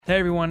Hey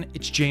everyone,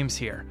 it's James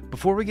here.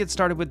 Before we get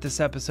started with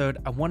this episode,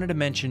 I wanted to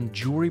mention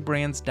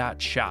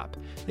jewelrybrands.shop.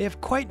 They have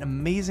quite an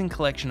amazing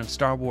collection of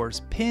Star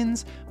Wars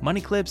pins,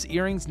 money clips,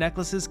 earrings,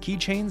 necklaces,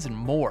 keychains, and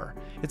more.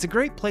 It's a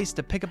great place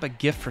to pick up a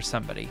gift for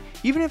somebody,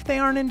 even if they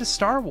aren't into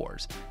Star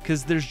Wars,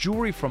 because there's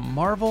jewelry from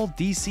Marvel,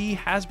 DC,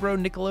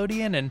 Hasbro,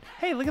 Nickelodeon, and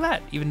hey, look at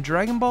that, even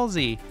Dragon Ball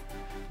Z.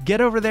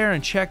 Get over there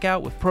and check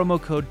out with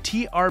promo code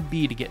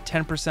TRB to get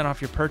 10% off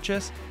your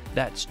purchase.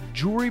 That's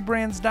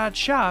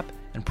jewelrybrands.shop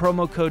and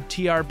promo code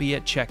TRB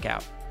at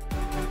checkout.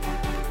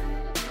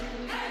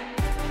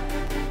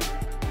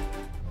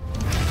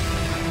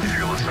 If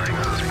you're listening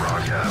to this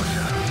broadcast,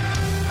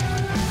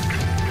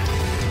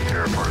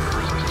 you're a part of the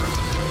resistance.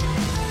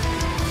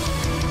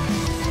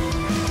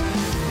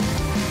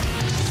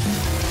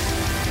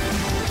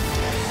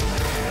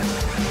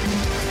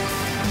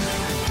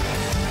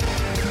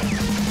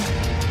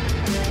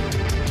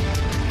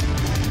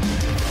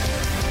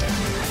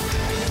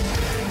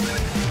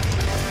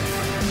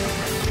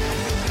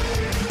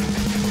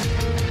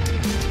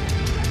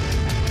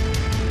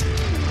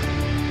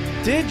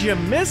 Did you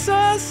miss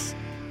us?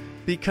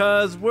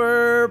 Because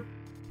we're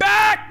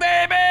back,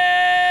 baby!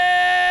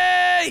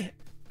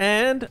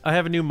 And I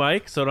have a new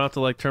mic, so I don't have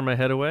to turn my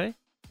head away.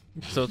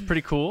 So it's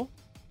pretty cool.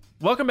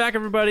 Welcome back,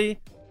 everybody.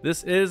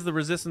 This is the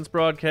Resistance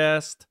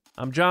Broadcast.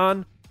 I'm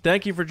John.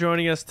 Thank you for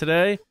joining us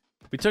today.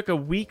 We took a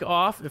week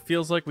off. It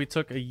feels like we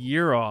took a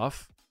year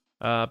off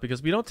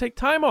because we don't take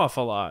time off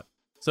a lot.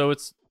 So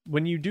it's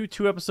when you do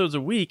 2 episodes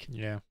a week,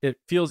 it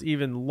feels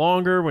even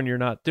longer when you're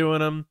not doing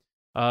them.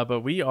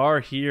 But we are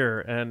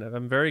here, and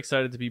I'm very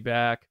excited to be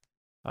back.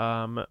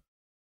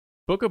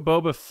 Book of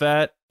Boba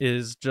Fett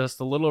is just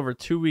a little over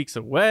 2 weeks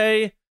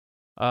away.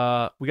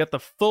 We got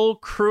the full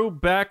crew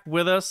back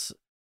with us.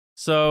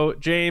 So,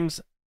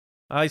 James,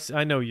 I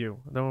know you.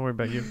 Don't worry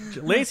about you.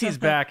 Lacey's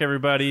back,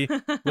 everybody.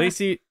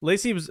 Lacey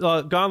was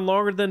gone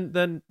longer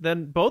than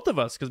both of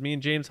us because me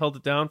and James held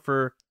it down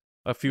for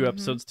a few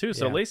episodes too.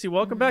 So, Lacey,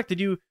 welcome back. Did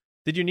you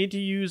need to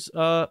use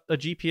a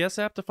GPS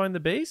app to find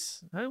the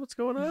base? Hey, what's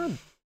going on?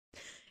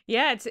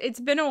 Yeah, it's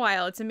been a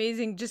while. It's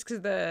amazing just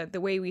because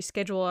the way we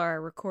schedule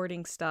our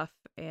recording stuff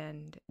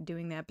and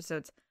doing the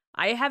episodes.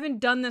 I haven't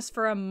done this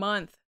for a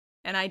month,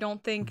 and I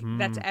don't think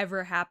that's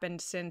ever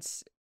happened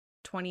since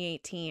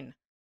 2018.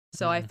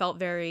 So I felt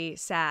very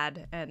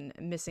sad and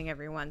missing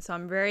everyone. So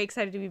I'm very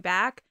excited to be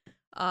back.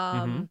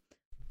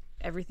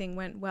 Everything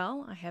went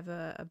well. I have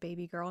a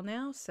baby girl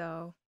now,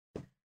 so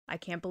I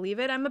can't believe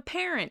it. I'm a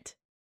parent.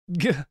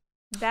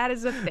 That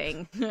is a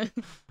thing.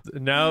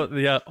 Now,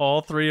 yeah, all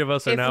 3 of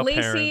us are now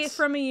parents. If Lacey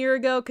from a year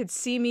ago could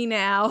see me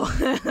now.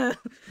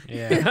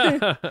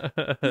 Yeah.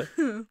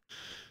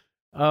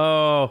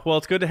 Oh, well,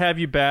 it's good to have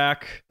you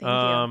back.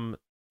 Thank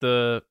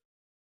you.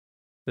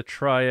 The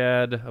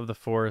triad of the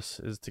Force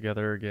is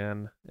together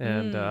again,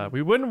 and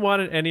we wouldn't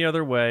want it any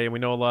other way. And we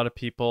know a lot of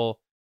people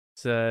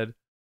said,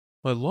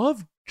 "I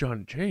love John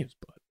and James,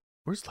 but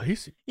where's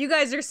Lacey?" You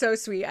guys are so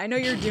sweet. I know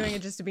you're doing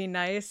it just to be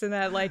nice, and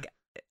that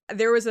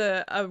there was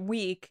a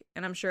week,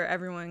 and I'm sure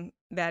everyone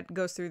that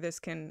goes through this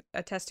can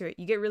attest to it.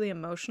 You get really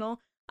emotional.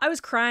 I was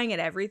crying at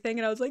everything,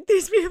 and I was like,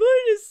 these people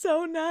are just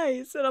so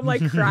nice. And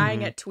I'm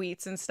crying at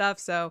tweets and stuff.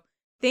 So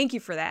thank you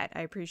for that.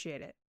 I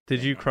appreciate it.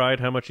 Did you cry at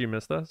how much you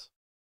missed us?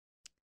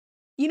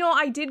 You know,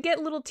 I did get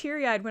a little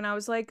teary-eyed when I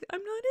was like,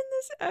 I'm not in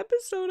this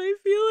episode. I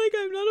feel like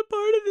I'm not a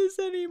part of this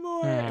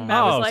anymore. And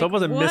Matt was so it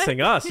wasn't what? Missing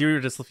us. You were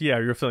just, you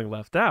were feeling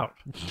left out.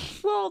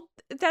 Well,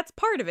 that's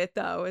part of it,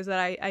 though, is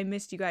that I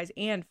missed you guys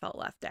and felt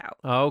left out.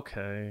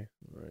 Okay.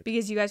 Right.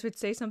 Because you guys would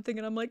say something,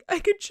 and I'm like, I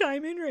could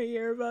chime in right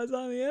here if I was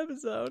on the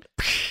episode.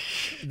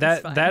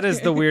 That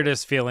is the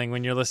weirdest feeling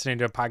when you're listening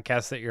to a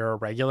podcast that you're a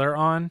regular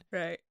on.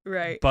 Right.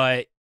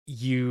 But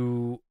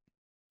you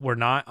were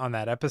not on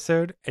that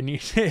episode, and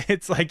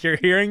it's like you're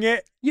hearing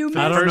it. I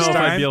don't know if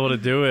I'd be able to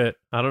do it.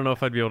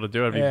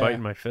 I'd be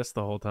biting my fist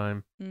the whole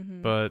time.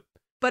 But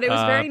it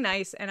was very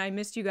nice, and I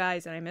missed you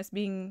guys, and I missed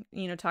being,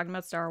 talking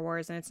about Star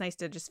Wars, and it's nice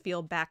to just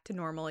feel back to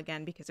normal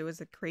again because it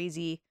was a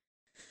crazy,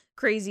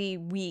 crazy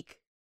week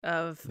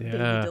of baby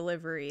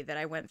delivery that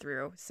I went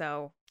through.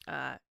 So,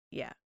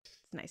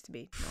 it's nice to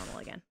be normal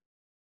again.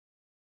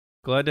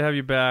 Glad to have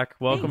you back.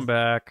 Welcome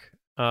back.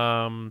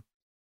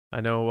 I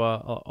know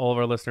all of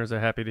our listeners are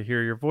happy to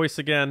hear your voice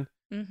again.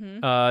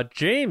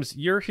 James,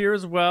 you're here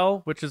as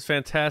well, which is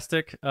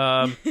fantastic.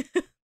 So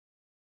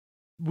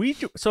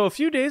a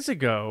few days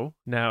ago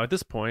now, at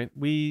this point,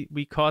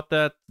 we caught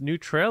that new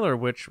trailer,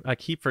 which I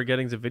keep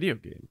forgetting is a video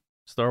game,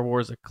 Star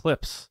Wars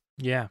Eclipse.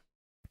 Yeah.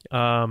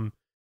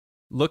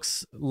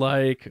 Looks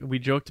like, we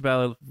joked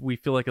about it, we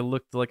feel like it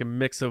looked like a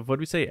mix of, what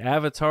did we say,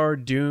 Avatar,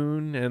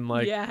 Dune, and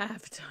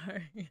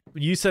Avatar.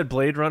 You said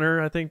Blade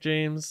Runner, I think,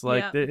 James.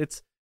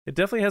 It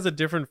definitely has a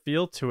different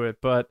feel to it,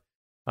 but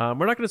we're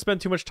not going to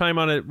spend too much time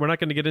on it. We're not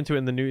going to get into it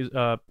in the news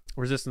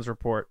Resistance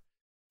report,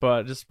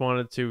 but just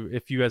wanted to,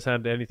 if you guys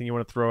had anything you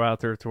want to throw out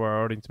there to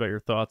our audience about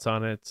your thoughts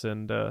on it,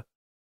 and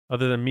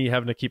other than me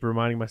having to keep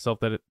reminding myself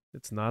that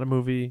it's not a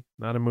movie,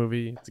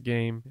 it's a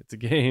game,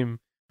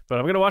 But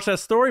I'm gonna watch that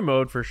story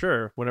mode for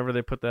sure whenever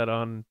they put that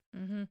on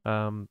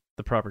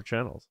the proper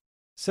channels.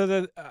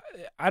 So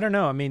I don't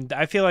know. I mean,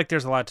 I feel like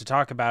there's a lot to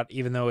talk about,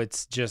 even though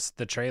it's just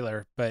the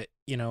trailer. But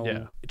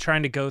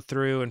trying to go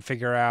through and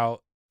figure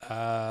out,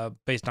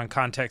 based on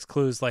context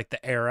clues, like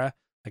the era.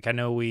 Like I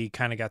know we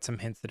kind of got some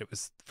hints that it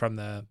was from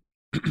the,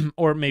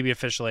 or maybe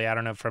officially, I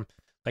don't know, from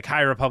like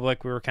High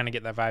Republic. We were kind of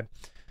getting that vibe.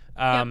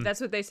 Yep, that's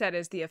what they said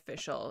is the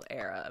official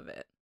era of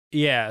it.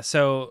 Yeah.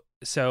 So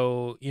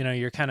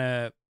you're kind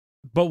of.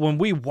 But when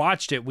we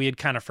watched it, we had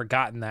kind of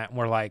forgotten that, and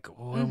we're like,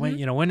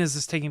 when is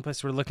this taking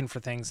place? We're looking for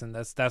things, and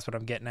that's what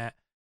I'm getting at.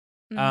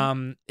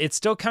 It's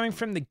still coming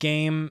from the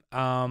game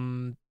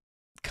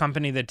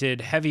company that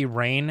did Heavy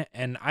Rain,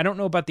 and I don't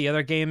know about the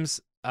other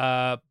games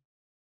that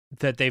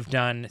they've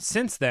done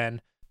since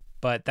then,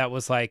 but that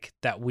was like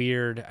that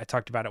weird. I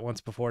talked about it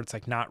once before. It's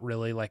like not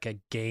really like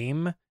a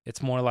game.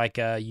 It's more like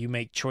you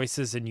make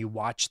choices and you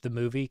watch the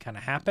movie kind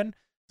of happen.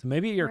 So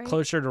maybe you're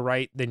closer to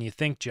right than you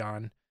think,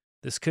 John.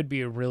 This could be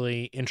a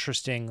really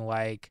interesting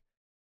like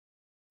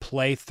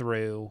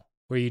playthrough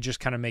where you just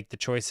kind of make the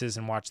choices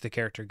and watch the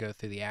character go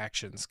through the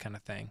actions kind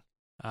of thing.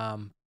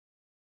 But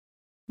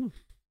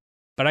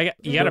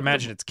you got to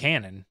imagine it's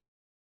canon.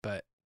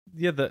 But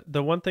yeah,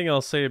 the one thing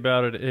I'll say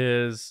about it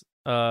is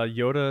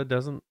Yoda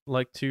doesn't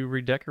like to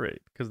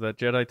redecorate because that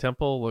Jedi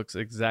temple looks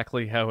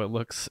exactly how it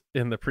looks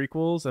in the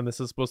prequels, and this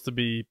is supposed to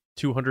be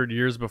 200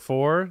 years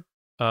before.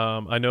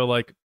 I know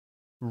like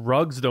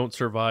rugs don't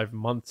survive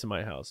months in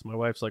my house. My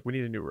wife's like, we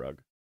need a new rug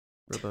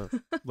for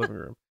the living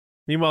room.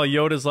 Meanwhile,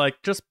 Yoda's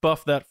like, just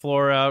buff that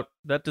floor out.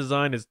 That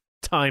design is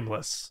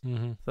timeless.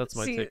 That's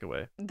my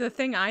takeaway. The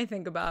thing I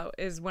think about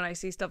is when I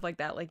see stuff like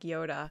that, like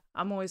Yoda,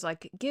 I'm always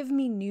like, give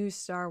me new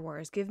Star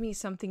Wars. Give me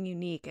something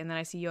unique. And then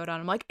I see Yoda and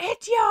I'm like,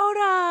 it's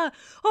Yoda!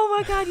 Oh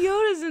my God,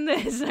 Yoda's in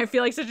this. And I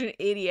feel like such an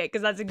idiot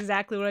because that's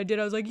exactly what I did.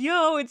 I was like,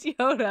 yo, it's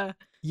Yoda.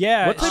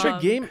 Yeah. What type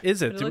of game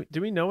is it? Do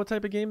we know what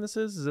type of game this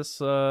is? Is this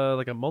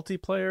like a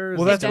multiplayer?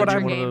 Well, that's what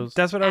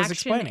that's what I was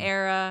explaining.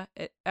 Era,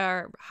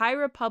 High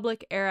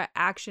Republic era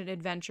action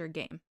adventure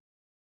game.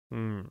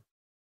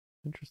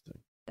 Interesting.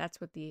 That's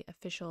what the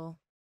official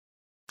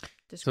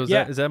description.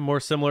 So is that more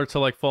similar to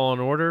like Fallen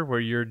Order, where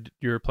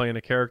you're playing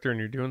a character and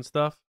you're doing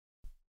stuff?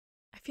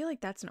 I feel like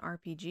that's an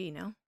RPG,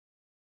 no?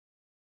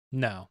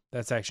 No,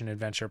 that's action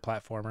adventure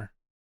platformer.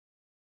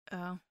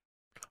 Oh.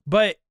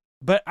 But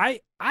I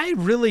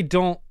really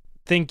don't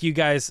think you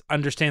guys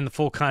understand the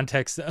full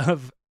context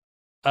of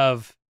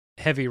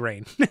Heavy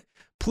Rain.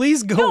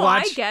 Please go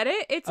watch. I get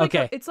it. It's like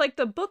it's like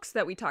the books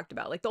that we talked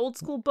about, like the old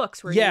school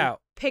books where you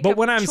pick but up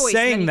when I'm choice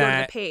saying and then you that,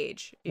 go to the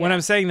page. Yeah. When I'm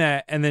saying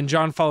that, and then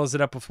John follows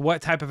it up with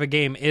what type of a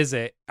game is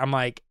it? I'm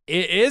like,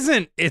 it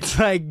isn't. It's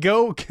like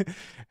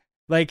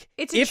like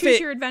it's a choose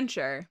your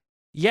adventure.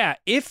 Yeah,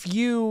 if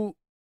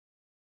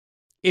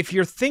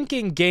you're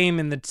thinking game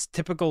in the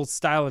typical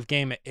style of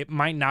game, it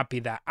might not be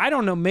that. I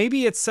don't know.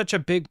 Maybe it's such a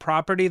big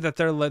property that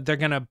they're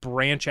going to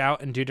branch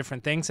out and do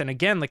different things. And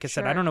again, like I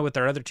said, I don't know what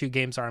their other two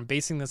games are. I'm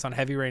basing this on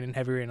Heavy Rain and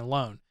Heavy Rain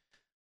alone.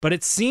 But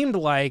it seemed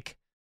like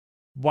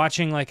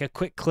watching like a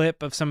quick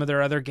clip of some of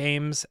their other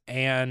games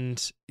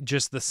and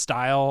just the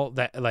style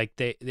that like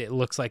it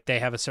looks like they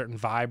have a certain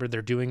vibe or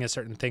they're doing a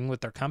certain thing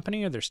with their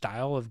company or their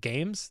style of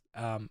games.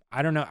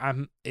 I don't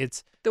know.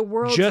 It's the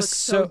world just looks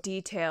so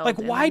detailed. Like,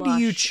 why do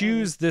you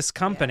choose this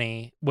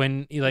company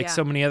when like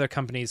so many other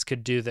companies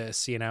could do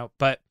this,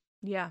 But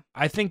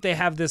I think they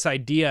have this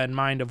idea in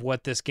mind of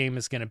what this game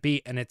is going to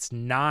be, and it's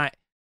not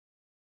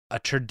a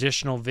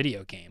traditional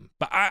video game.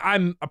 But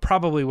I'm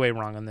probably way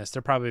wrong on this.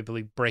 They're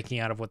probably breaking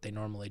out of what they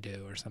normally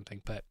do or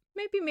something, but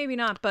maybe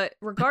not. But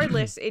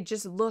regardless, it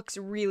just looks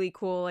really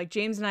cool. Like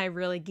James and I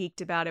really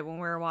geeked about it when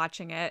we were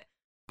watching it.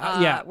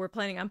 We're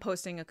planning on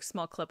posting a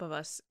small clip of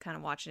us kind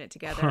of watching it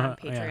together on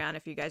Patreon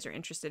if you guys are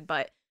interested.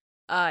 But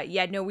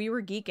we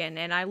were geeking,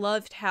 and I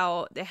loved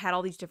how they had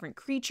all these different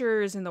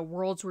creatures and the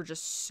worlds were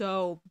just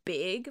so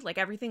big. Like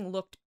everything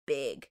looked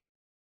big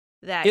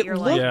that you're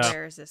like,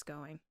 where is this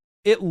going?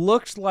 It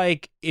looked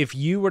like if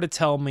you were to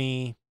tell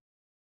me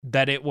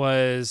that it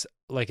was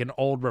like an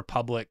Old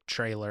Republic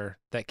trailer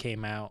that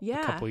came out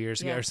a couple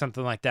years ago or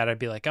something like that, I'd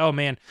be like, oh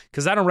man,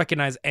 because I don't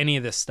recognize any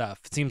of this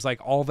stuff. It seems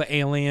like all the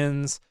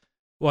aliens,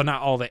 well,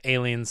 not all the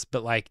aliens,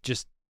 but like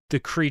just the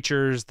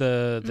creatures,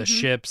 the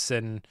ships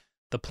and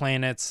the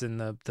planets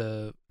and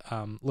the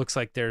looks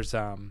like there's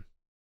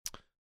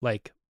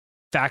like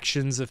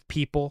factions of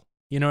people.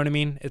 You know what I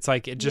mean? It's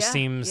like, it just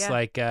seems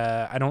like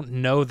I don't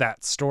know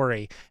that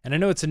story. And I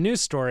know it's a new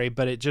story,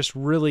 but it just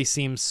really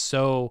seems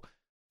so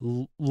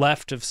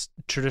left of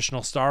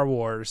traditional Star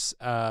Wars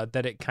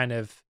that it kind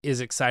of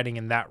is exciting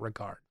in that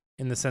regard.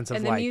 In the sense of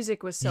and like, the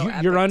music was so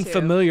epic you're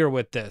unfamiliar too.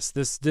 with this.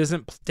 This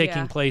isn't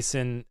taking place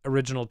in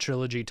original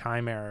trilogy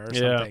time era or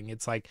something.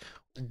 It's like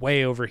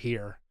way over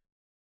here.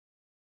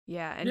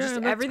 Yeah, and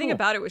just everything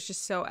about it was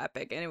just so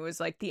epic. And it was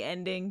like the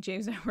ending,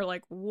 James and I were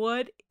like,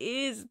 what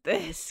is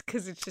this?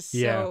 Because it's just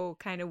so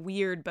kind of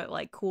weird, but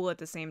like cool at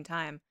the same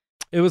time.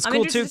 It was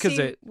cool too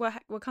because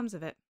what comes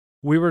of it.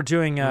 we were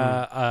doing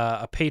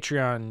a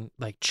Patreon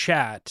like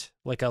chat,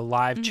 like a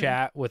live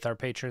chat with our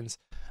patrons,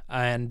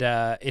 and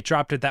it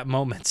dropped at that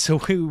moment. So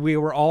we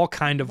were all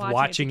kind of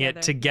watching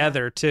it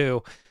together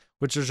too,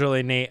 which was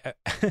really neat.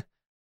 I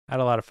had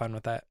a lot of fun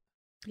with that.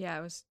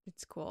 Yeah,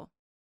 it's cool.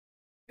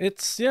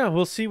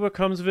 We'll see what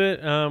comes of it.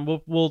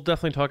 We'll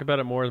definitely talk about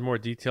it more as more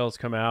details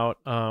come out.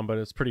 But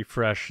it's pretty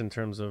fresh in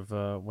terms of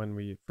when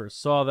we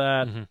first saw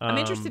that. I'm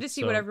interested to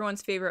see what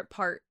everyone's favorite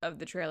part of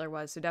the trailer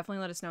was. So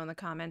definitely let us know in the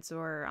comments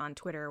or on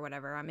Twitter or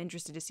whatever. I'm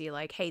interested to see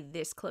like, hey,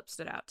 this clip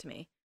stood out to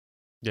me.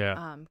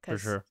 Yeah, for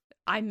sure.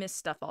 I miss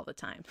stuff all the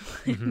time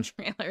in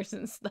trailers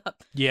and stuff.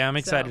 Yeah, I'm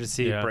excited to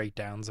see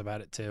breakdowns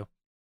about it too.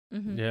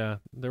 Yeah,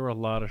 there were a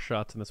lot of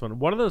shots in this one.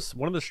 One of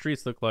the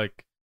streets looked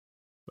like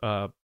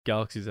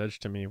Galaxy's Edge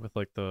to me, with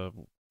like the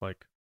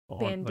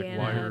bandana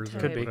wires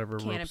type or whatever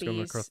ropes going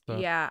canopies. across the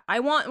top. Yeah, I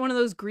want one of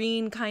those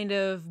green kind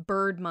of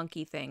bird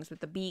monkey things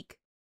with the beak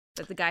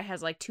that the guy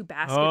has like 2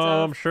 baskets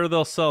of. I'm sure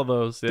they'll sell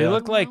those. Yeah. They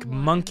look like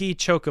monkey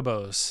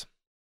chocobos.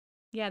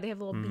 Yeah, they have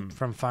a little beak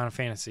from Final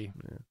Fantasy.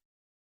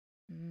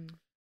 Yeah.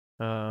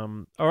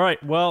 All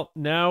right. Well,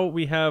 now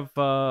we have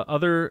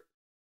other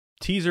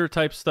teaser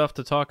type stuff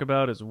to talk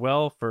about as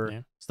well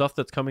for stuff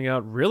that's coming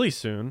out really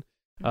soon.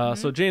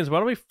 So James, why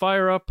don't we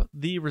fire up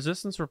the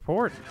Resistance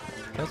report?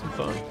 Have some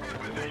fun.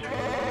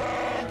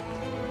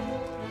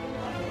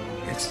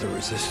 It's the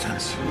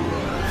Resistance.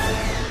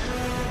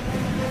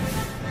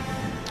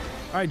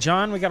 All right,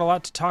 John, we got a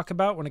lot to talk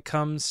about when it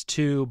comes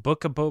to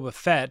Book of Boba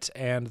Fett,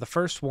 and the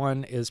first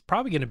one is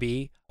probably going to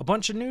be a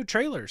bunch of new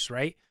trailers,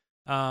 right?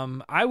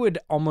 I would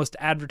almost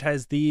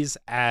advertise these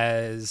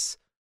as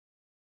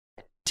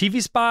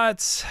TV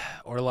spots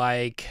or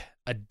like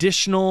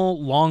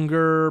additional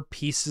longer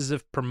pieces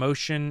of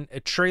promotion. A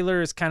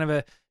trailer is kind of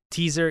a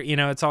teaser,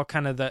 it's all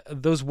kind of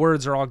those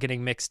words are all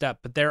getting mixed up,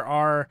 but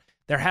there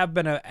have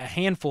been a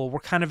handful. We're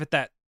kind of at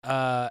that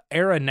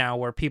era now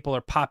where people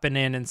are popping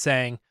in and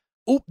saying,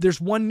 oh, there's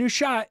one new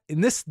shot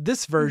in this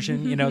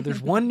version,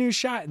 there's one new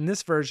shot in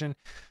this version.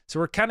 So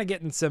we're kind of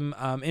getting some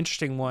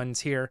interesting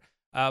ones here.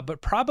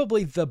 But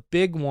probably the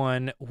big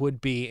one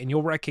would be, and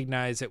you'll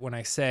recognize it when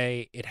I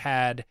say it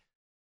had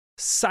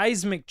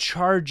seismic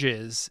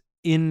charges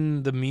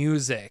in the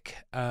music.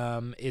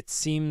 It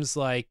seems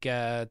like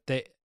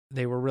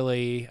they were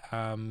really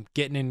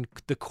getting in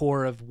the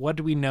core of what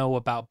do we know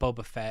about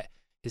Boba Fett,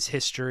 his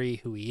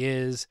history, who he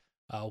is,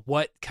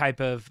 what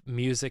type of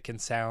music and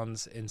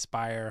sounds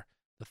inspire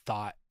the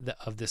thought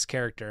of this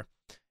character.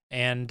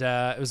 And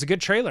it was a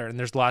good trailer, and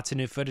there's lots of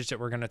new footage that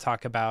we're going to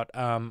talk about.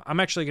 I'm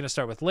actually going to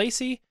start with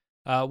Lacey.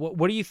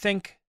 What do you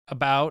think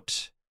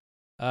about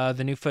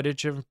the new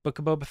footage of Book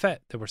of Boba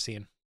Fett that we're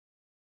seeing?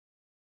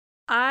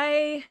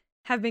 I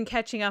have been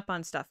catching up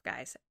on stuff,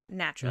 guys,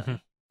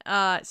 naturally.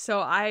 So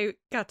I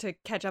got to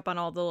catch up on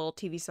all the little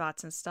TV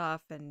spots and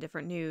stuff and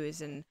different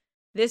news, and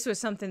this was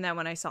something that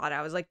when I saw it,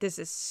 I was like, this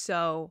is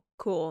so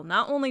cool.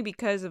 Not only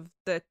because of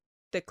the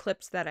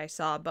clips that I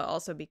saw, but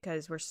also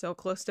because we're so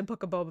close to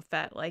Book of Boba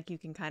Fett, like you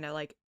can kind of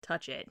like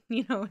touch it,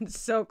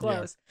 it's so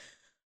close.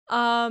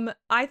 Yeah.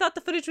 I thought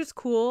the footage was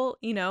cool.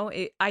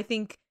 I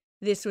think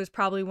this was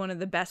probably one of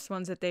the best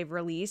ones that they've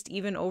released,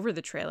 even over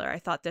the trailer. I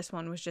thought this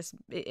one was just,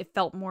 it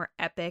felt more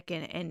epic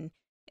and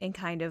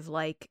kind of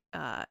like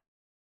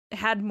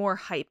had more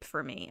hype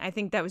for me. I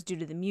think that was due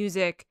to the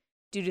music,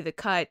 due to the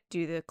cut,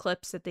 due to the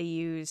clips that they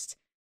used.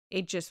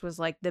 It just was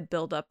like the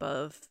buildup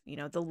of,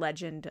 the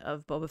legend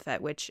of Boba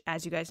Fett, which,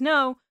 as you guys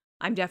know,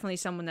 I'm definitely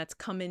someone that's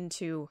come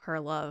into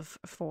her love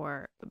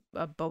for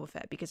Boba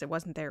Fett because it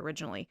wasn't there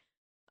originally.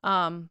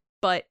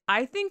 But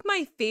I think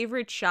my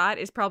favorite shot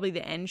is probably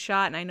the end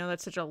shot. And I know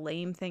that's such a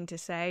lame thing to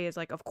say, is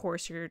like, of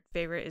course your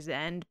favorite is the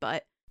end.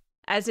 But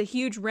as a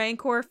huge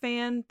Rancor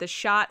fan, the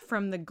shot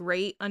from the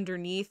grate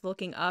underneath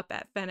looking up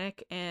at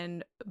Fennec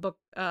and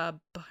I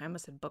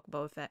almost said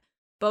Boba Fett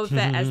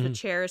as the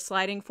chair is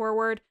sliding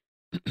forward.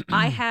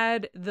 I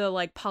had the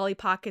like Polly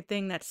Pocket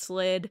thing that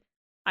slid.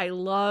 I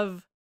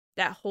love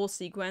that whole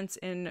sequence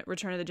in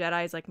Return of the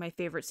Jedi. Is like my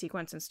favorite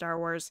sequence in Star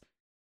Wars.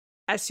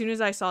 As soon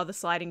as I saw the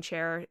sliding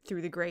chair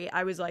through the grate,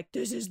 I was like,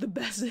 this is the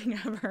best thing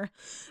ever,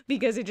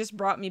 because it just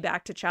brought me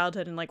back to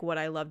childhood and like what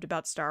I loved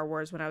about Star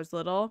Wars when I was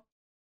little.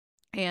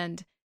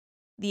 And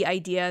the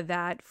idea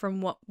that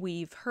from what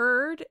we've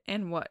heard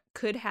and what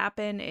could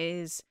happen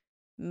is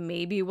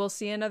maybe we'll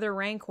see another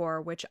Rancor,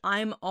 which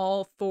I'm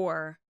all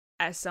for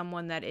as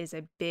someone that is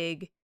a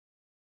big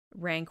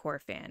Rancor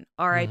fan.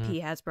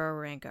 R.I.P.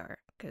 Hasbro Rancor,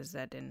 because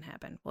that didn't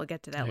happen. We'll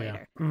get to that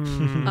later.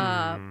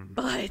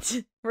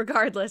 But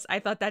regardless, I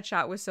thought that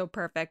shot was so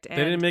perfect. And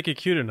they didn't make it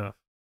cute enough.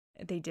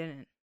 They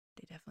didn't.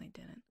 They definitely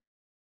didn't.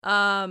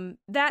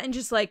 That and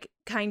just like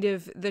kind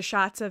of the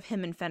shots of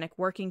him and Fennec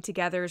working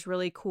together is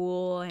really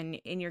cool, and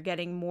you're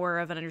getting more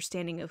of an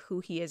understanding of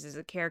who he is as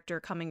a character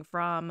coming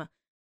from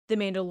The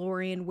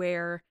Mandalorian,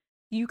 where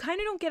you kind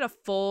of don't get a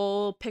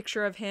full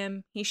picture of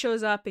him. He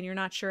shows up and you're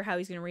not sure how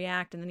he's going to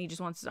react, and then he just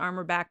wants his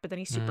armor back, but then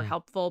he's super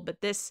helpful. But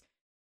this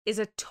is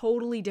a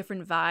totally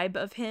different vibe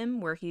of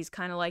him, where he's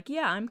kind of like,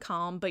 yeah, I'm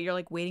calm, but you're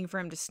like waiting for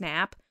him to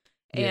snap.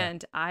 Yeah.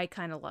 And I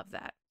kind of love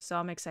that. So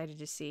I'm excited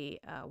to see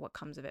what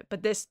comes of it.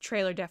 But this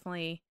trailer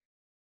definitely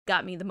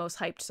got me the most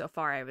hyped so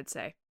far, I would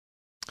say.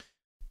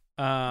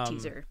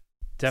 Teaser.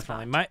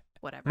 Definitely. Spot,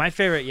 whatever. My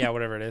favorite, yeah,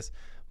 whatever it is.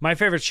 My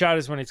favorite shot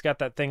is when he's got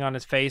that thing on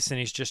his face and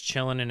he's just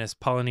chilling in his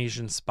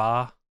Polynesian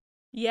spa.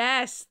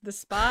 Yes, the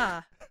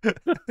spa.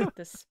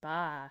 The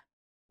spa.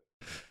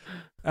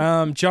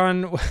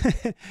 John,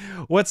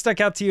 what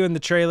stuck out to you in the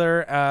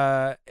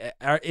trailer?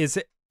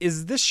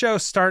 Is this show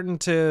starting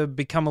to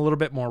become a little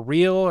bit more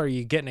real? Are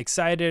you getting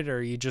excited,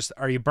 or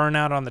are you burnt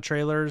out on the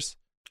trailers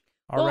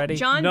already? Well,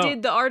 John No.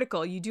 did the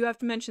article. You do have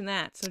to mention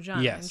that. So,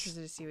 John, Yes. I'm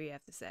interested to see what you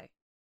have to say.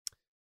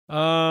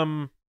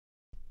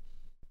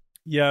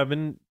 Yeah, I've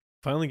been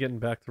finally getting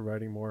back to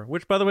writing more.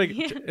 Which, by the way,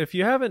 Yeah. if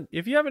you haven't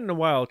in a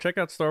while, check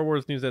out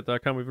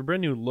StarWarsNewsNet.com. We have a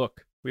brand new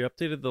look. We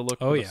updated the look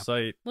Oh, of yeah. the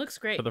site Looks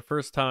great. for the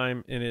first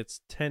time in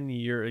its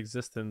 10-year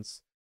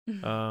existence.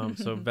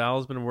 So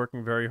Val's been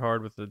working very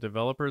hard with the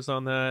developers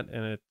on that,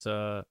 and it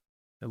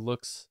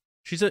looks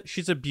she's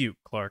a beaut,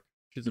 Clark.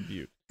 She's a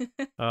beaut.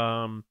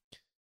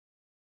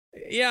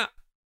 Yeah,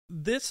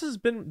 this has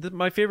been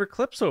my favorite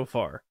clip so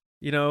far.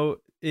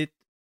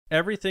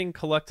 Everything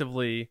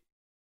collectively.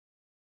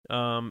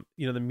 The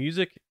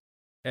music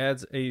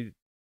adds a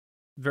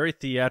very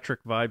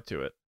theatric vibe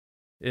to it.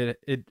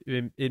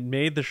 It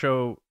made the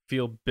show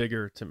feel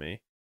bigger to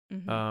me.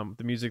 Mhm.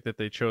 The music that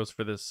they chose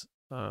for this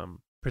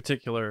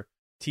particular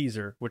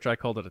teaser, which I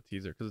called it a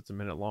teaser because it's a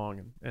minute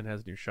long and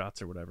has new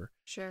shots or whatever.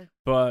 Sure.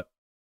 But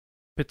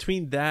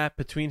between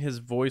his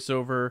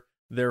voiceover,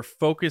 their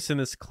focus in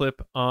this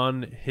clip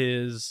on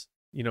his,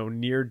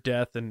 near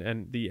death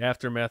and the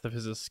aftermath of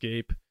his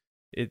escape,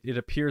 it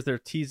appears they're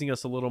teasing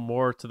us a little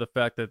more to the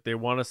fact that they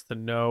want us to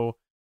know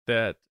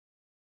that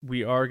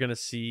we are going to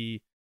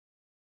see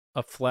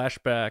a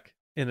flashback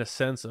in a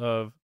sense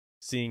of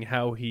seeing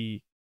how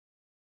he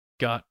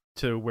got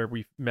to where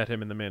we met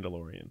him in The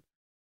Mandalorian.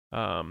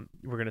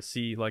 We're going to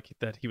see like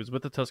that he was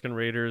with the Tusken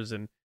Raiders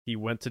and he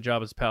went to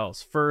Jabba's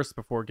palace first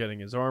before getting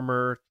his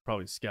armor,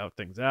 probably scout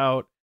things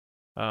out.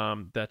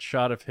 That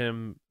shot of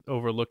him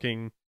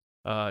overlooking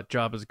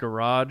Jabba's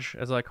garage,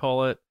 as I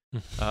call it,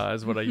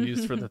 is what I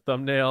used for the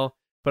thumbnail.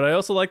 But I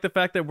also like the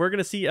fact that we're going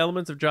to see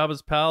elements of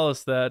Jabba's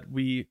palace that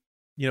we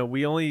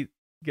only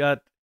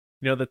got,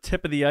 the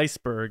tip of the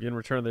iceberg in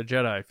Return of the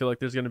Jedi. I feel like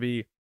there's going to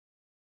be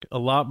a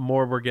lot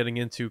more we're getting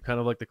into, kind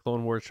of like the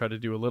Clone Wars tried to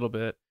do a little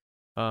bit.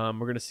 We're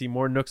going to see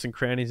more nooks and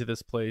crannies of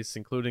this place,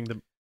 including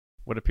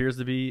what appears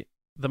to be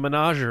the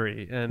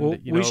menagerie. And well,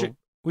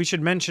 we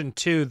should mention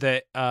too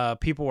that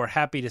people were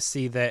happy to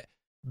see that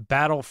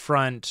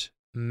Battlefront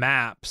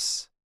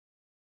maps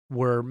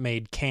were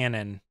made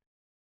canon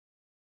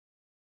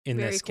in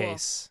Very this cool.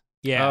 case.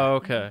 Yeah. Oh,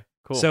 okay.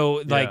 Cool. So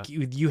Yeah. like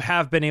you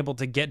have been able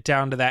to get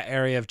down to that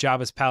area of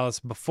Jabba's palace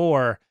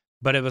before,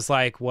 but it was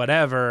like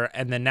whatever,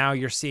 and then now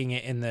you're seeing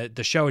it in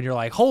the show and you're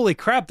like, holy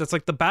crap, that's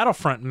like the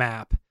Battlefront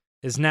map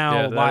is now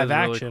Yeah, that live is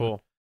action. Really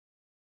cool.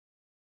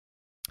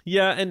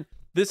 Yeah, and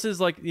this is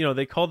like,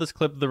 they call this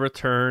clip The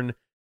Return,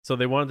 so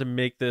they wanted to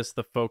make this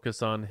the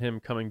focus on him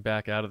coming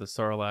back out of the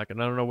Sarlacc,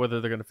 and I don't know whether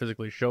they're going to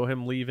physically show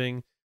him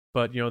leaving,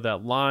 but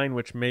that line,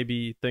 which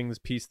maybe things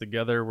pieced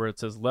together, where it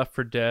says "Left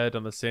for dead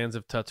on the sands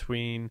of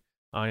Tatooine,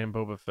 I am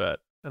Boba Fett,"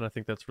 and I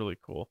think that's really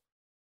cool.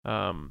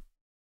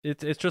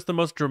 It's just the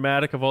most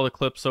dramatic of all the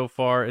clips so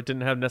far. It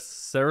didn't have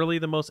necessarily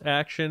the most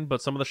action,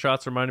 but some of the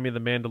shots reminded me of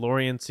The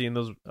Mandalorian, seeing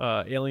those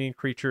alien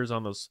creatures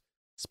on those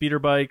speeder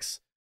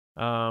bikes.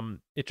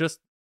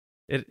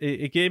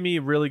 It gave me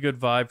a really good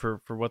vibe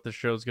for what the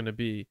show's going to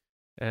be,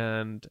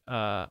 and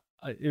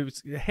it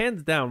was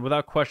hands down,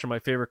 without question, my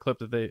favorite clip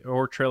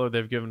trailer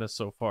they've given us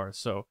so far.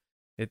 So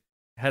it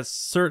has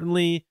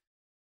certainly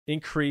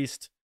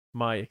increased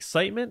my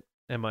excitement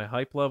and my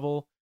hype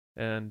level,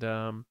 and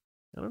I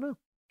don't know,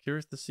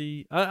 curious to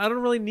see. I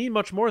don't really need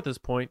much more at this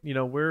point.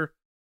 We're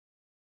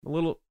a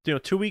little,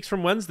 2 weeks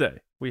from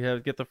Wednesday, we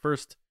get the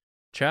first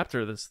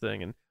chapter of this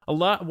thing, and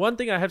one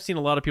thing I have seen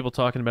a lot of people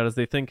talking about is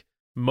they think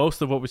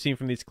most of what we've seen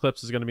from these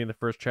clips is going to be in the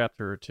first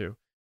chapter or two.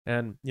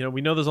 And,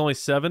 we know there's only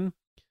 7.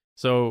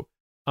 So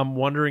I'm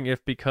wondering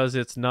if, because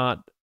it's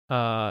not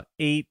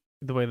 8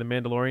 the way The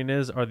Mandalorian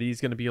is, are these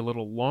going to be a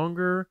little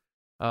longer?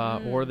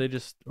 Or are they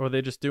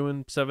just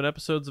doing 7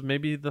 episodes of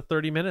maybe the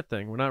 30-minute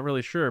thing? We're not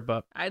really sure,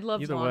 but I'd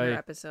love either longer way,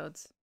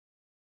 episodes.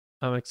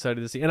 I'm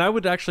excited to see. And I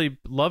would actually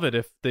love it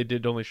if they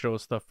did only show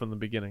us stuff from the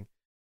beginning.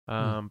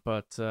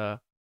 But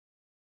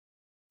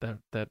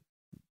that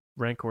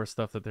Rancor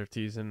stuff that they're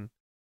teasing,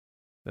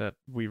 that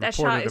we That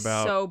reported shot is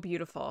about, so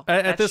beautiful.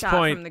 At That this shot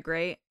point, from the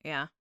Great,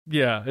 yeah.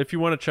 Yeah, if you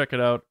want to check it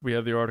out, we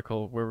have the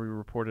article where we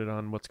reported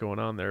on what's going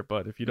on there.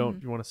 But if you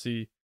don't, you want to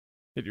see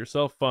it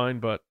yourself, fine.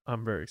 But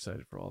I'm very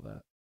excited for all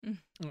that.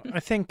 I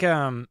think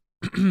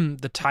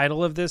the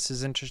title of this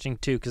is interesting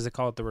too, because they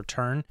call it The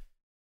Return.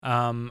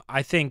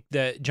 I think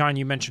that, John,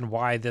 you mentioned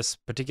why this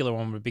particular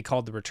one would be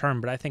called The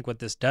Return, but I think what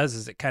this does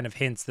is it kind of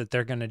hints that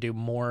they're going to do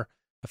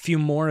a few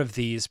more of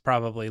these,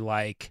 probably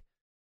like,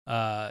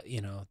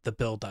 the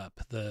build up,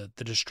 the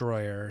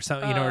destroyer, or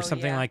something, or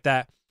something like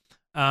that.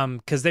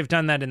 Because they've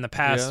done that in the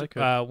past. they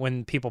could.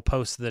 When people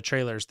post the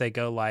trailers, they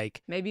go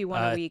like Maybe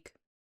one a week.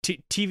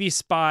 TV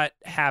spot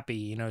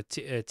happy,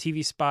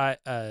 TV spot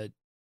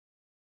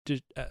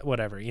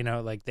whatever,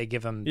 like they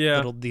give them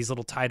these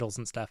little titles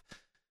and stuff.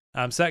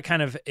 So that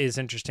kind of is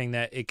interesting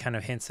that it kind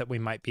of hints that we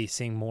might be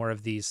seeing more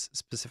of these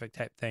specific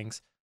type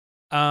things.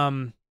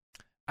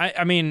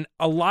 I mean,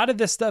 a lot of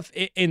this stuff,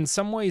 in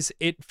some ways,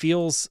 it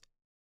feels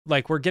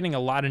like we're getting a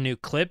lot of new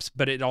clips,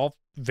 but it all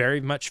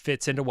very much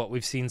fits into what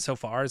we've seen so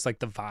far. It's like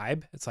the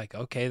vibe. It's like,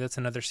 okay, that's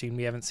another scene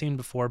we haven't seen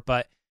before,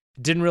 but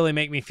it didn't really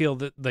make me feel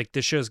that like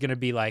this show's going to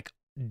be like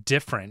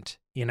different,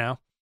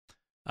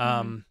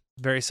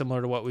 very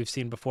similar to what we've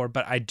seen before.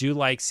 But I do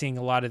like seeing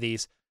a lot of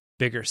these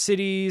bigger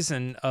cities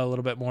and a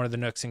little bit more of the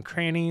nooks and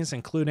crannies,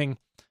 including,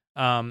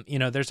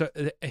 there's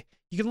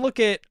you can look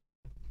at,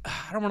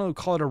 I don't want to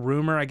call it a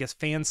rumor, I guess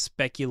fan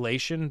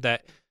speculation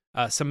that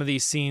some of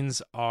these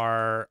scenes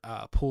are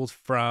pulled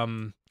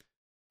from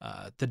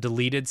the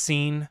deleted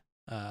scene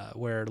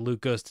where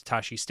Luke goes to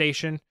Tashi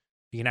Station.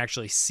 You can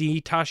actually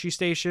see Tashi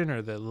Station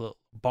or the little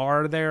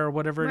bar there or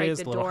whatever it is,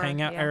 the little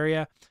hangout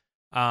area.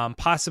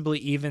 Possibly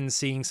even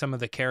seeing some of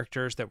the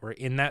characters that were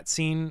in that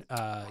scene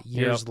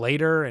years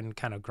later and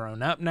kind of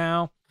grown up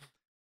now.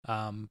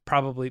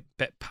 Probably,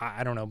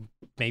 I don't know,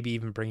 maybe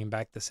even bringing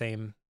back the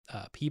same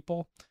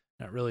people.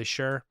 Not really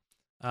sure.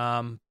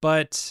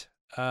 But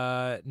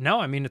no,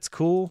 I mean, it's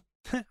cool.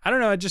 I don't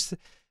know. Just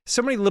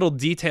so many little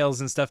details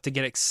and stuff to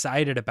get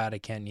excited about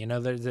again.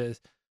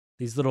 There's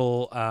these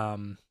little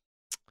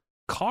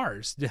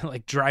cars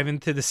like driving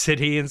through the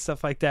city and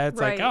stuff like that.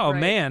 It's like, oh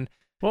man.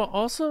 Well,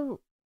 also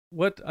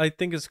what I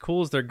think is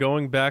cool is they're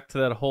going back to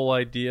that whole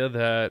idea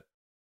that,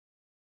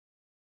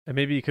 and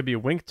maybe it could be a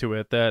wink to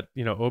it, that,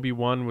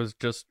 Obi-Wan was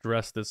just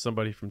dressed as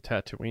somebody from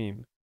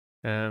Tatooine.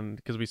 And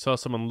because we saw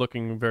someone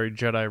looking very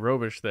Jedi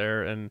robish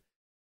there, and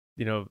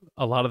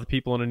a lot of the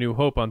people in A New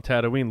Hope on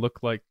Tatooine look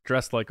like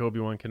dressed like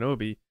Obi-Wan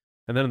Kenobi,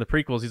 and then in the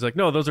prequels he's like,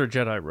 no, those are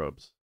Jedi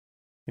robes.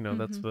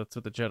 That's what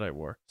the Jedi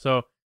wore.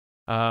 So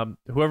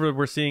whoever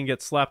we're seeing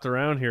get slapped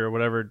around here or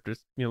whatever,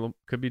 just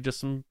could be just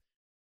some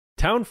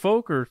town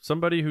folk or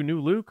somebody who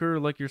knew Luke, or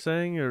like you're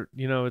saying, or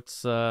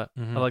it's I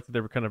like that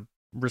they were kind of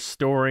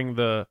restoring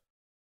the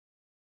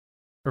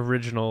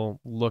original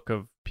look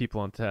of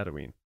people on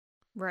Tatooine.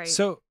 Right.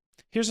 So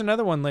here's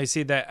another one,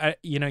 Lacey, that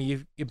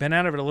you've been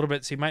out of it a little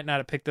bit, so you might not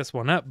have picked this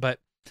one up, but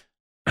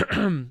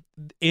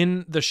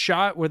in the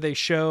shot where they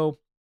show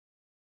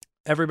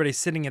everybody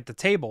sitting at the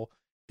table,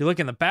 you look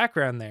in the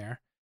background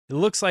there, it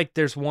looks like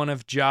there's one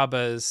of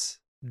Jabba's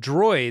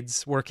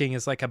droids working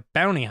as like a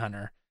bounty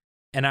hunter,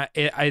 and I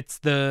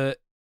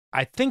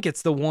think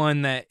it's the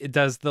one that it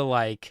does the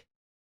like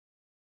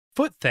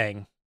foot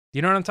thing.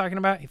 You know what I'm talking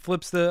about? He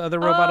flips the other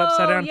robot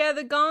upside down. Yeah,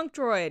 the gonk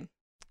droid.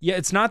 Yeah,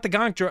 it's not the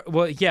gonk droid.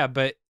 Well, yeah,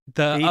 but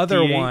the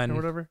other one, or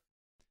whatever.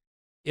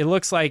 It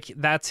looks like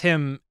that's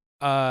him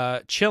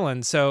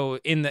chilling. So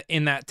in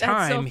that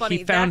time, so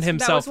he found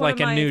himself like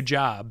a new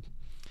job.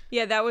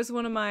 Yeah, that was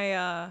one of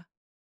my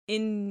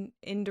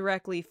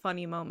indirectly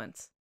funny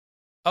moments.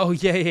 Oh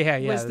yeah.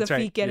 Was that's the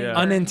right. feet getting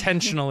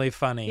Unintentionally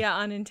funny. Yeah,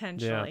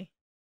 unintentionally.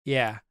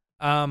 Yeah.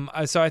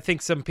 So I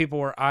think some people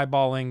were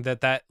eyeballing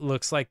that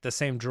looks like the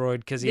same droid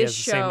because he has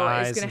the same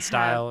eyes and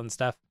style and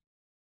stuff.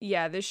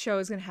 Yeah, this show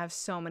is gonna have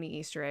so many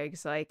Easter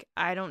eggs. Like,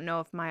 I don't know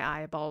if my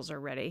eyeballs are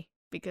ready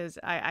because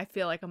I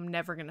feel like I'm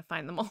never gonna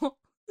find them all.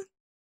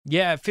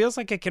 Yeah, it feels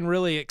like it can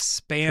really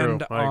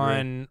expand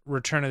on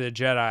Return of the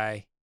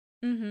Jedi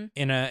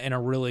in a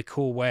really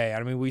cool way.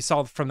 I mean, we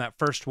saw from that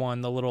first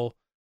one the little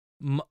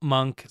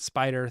monk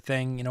spider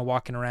thing,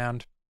 walking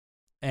around,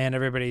 and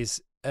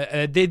everybody's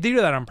they do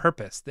that on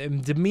purpose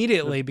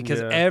immediately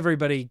because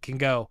everybody can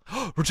go,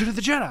 oh, Return of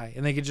the Jedi,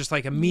 and they can just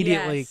like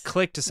immediately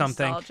click to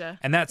something. Nostalgia.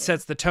 And that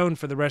sets the tone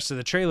for the rest of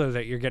the trailer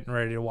that you're getting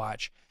ready to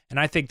watch. And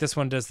I think this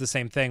one does the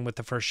same thing, with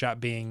the first shot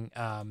being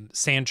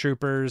sand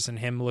troopers and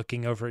him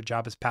looking over at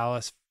Jabba's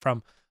palace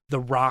from the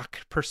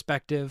rock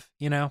perspective,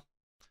 You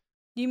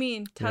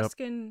mean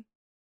Tusken?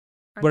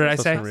 What did I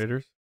say?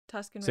 Raiders?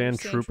 Tusken Sand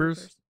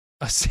troopers?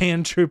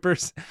 Sand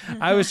troopers.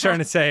 I was trying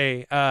to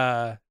say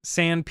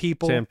sand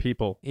people. Sand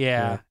people.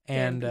 Yeah.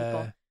 And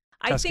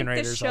Tusken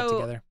Raiders all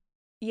together.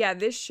 Yeah,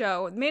 this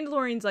show,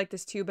 Mandalorian's like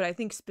this too, but I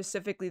think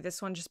specifically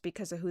this one, just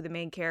because of who the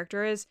main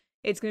character is,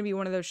 it's going to be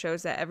one of those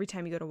shows that every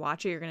time you go to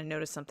watch it, you're going to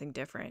notice something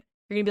different.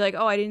 You're going to be like,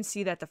 oh, I didn't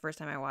see that the first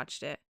time I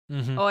watched it.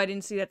 Oh, I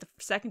didn't see that the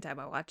second time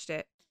I watched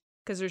it.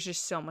 Because there's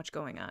just so much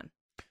going on.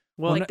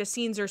 Well, like the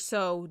scenes are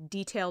so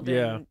detailed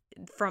in,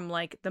 from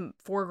like the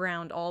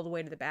foreground all the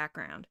way to the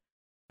background.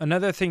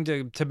 Another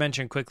thing to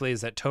mention quickly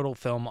is that Total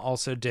Film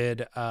also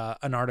did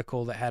an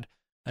article that had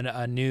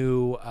a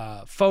new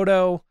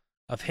photo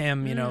of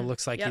him,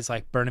 looks like he's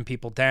like burning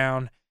people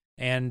down.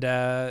 And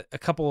a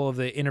couple of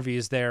the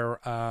interviews there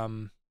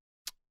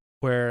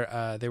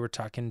where they were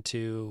talking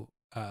to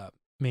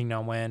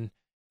Ming-Na Wen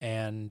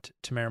and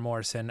Tamara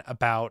Morrison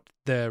about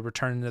the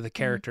return of the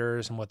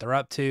characters and what they're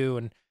up to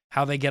and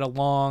how they get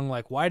along.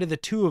 Like, why do the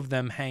two of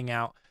them hang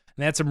out?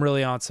 And they had some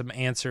really awesome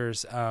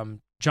answers.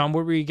 John,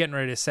 what were you getting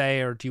ready to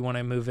say, or do you want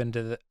to move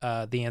into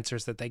the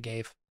answers that they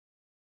gave?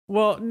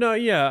 Well, no,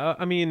 yeah.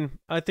 I mean,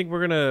 I think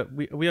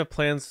we have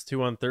plans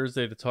to on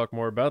Thursday to talk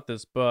more about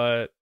this,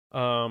 but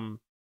I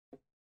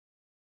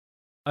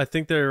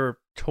think they're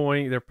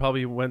toying. They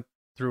probably went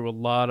through a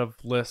lot of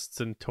lists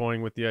and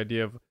toying with the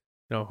idea of,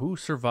 who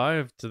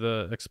survived to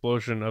the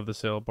explosion of the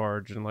sail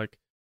barge, and like,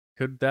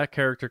 could that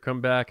character come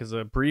back as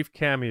a brief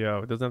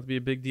cameo? It doesn't have to be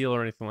a big deal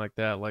or anything like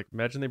that. Like,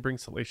 imagine they bring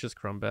Salacious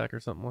Crumb back or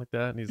something like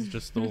that, and he's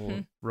just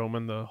still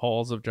roaming the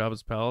halls of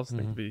Jabba's palace. I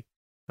think it'd be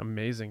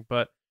amazing.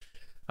 But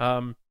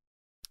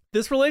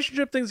this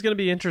relationship thing is going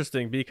to be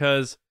interesting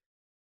because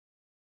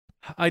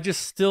I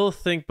just still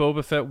think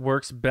Boba Fett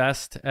works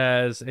best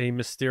as a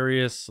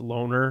mysterious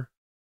loner.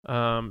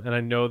 And I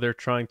know they're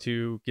trying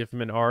to give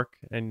him an arc,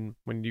 and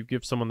when you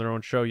give someone their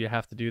own show, you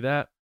have to do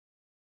that.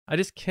 I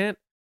just can't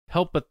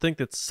help but think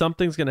that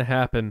something's going to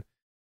happen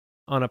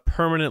on a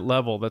permanent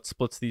level that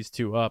splits these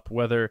two up,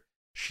 whether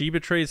she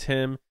betrays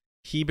him,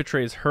 he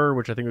betrays her,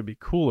 which I think would be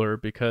cooler,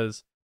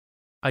 because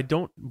I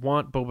don't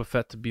want Boba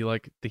Fett to be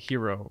like the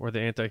hero or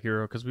the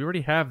anti-hero, because we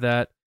already have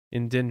that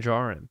in Din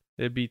Djarin.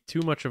 It'd be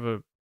too much of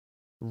a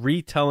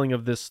retelling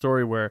of this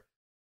story where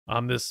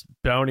I'm this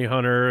bounty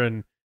hunter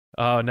and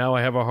now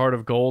I have a heart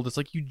of gold. It's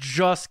like, you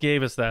just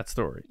gave us that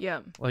story. Yeah.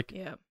 Like,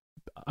 yeah.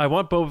 I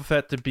want Boba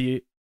Fett to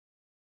be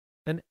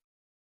an,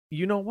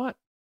 you know what?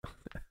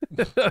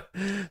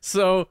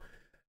 So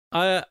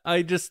I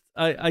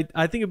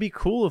think it'd be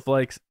cool if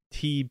like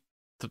he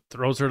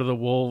throws her to the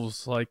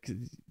wolves, like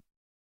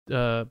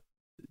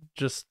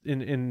just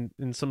in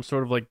some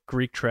sort of like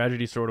Greek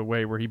tragedy sort of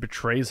way where he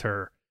betrays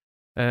her.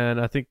 And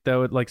I think that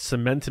would like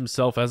cement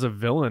himself as a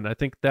villain. I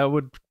think that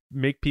would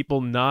make people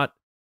not.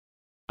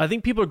 I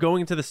think people are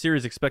going into the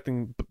series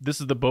expecting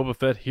this is the Boba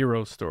Fett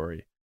hero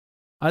story.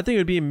 I think it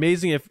would be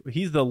amazing if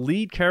he's the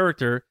lead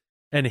character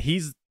and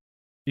he's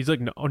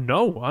like,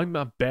 no, I'm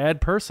a bad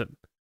person.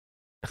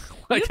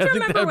 Like, you have to I think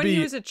remember that'd when be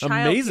he was a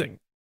child, amazing.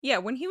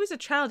 when he was a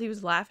child, he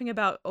was laughing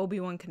about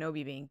Obi-Wan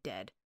Kenobi being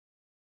dead.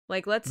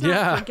 Like, let's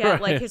not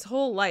forget, like, his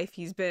whole life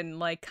he's been,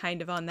 like,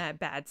 kind of on that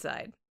bad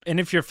side.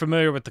 And if you're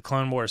familiar with the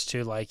Clone Wars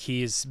too, like,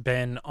 he's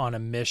been on a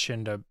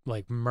mission to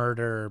like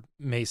murder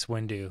Mace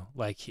Windu.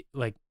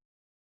 Like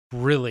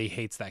really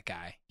hates that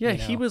guy. Yeah,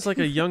 he was like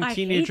a young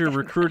teenager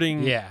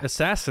recruiting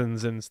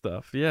assassins and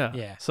stuff. Yeah.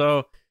 Yeah.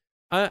 So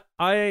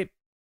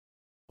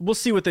we'll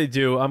see what they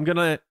do. I'm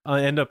gonna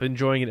end up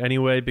enjoying it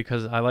anyway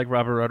because I like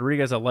Robert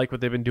Rodriguez. I like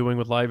what they've been doing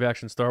with live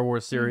action Star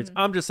Wars series. Mm-hmm.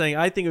 I'm just saying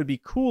I think it would be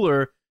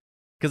cooler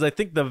because I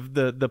think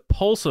the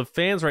pulse of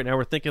fans right now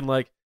are thinking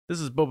like, this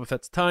is Boba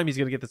Fett's time. He's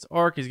gonna get this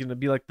arc. He's gonna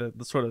be like the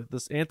sort of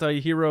this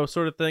anti-hero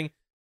sort of thing.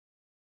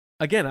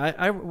 Again,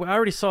 I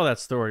already saw that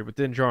story with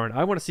Din Djarin.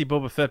 I want to see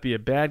Boba Fett be a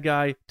bad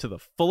guy to the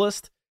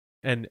fullest,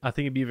 and I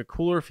think it'd be even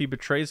cooler if he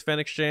betrays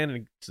Fennec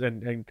Shand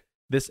and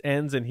this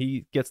ends and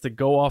he gets to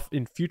go off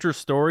in future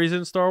stories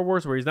in Star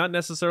Wars where he's not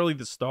necessarily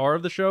the star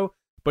of the show,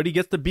 but he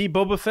gets to be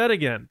Boba Fett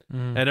again.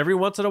 And every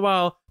once in a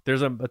while,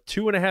 there's a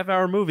 2.5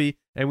 hour movie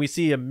and we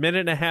see a minute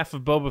and a half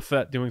of Boba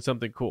Fett doing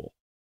something cool.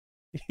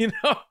 You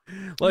know,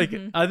 like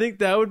I think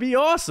that would be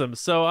awesome.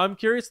 So I'm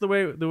curious the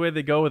way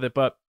they go with it,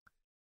 but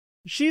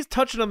she's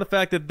touching on the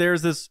fact that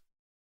there's this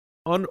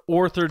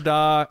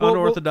unorthodox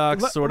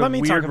sort of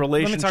weird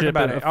relationship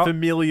and a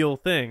familial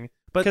thing.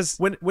 But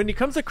when it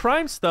comes to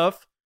crime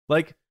stuff,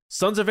 like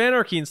Sons of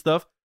Anarchy and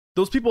stuff,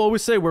 those people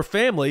always say we're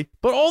family,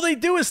 but all they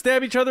do is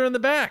stab each other in the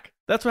back.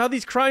 That's how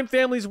these crime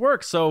families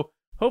work. So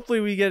hopefully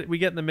we get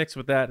in the mix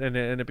with that and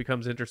it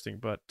becomes interesting.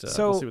 But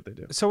we'll see what they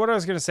do. So what I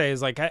was gonna say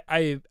is like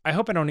I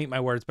hope I don't eat my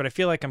words, but I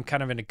feel like I'm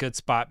kind of in a good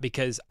spot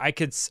because I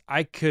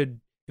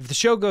could if the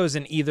show goes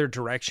in either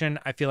direction,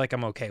 I feel like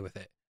I'm okay with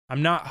it.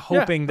 I'm not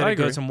hoping that it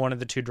goes in one of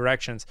the two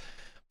directions.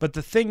 But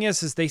the thing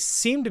is they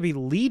seem to be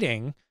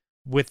leading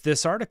with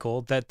this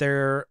article that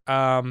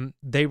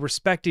they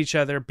respect each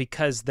other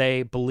because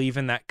they believe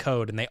in that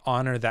code and they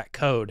honor that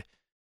code.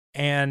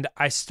 And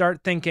I start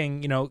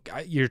thinking,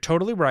 you're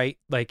totally right.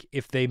 Like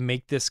if they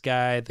make this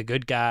guy the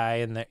good guy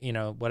and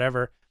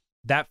whatever,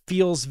 that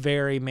feels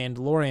very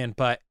Mandalorian,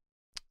 but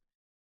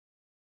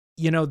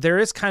there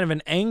is kind of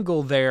an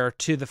angle there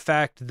to the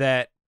fact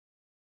that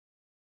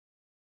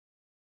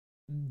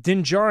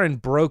Din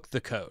Djarin broke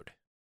the code.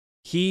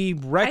 He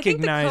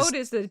recognized. I think the code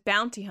is the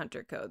bounty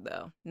hunter code,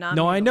 though.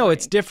 No, I know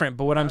it's different,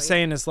 but what I'm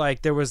saying is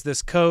like there was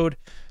this code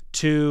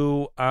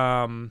to,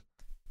 you're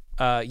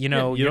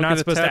not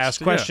supposed to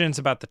ask questions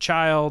about the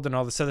child and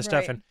all this other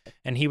stuff,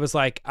 and he was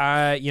like,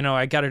 I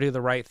got to do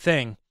the right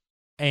thing,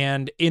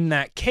 and in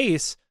that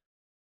case,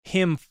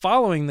 him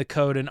following the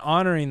code and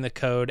honoring the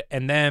code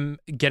and them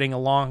getting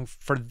along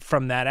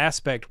from that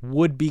aspect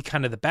would be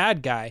kind of the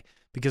bad guy.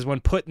 Because when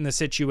put in the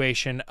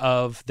situation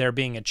of there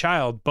being a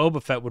child,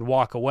 Boba Fett would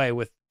walk away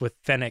with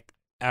Fennec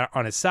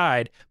on his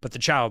side, but the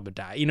child would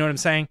die. You know what I'm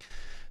saying?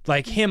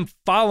 Like him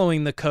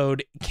following the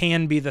code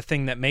can be the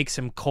thing that makes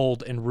him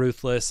cold and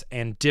ruthless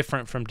and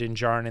different from Din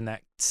Djarin in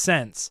that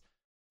sense,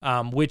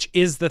 which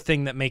is the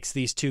thing that makes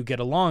these two get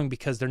along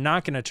because they're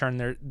not going to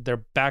turn their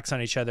backs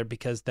on each other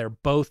because they're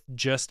both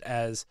just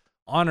as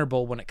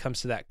honorable when it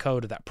comes to that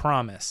code or that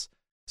promise.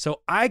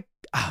 So I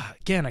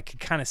could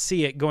kind of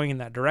see it going in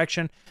that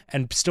direction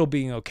and still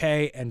being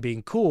okay and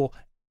being cool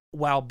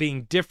while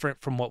being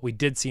different from what we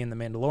did see in The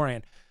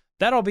Mandalorian.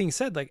 That all being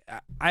said, like,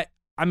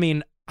 I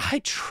mean, I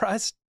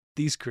trust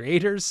these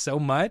creators so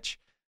much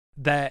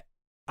that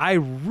I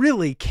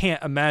really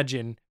can't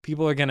imagine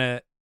people are going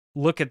to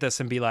look at this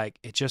and be like,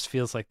 it just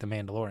feels like The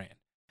Mandalorian.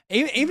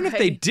 Even if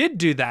they did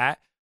do that,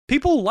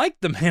 people like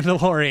The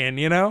Mandalorian,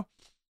 you know?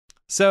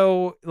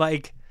 So,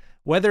 like,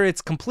 whether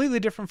it's completely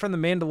different from The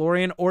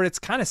Mandalorian or it's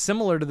kind of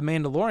similar to The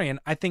Mandalorian,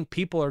 I think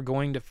people are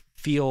going to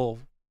feel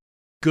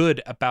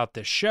good about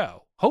this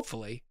show.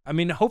 Hopefully. I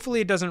mean,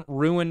 hopefully it doesn't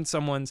ruin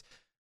someone's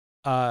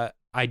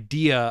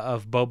idea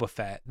of Boba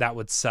Fett. That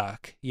would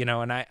suck, you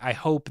know? And I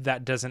hope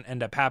that doesn't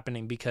end up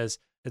happening because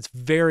it's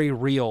very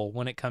real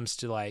when it comes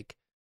to, like,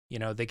 you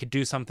know, they could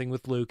do something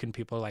with Luke and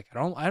people are like,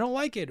 I don't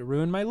like it. It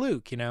ruined my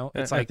Luke, you know?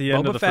 It's like at the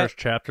end Boba of the Fett, first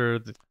chapter,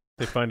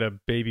 they find a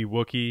baby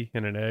Wookiee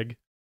in an egg.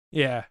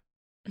 Yeah.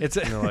 It's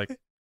And they're like,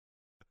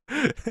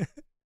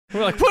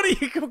 we're like, what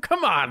are you,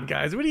 come on,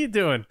 guys, what are you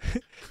doing?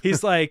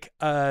 he's like,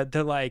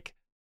 they're like,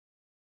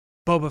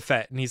 Boba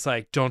Fett. And he's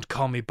like, don't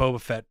call me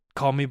Boba Fett.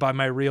 Call me by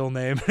my real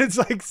name. It's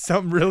like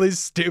some really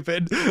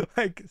stupid,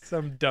 like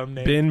some dumb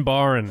name. Bin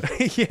Barin.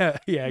 yeah,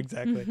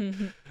 exactly.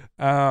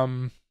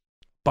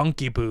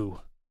 Bunky Boo.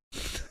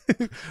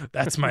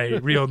 That's my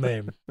real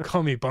name.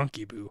 Call me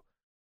Bunky Boo.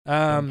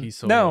 Bunky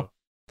Solo. No.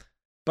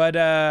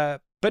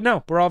 But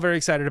no, we're all very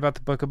excited about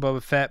the Book of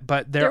Boba Fett,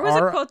 but there was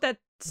are a quote that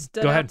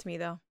stood Go out ahead. to me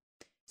though.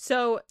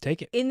 So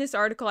Take it. in this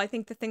article, I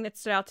think the thing that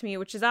stood out to me,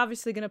 which is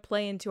obviously going to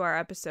play into our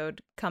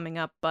episode coming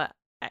up, but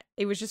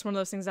it was just one of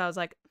those things I was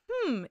like,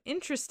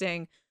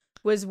 interesting,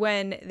 was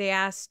when they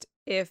asked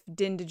if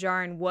Din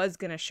Djarin was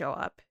going to show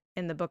up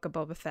in the Book of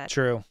Boba Fett.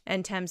 True.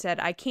 And Tem said,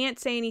 I can't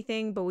say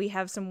anything, but we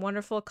have some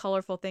wonderful,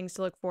 colorful things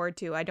to look forward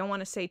to. I don't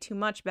want to say too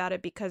much about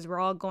it because we're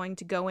all going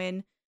to go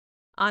in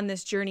on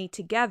this journey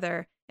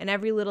together, and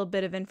every little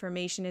bit of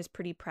information is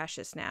pretty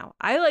precious now.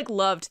 I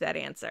loved that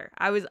answer.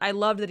 I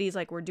loved that he's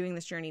like, we're doing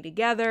this journey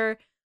together.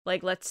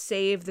 Like, let's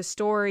save the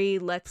story.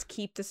 Let's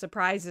keep the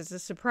surprise as a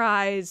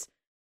surprise.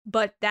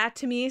 But that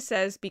to me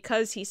says,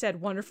 because he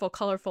said wonderful,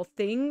 colorful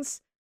things,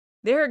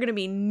 there are going to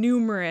be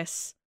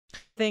numerous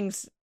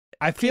things.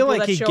 I feel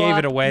like he gave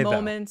it away,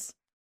 moments.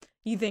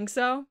 You think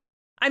so?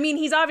 I mean,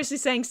 he's obviously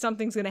saying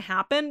something's going to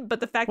happen, but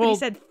the fact that he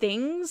said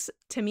things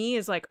to me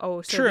is like,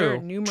 oh, so there are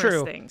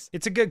numerous things.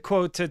 It's a good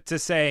quote to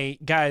say,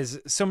 guys,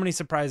 so many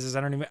surprises.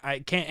 I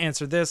can't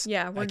answer this.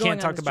 Yeah, I can't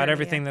talk about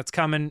everything that's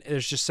coming.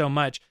 There's just so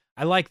much.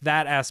 I like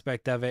that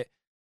aspect of it.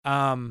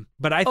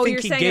 But I think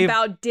you're saying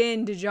about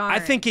Din Djarin. I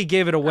think he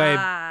gave it away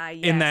yes.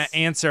 in that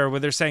answer where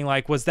they're saying,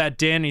 like, was that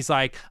Din? He's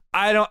like,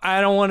 I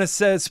don't want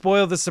to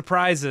spoil the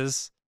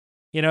surprises.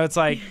 You know, it's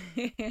like,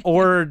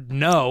 or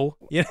no,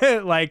 you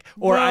know, like,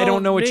 or I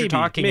don't know what you're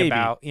talking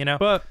about, you know.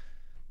 But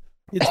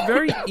it's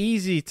very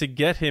easy to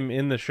get him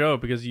in the show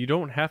because you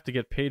don't have to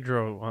get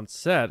Pedro on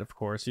set, of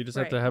course. You just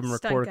have to have him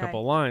record a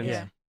couple lines.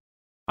 Yeah.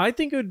 I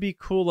think it would be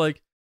cool,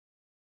 like,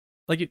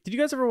 did you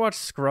guys ever watch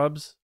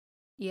Scrubs?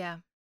 Yeah.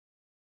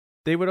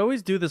 They would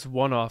always do this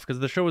one-off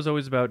because the show was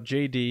always about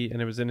JD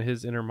and it was in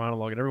his inner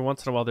monologue. And every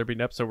once in a while there'd be an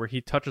episode where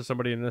he touches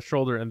somebody in the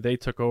shoulder and they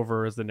took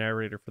over as the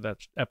narrator for that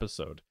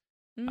episode.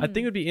 I think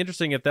it would be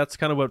interesting if that's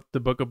kind of what the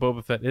Book of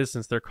Boba Fett is,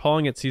 since they're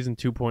calling it season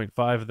 2.5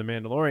 of The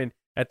Mandalorian.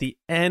 At the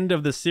end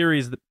of the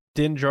series,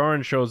 Din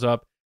Djarin shows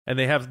up and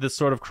they have this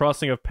sort of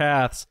crossing of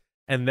paths,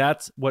 and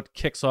that's what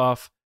kicks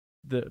off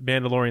the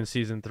Mandalorian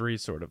season 3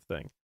 sort of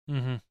thing.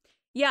 Mm-hmm.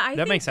 Yeah, I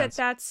think makes sense.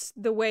 that's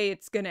the way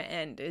it's going to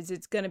end, is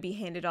it's going to be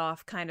handed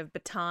off kind of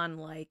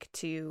baton-like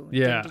to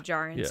Din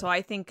Djarin. Yeah. So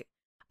I think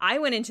I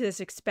went into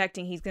this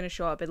expecting he's going to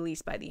show up at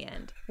least by the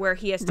end, where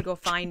he has to go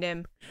find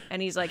him,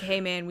 and he's like,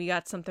 hey, man, we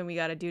got something we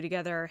got to do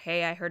together.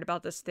 Hey, I heard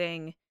about this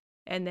thing.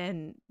 And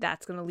then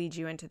that's going to lead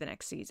you into the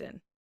next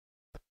season.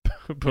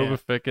 Boba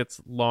Fett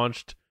gets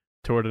launched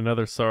toward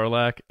another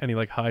Sarlacc, and he,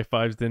 like,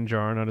 high-fives Din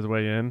Djarin on his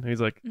way in. He's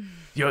like,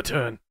 your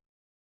turn.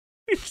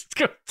 He just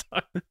goes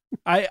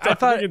I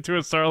thought into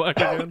a Sarlacc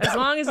again. As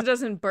long as it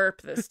doesn't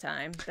burp this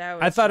time.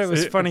 I thought it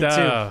was funny,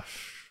 too.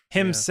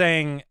 Him Yeah.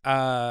 saying,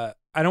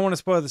 I don't want to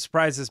spoil the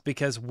surprises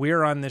because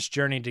we're on this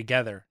journey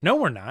together. No,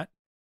 we're not.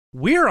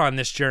 We're on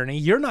this journey.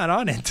 You're not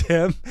on it,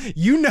 Tim.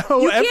 You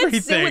know everything. You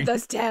can't sit with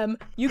us, Tim.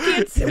 You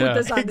can't sit with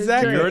us on this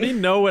Exactly. journey. You already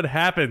know what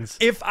happens.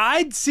 If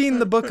I'd seen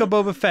the Book of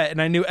Boba Fett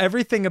and I knew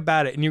everything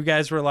about it, and you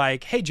guys were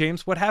like, hey,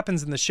 James, what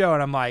happens in the show?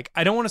 And I'm like,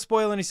 I don't want to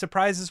spoil any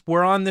surprises.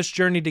 We're on this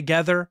journey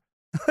together.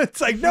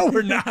 It's like, no,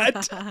 we're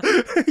not.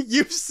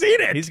 You've seen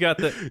it. He's got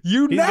the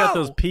He's got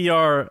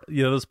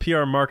those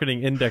PR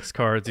marketing index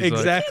cards. He's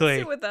exactly.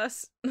 Sit with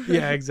us.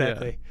 Yeah,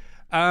 exactly.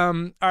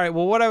 All right.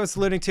 Well, what I was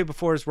alluding to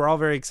before is we're all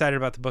very excited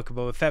about the Book of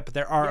Boba Fett, but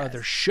there are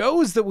other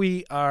shows that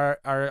we are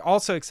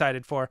also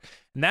excited for,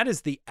 and that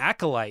is The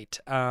Acolyte,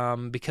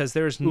 because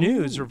there's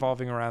news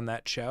revolving around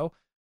that show.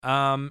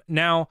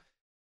 Now,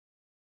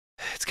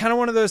 it's kind of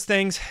one of those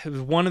things. It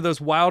was one of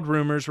those wild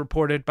rumors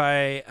reported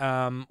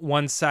by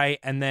one site,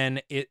 and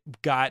then it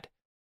got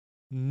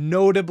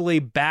notably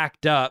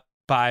backed up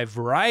by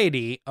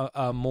Variety,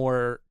 a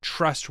more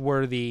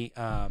trustworthy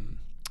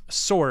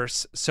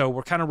source. So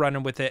we're kind of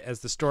running with it as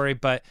the story.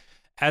 But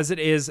as it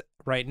is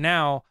right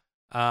now,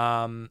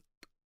 Amandla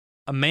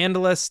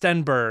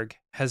Stenberg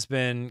has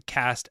been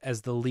cast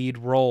as the lead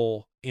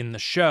role in the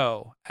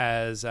show.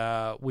 As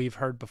we've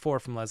heard before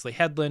from Leslie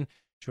Headland,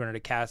 she wanted to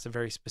cast a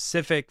very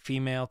specific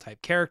female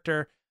type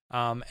character.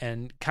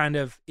 And kind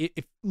of,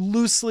 if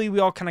loosely, we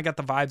all kind of got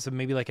the vibes of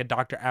maybe like a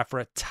Dr.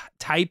 Aphra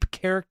type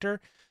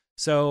character.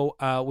 So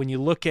when you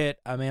look at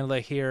Amanda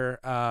here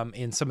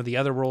in some of the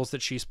other roles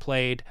that she's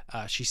played,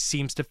 she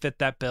seems to fit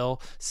that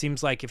bill.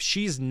 Seems like if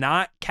she's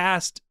not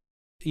cast,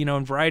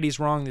 and Variety's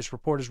wrong, this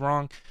report is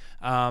wrong,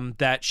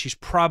 that she's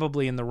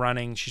probably in the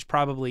running. She's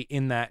probably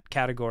in that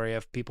category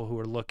of people who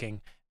are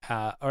looking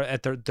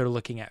they're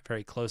looking at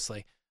very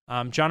closely.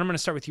 John, I'm going to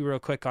start with you real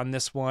quick on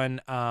this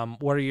one.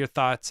 What are your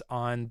thoughts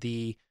on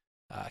the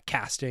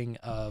casting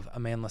of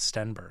Amandla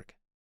Stenberg?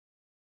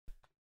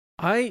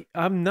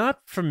 I'm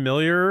not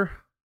familiar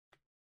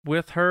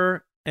with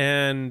her,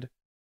 and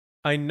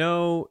I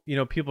know,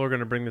 people are going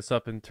to bring this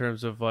up in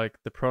terms of like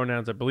the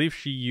pronouns. I believe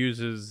she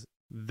uses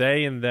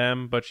they and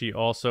them, but she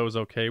also is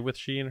okay with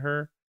she and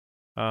her.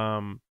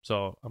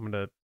 So I'm going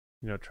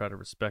to, try to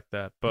respect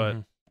that.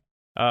 But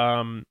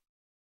I'm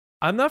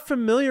not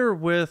familiar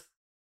with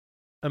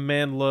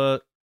Amandla.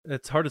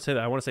 It's hard to say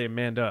that. I want to say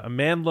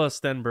Amandla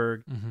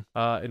Stenberg,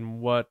 and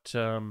what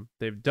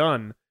they've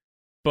done.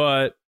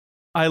 But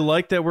I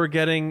like that we're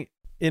getting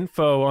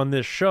info on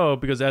this show,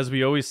 because as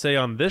we always say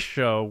on this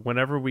show,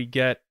 whenever we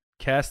get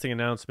casting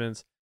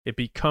announcements, it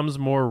becomes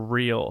more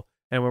real.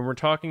 And when we're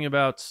talking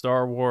about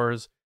Star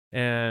Wars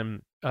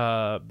and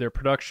their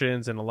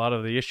productions and a lot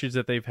of the issues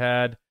that they've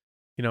had,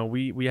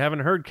 we haven't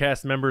heard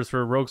cast members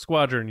for Rogue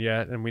Squadron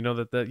yet, and we know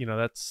that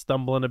that's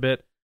stumbling a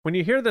bit. When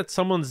you hear that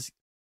someone's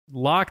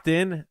locked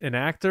in, an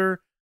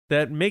actor,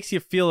 that makes you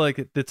feel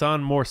like it's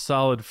on more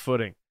solid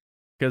footing,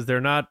 because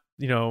they're not,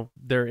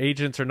 their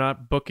agents are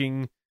not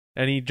booking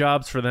any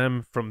jobs for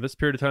them from this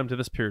period of time to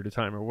this period of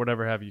time or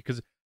whatever have you.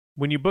 Because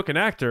when you book an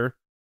actor,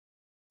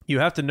 you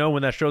have to know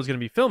when that show is going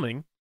to be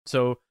filming.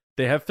 So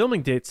they have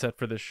filming dates set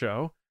for this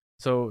show.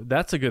 So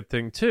that's a good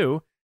thing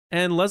too.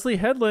 And Leslie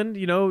Headland,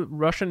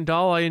 Russian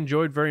Doll, I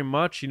enjoyed very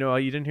much. You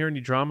didn't hear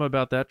any drama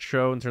about that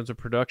show in terms of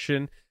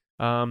production.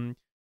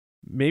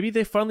 Maybe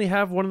they finally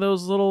have one of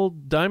those little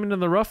diamond in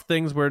the rough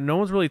things where no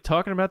one's really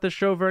talking about this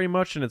show very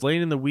much, and it's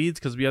laying in the weeds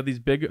because we have these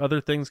big other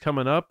things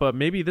coming up. But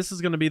maybe this is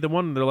going to be the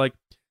one. They're like,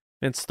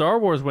 and Star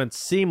Wars went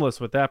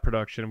seamless with that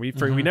production. We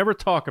never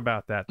talk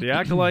about that. The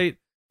Acolyte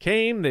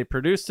came, they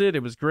produced it,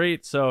 it was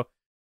great. So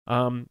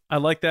I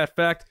like that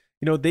fact.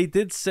 They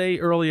did say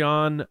early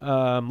on,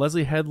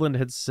 Leslie Headland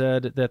had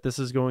said that this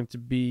is going to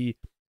be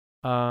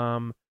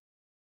a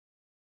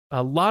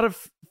lot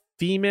of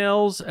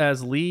females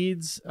as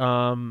leads.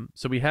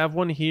 So we have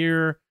one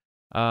here.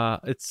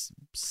 It's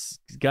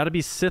got to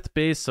be Sith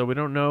based, so we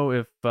don't know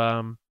if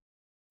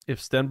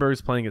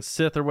Stenberg's playing a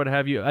Sith or what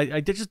have you.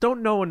 I just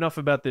don't know enough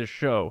about this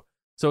show,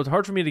 so it's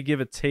hard for me to give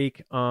a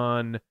take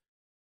on.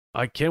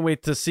 I can't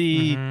wait to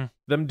see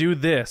them do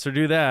this or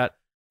do that.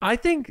 I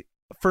think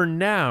for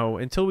now,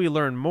 until we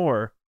learn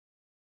more,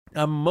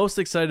 I'm most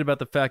excited about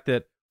the fact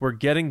that we're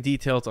getting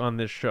details on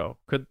this show.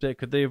 Could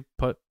they have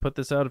put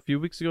this out a few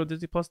weeks ago,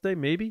 Disney Plus Day?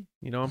 Maybe.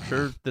 I'm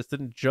sure this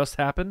didn't just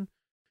happen.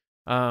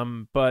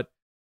 But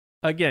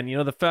again,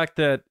 the fact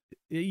that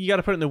you got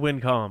to put it in the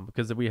win column,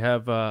 because we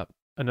have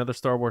another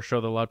Star Wars show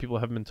that a lot of people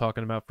haven't been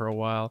talking about for a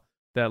while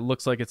that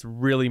looks like it's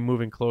really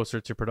moving closer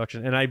to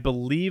production. And I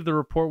believe the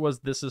report was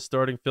this is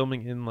starting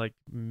filming in like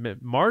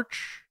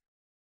March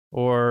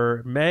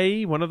or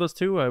May, one of those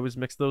two. I always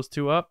mix those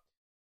two up.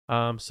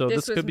 So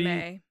this could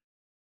be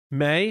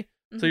May.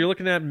 So you're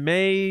looking at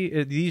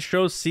May. These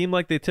shows seem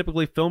like they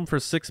typically film for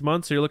 6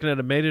 months. So you're looking at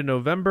a May to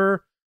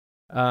November,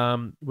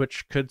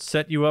 which could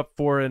set you up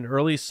for an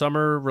early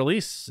summer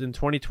release in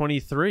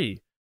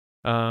 2023.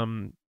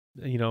 And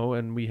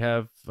we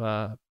have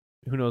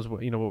who knows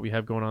what we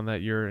have going on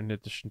that year in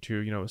addition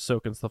to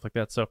Ahsoka and stuff like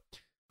that. So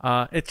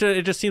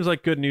it just seems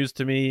like good news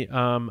to me.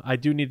 I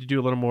do need to do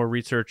a little more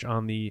research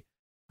on the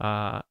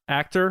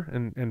actor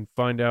and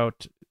find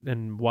out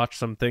and watch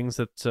some things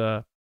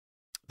that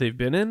they've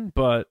been in,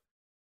 but.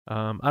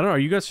 I don't know. Are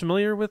you guys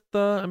familiar with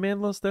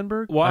Amandla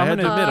Stenberg? Well, I'm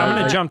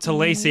gonna jump to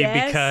Lacey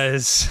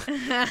because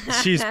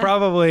she's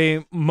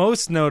probably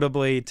most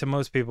notably to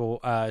most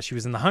people. She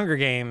was in the Hunger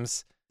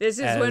Games. This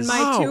is when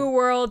my two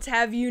worlds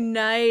have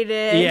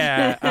united.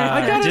 Yeah,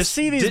 I gotta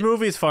see these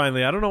movies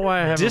finally. I don't know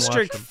why I haven't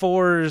District watched them.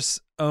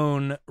 4's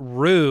own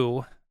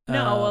Rue.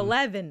 No,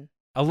 11.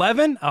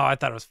 11? Oh, I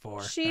thought it was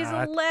 4. She's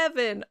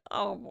 11.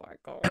 Oh my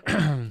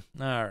god.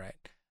 All right.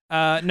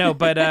 No,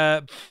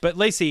 but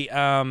Lacey,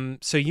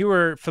 so you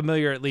were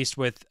familiar at least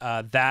with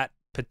that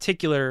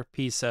particular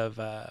piece of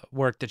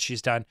work that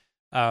she's done.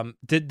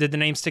 Did the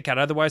name stick out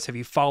otherwise? Have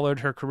you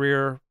followed her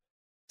career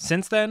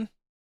since then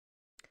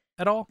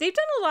at all? They've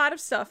done a lot of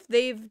stuff.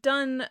 They've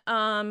done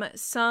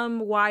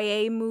some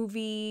YA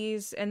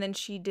movies, and then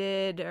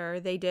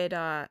they did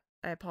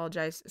I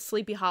apologize,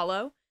 Sleepy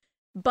Hollow.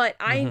 But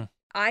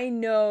I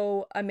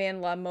know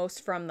Amandla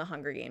most from The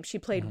Hunger Games. She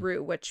played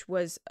Rue, which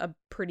was a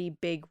pretty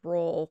big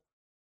role.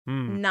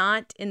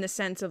 Not in the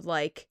sense of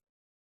like,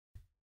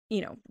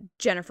 you know,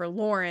 Jennifer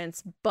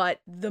Lawrence,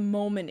 but the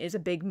moment is a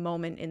big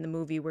moment in the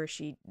movie where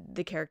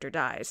the character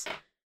dies.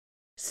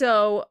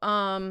 So,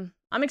 I'm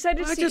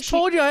excited to see. I just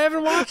told you I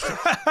haven't watched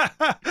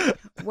it.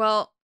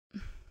 Well,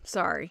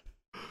 sorry.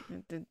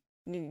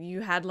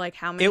 You had like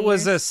how many It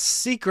was years? a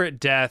secret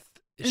death.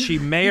 She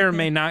may or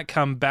may not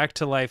come back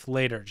to life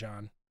later,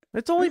 John.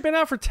 It's only been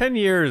out for 10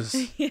 years.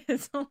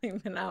 It's only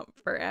been out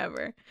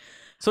forever.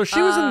 So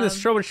she was in this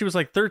show when she was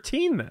like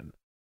 13 then?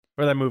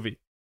 Or that movie?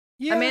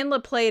 Yeah.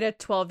 Amandla played a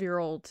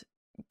 12-year-old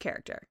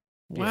character.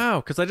 Wow,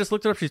 because I just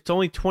looked it up. She's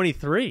only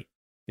 23.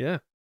 Yeah.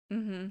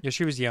 Yeah,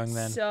 she was young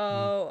then.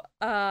 So,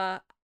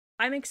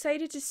 I'm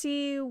excited to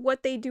see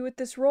what they do with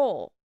this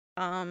role.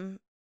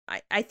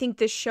 I think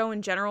this show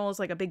in general is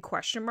like a big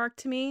question mark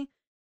to me,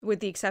 with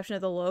the exception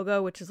of the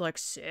logo, which is like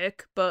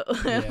sick, but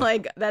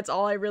like that's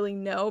all I really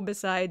know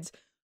besides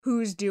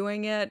who's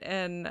doing it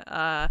and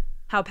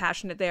how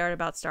passionate they are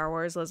about Star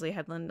Wars. Leslie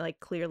Headland, like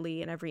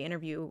clearly in every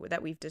interview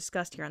that we've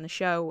discussed here on the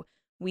show,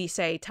 we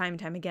say time and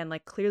time again,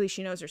 like clearly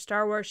she knows her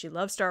Star Wars, she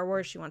loves Star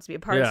Wars, she wants to be a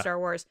part of Star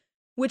Wars,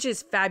 which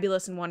is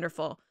fabulous and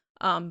wonderful.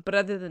 But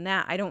other than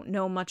that, I don't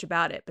know much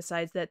about it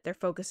besides that they're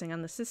focusing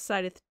on the Sith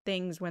side of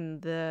things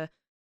when the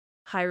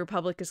High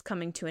Republic is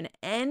coming to an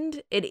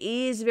end. It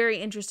is very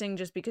interesting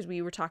just because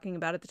we were talking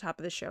about at the top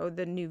of the show,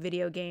 the new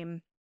video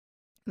game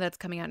that's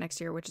coming out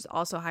next year, which is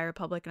also High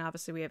Republic. And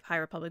obviously we have High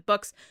Republic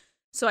books.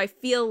 So I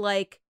feel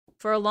like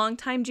for a long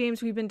time,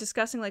 James, we've been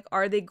discussing, like,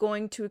 are they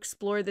going to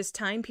explore this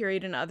time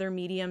period in other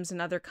mediums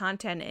and other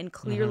content? And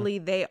clearly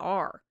they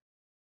are.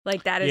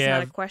 Like, that is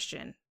not a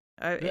question.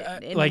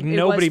 Like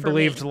nobody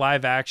believed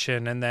live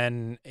action, and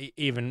then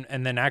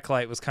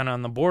Acolyte was kind of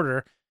on the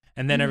border.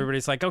 And then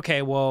everybody's like,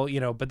 okay, well, you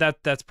know, but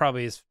that's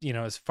probably as, you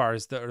know, as far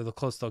as the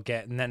close they'll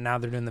get. And then now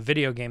they're doing the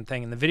video game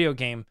thing, and the video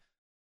game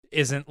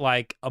isn't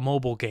like a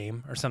mobile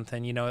game or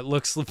something. You know, it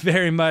looks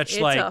very much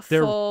it's like a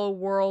full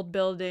world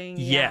building.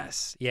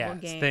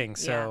 Thing.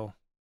 So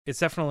it's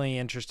definitely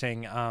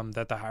interesting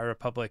that the High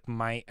Republic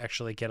might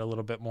actually get a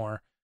little bit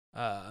more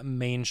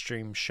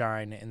mainstream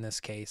shine in this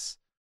case.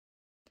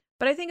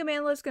 But I think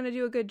Amandla's going to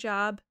do a good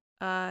job.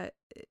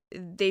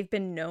 They've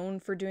been known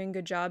for doing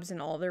good jobs in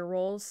all their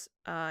roles,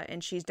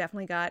 and she's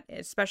definitely got,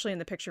 especially in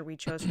the picture we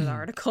chose for the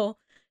article,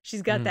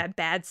 she's got that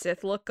bad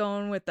Sith look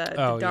going with the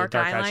dark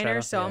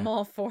eyeliner, so I'm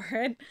all for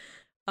it.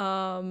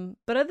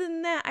 But other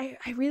than that,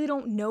 I really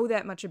don't know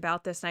that much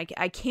about this, and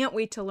I can't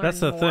wait to learn more.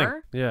 That's the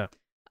thing, yeah.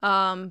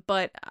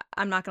 But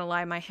I'm not going to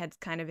lie, my head's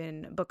kind of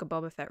in Book of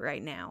Boba Fett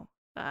right now,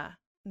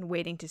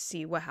 waiting to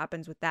see what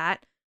happens with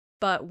that.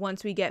 But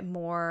once we get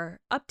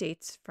more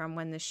updates from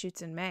when this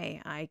shoots in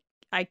May,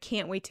 I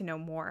can't wait to know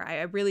more.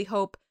 I really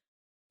hope,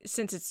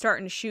 since it's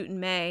starting to shoot in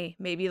May,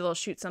 maybe they'll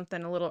shoot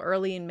something a little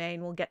early in May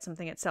and we'll get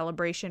something at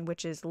Celebration,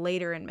 which is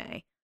later in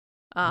May.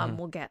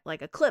 We'll get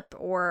like a clip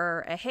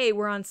or a, hey,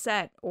 we're on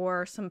set,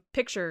 or some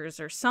pictures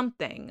or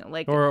something.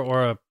 Like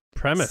or a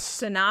premise.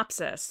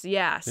 Synopsis.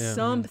 Yeah,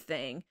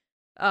 something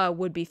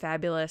would be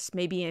fabulous.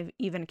 Maybe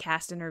even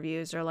cast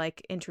interviews or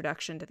like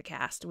introduction to the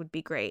cast would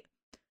be great.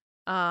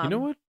 You know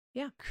what?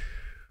 Yeah.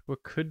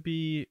 What could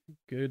be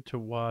good to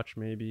watch,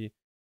 maybe?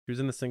 He was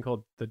in this thing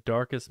called The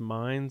Darkest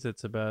Minds.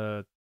 It's about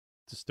a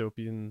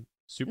dystopian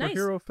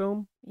superhero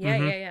film.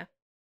 Yeah.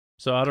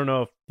 So I don't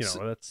know if,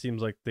 that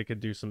seems like they could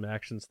do some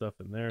action stuff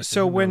in there.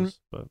 So when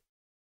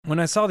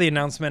I saw the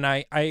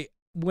announcement,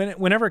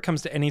 whenever it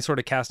comes to any sort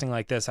of casting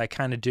like this, I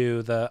kind of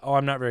do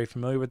I'm not very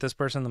familiar with this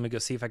person. Let me go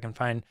see if I can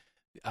find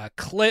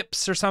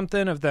clips or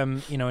something of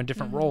them, in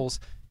different roles.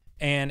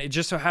 And it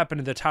just so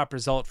happened the top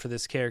result for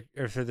this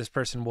character, or for this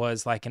person,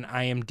 was like an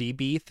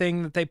IMDb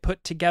thing that they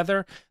put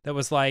together that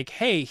was like,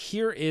 hey,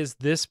 here is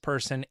this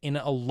person in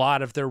a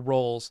lot of their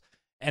roles.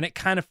 And it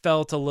kind of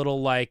felt a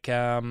little like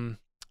the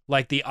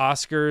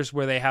Oscars,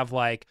 where they have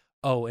like,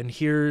 oh, and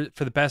here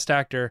for the best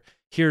actor,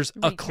 here's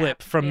a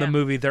clip from the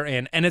movie they're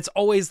in. And it's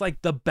always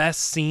like the best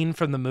scene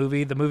from the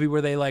movie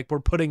where they like were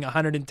putting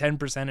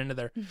 110% into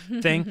their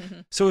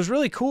thing. So it was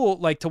really cool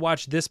to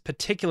watch this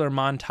particular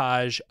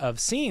montage of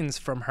scenes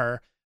from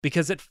her,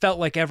 because it felt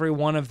like every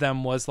one of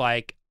them was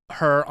like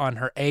her on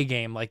her A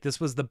game. Like this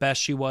was the best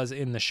she was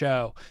in the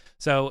show.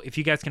 So if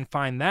you guys can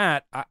find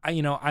that,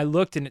 I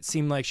looked and it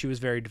seemed like she was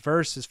very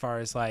diverse as far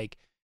as like,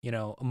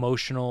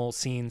 emotional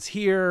scenes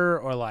here,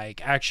 or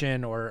like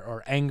action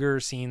or anger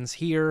scenes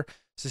here.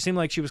 So it seemed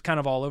like she was kind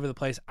of all over the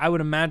place. I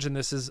would imagine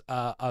this is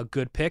a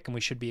good pick, and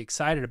we should be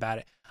excited about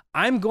it.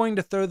 I'm going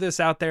to throw this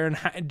out there,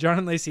 and John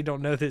and Lacey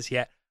don't know this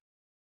yet.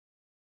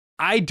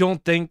 I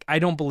don't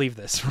believe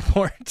this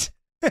report.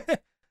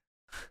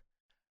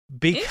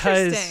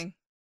 Because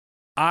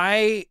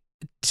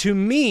to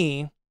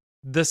me,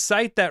 the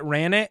site that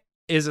ran it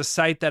is a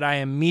site that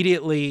I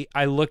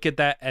look at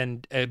that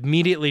and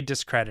immediately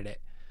discredit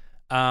it.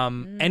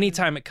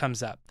 Anytime it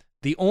comes up.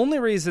 The only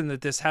reason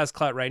that this has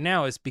clout right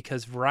now is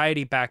because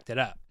Variety backed it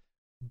up.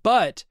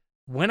 But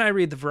when I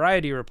read the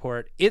Variety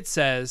report, it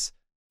says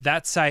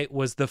that site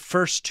was the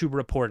first to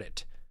report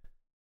it.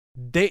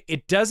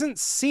 It doesn't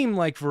seem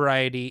like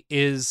Variety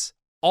is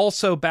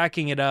also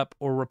backing it up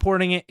or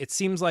reporting it. It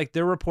seems like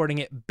they're reporting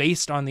it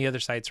based on the other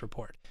site's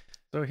report.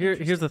 So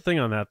here's the thing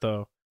on that,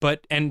 though.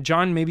 And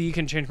John, maybe you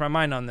can change my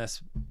mind on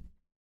this.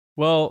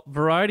 Well,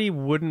 Variety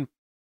wouldn't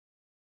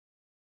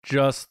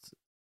just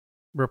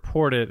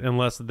report it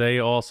unless they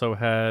also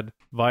had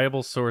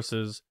viable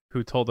sources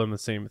who told them the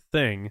same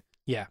thing.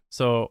 Yeah.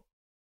 So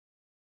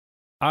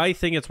I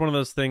think it's one of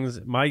those things.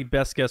 My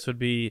best guess would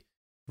be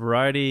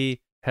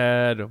Variety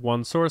had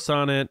one source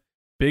on it.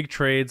 Big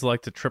trades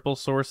like to triple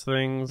source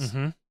things.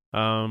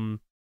 Mm-hmm.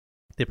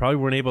 They probably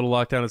weren't able to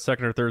lock down a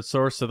second or third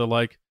source, so they're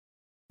like,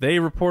 they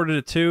reported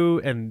it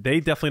too, and they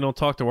definitely don't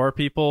talk to our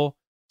people,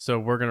 so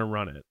we're gonna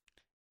run it.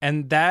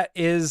 And that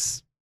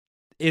is,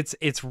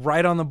 it's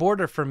right on the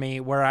border for me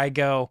where I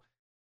go,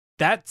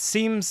 that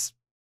seems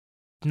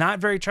not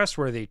very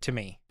trustworthy to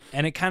me.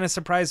 And it kind of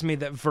surprised me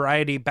that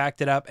Variety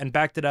backed it up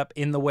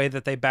in the way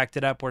that they backed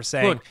it up. We're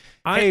saying, look,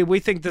 hey, we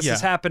think this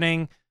is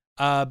happening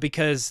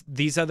because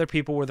these other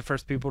people were the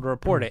first people to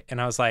report it. And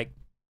I was like,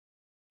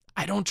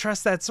 I don't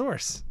trust that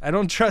source. I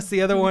don't trust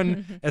the other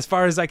one as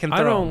far as I can throw.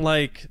 I don't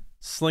like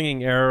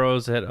slinging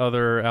arrows at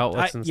other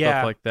outlets and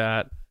stuff like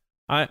that.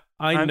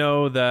 I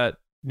know that,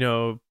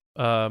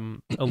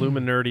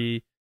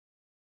 Illuminati,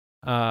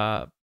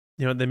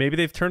 maybe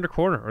they've turned a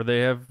corner or they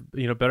have,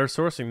 better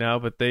sourcing now,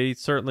 but they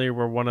certainly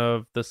were one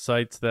of the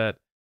sites that,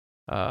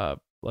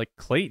 like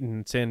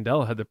Clayton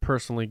Sandell had to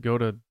personally go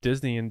to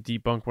Disney and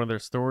debunk one of their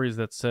stories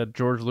that said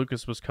George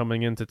Lucas was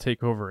coming in to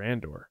take over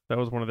Andor. That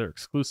was one of their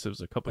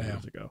exclusives a couple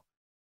years ago.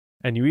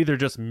 And you either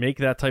just make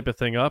that type of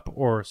thing up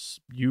or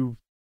you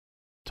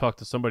talk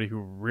to somebody who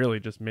really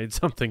just made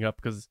something up,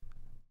 because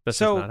that's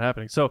just not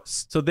happening. So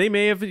they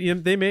may have,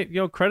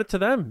 credit to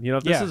them.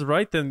 If this is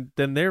right, then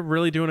they're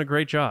really doing a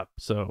great job.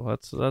 So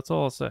that's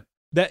all I'll say.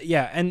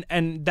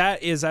 And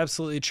that is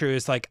absolutely true.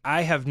 It's like,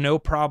 I have no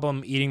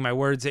problem eating my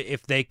words.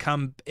 If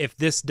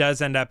this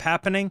does end up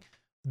happening,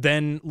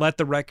 then let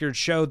the record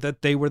show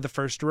that they were the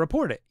first to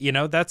report it.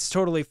 That's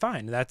totally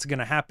fine. That's going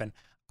to happen.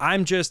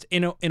 I'm just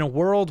in a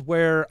world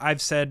where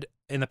I've said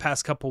in the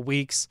past couple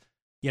weeks,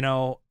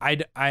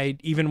 I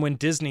even when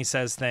Disney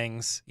says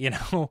things,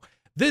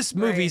 this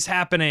movie's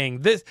happening,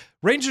 this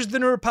Rangers of the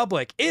New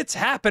Republic, it's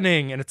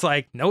happening. And it's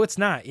like, no, it's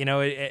not,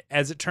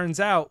 as it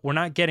turns out, we're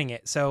not getting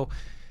it. So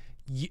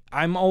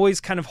I'm always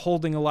kind of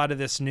holding a lot of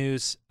this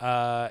news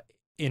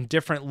in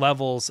different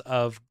levels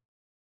of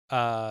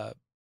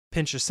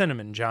pinch of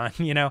cinnamon, John,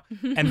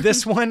 and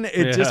this one,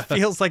 it just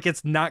feels like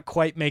it's not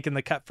quite making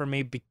the cut for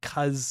me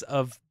because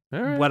of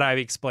what I've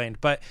explained.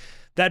 But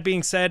that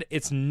being said,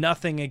 it's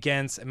nothing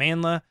against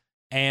Amandla,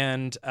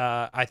 and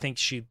I think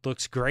she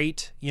looks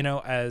great,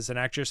 as an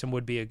actress, and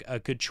would be a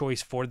good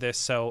choice for this.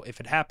 So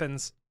if it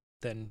happens,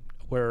 then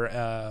we're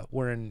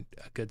in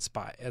a good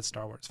spot as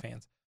Star Wars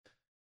fans.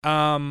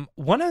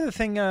 One other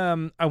thing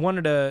I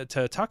wanted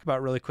to talk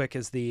about really quick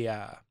is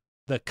the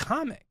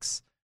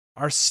comics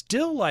are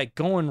still like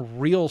going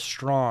real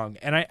strong,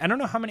 and I don't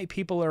know how many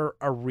people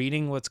are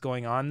reading what's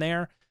going on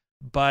there,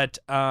 but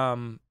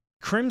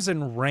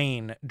Crimson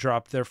Reign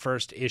dropped their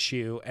first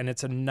issue, and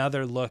it's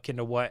another look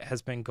into what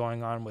has been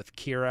going on with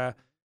Kira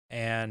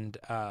and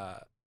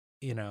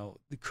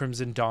the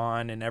Crimson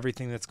Dawn and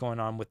everything that's going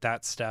on with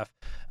that stuff.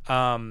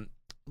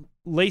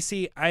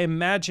 Lacey, I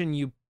imagine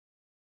you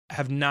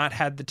have not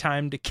had the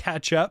time to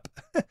catch up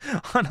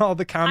on all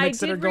the comics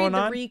that are going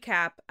on. I did read the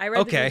recap. I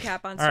read the recap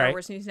on Star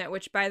Wars Newsnet,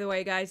 which, by the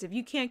way, guys, if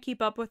you can't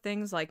keep up with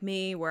things like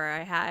me, where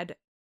I had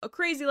a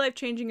crazy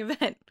life-changing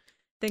event,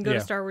 then go to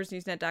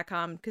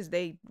StarWarsNewsNet.com, because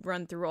they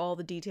run through all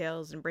the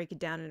details and break it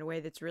down in a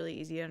way that's really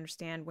easy to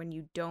understand when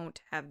you don't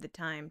have the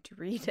time to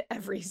read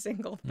every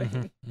single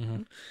thing.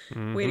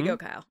 Way to go,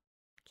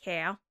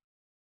 Kyle.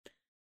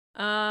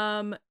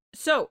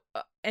 So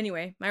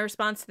anyway, my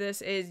response to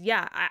this is,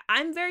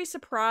 I'm very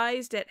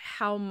surprised at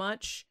how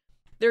much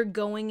they're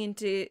going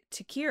into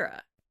Kira.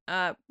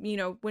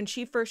 When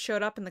she first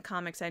showed up in the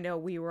comics, I know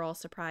we were all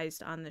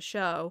surprised on the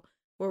show,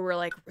 where we're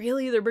like,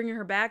 really? They're bringing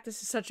her back?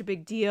 This is such a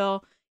big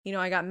deal.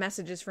 I got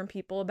messages from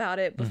people about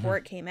it before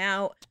it came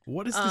out.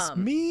 What does this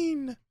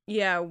mean?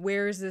 Yeah,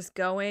 where is this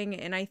going?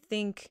 And I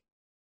think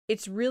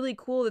it's really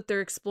cool that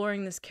they're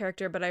exploring this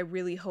character, but I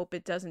really hope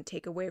it doesn't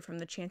take away from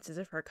the chances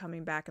of her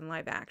coming back in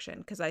live action,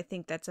 because I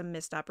think that's a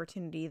missed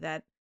opportunity,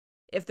 that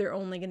if they're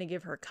only going to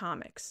give her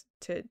comics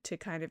to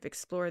kind of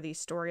explore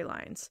these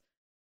storylines.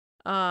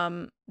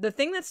 The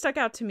thing that stuck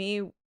out to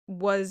me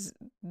was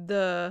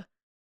the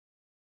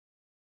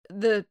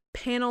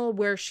panel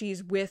where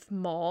she's with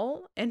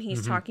Maul, and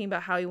he's talking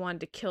about how he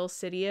wanted to kill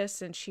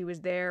Sidious, and she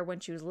was there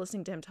when she was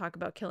listening to him talk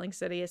about killing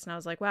Sidious, and I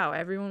was like, wow,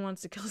 everyone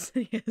wants to kill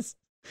Sidious.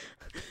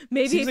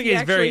 Maybe Seems if like he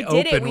he's very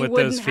actually did it, open we with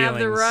wouldn't those have the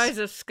feelings. Rise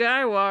of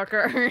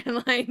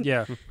Skywalker.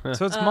 Yeah,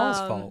 so it's Maul's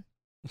fault.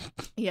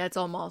 Yeah, it's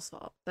all Maul's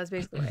fault. That's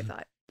basically what I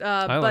thought.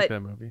 I like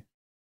that movie.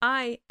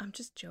 I'm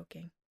just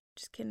joking.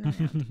 Just kidding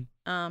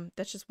around.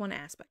 That's just one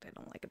aspect I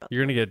don't like about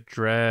You're gonna get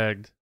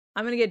dragged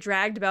I'm gonna get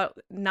dragged about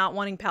not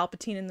wanting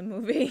Palpatine in the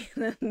movie.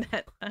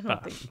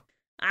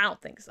 I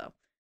don't think so.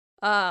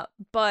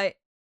 But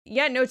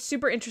yeah, no, it's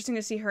super interesting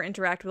to see her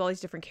interact with all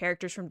these different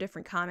characters from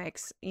different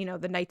comics. You know,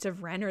 the Knights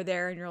of Ren are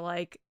there, and you're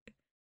like,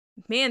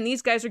 man,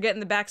 these guys are getting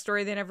the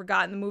backstory they never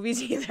got in the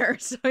movies either.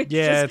 So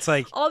it's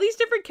like all these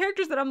different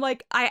characters that I'm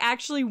like, I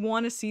actually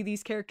want to see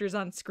these characters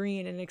on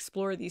screen and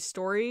explore these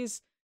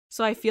stories.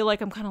 So I feel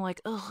like I'm kind of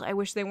like, ugh, I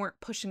wish they weren't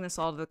pushing this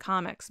all to the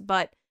comics.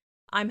 But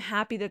I'm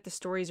happy that the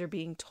stories are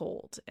being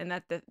told and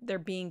that they're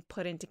being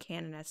put into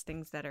canon as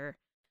things that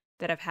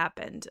have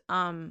happened.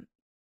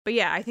 But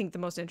yeah, I think the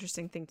most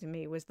interesting thing to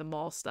me was the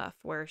Maul stuff,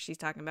 where she's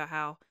talking about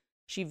how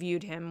she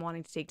viewed him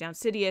wanting to take down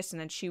Sidious, and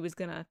then she was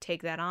gonna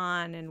take that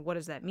on, and what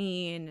does that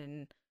mean,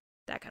 and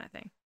that kind of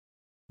thing.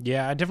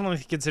 Yeah, I definitely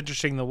think it's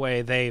interesting the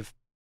way they've,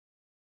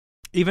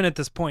 even at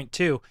this point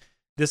too,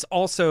 this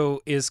also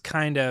is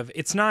kind of,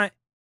 it's not,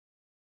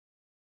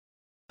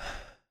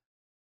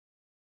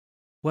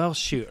 well,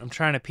 shoot, I'm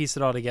trying to piece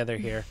it all together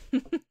here.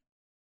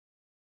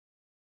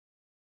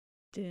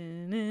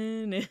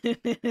 Yeah,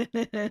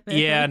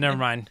 never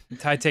mind.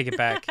 I take it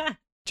back.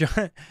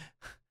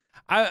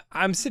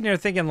 I'm sitting here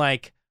thinking,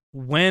 like,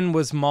 when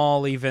was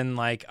Maul even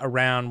like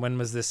around? When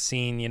was this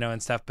scene,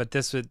 and stuff? But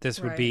this would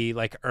be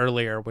like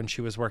earlier when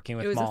she was working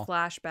with Maul. It was a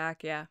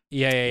flashback, yeah.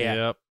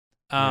 Yeah.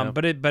 Yep.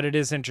 But it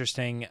is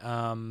interesting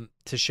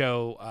to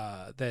show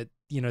that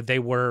they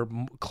were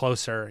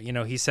closer.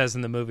 He says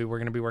in the movie we're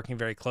going to be working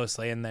very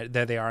closely, and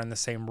there they are in the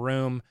same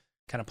room,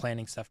 kind of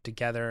planning stuff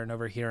together and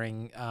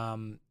overhearing.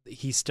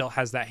 He still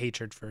has that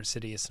hatred for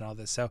Sidious and all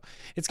this, so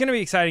it's going to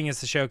be exciting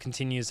as the show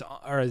continues,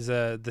 or as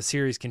the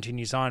series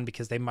continues on,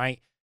 because they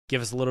might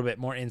give us a little bit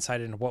more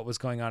insight into what was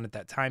going on at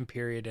that time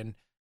period. And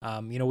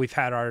we've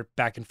had our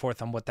back and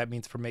forth on what that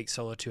means for Make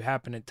Solo 2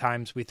 happen. At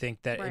times we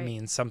think that it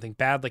means something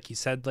bad, like you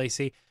said,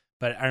 Lacey.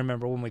 But I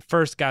remember when we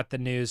first got the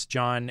news,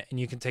 John, and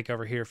you can take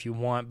over here if you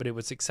want, but it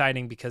was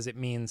exciting because it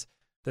means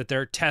that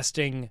they're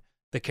testing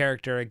the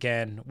character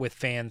again with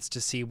fans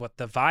to see what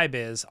the vibe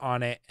is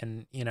on it,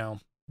 and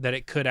that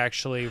it could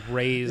actually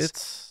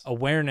raise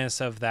awareness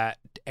of that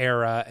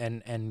era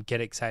and get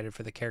excited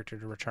for the character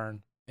to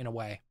return in a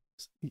way.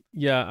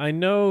 Yeah, I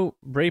know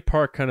Ray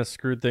Park kind of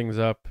screwed things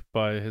up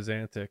by his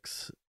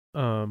antics,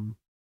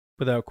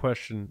 without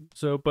question.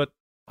 So, but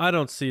I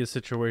don't see a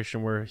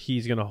situation where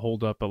he's going to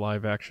hold up a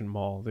live action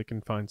Maul. They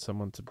can find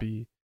someone to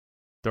be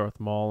Darth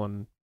Maul,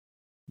 and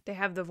they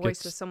have the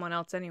voice of someone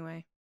else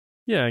anyway.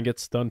 Yeah, and get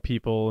stun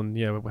people, and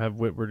have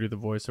Whitwer do the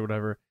voice or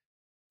whatever.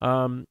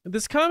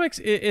 This comics,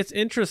 it's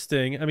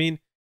interesting. I mean,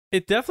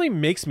 it definitely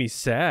makes me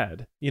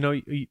sad. You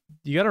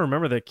got to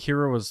remember that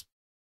Kira was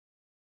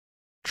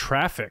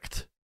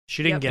trafficked.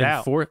 She didn't get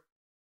out.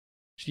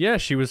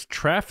 She was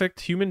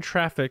human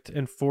trafficked,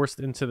 and forced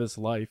into this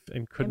life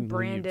and couldn't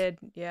branded,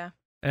 leave. yeah.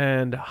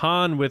 And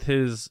Han, with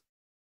his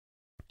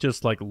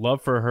just like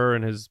love for her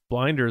and his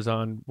blinders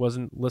on,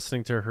 wasn't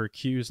listening to her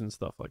cues and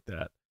stuff like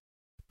that.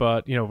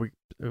 But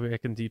I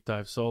can deep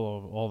dive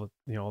Solo all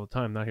the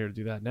time. Not here to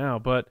do that now.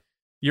 But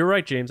you're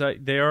right, James.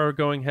 They are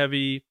going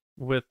heavy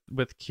with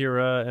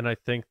Kira, and I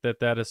think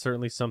that is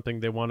certainly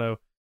something they want to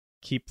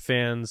keep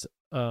fans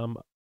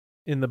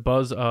in the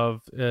buzz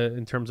of,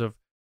 in terms of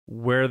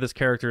where this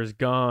character has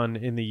gone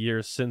in the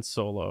years since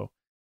Solo.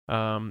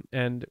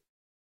 And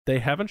they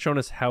haven't shown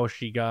us how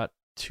she got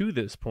to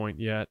this point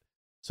yet.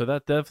 So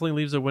that definitely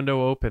leaves a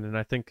window open. And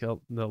I think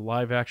the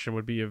live action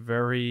would be a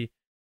very,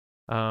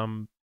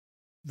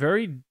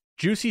 very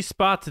juicy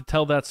spot to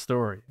tell that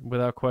story,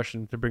 without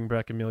question, to bring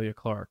back Emilia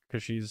Clarke,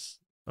 because she's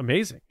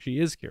amazing. She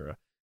is Kira.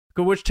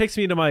 Which takes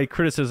me to my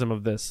criticism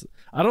of this.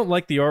 I don't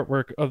like the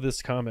artwork of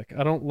this comic.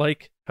 I don't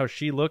like how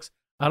she looks.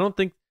 I don't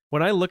think,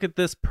 when I look at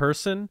this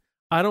person,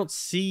 I don't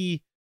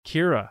see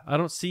Kira. I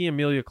don't see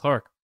Emilia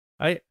Clarke.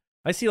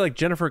 I see like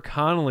Jennifer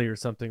Connelly or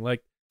something.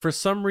 Like, for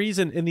some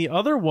reason in the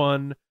other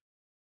one,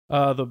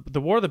 the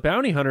War of the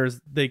Bounty Hunters,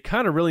 they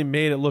kind of really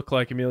made it look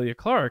like Emilia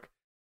Clarke,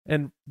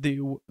 and the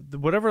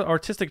whatever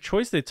artistic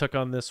choice they took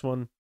on this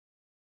one,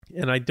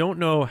 and I don't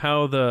know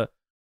how the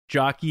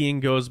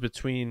jockeying goes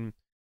between,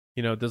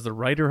 does the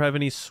writer have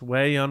any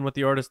sway on what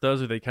the artist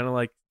does? Or they kind of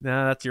like,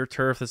 nah, that's your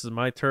turf, this is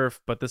my turf,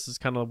 but this is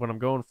kind of what I'm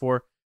going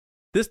for.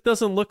 This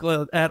doesn't look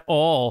at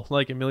all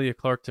like Emilia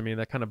Clarke to me, and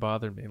that kind of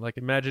bothered me. Like,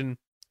 imagine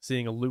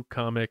seeing a Luke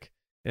comic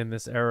in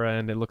this era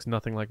and it looks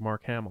nothing like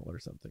Mark Hamill or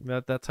something.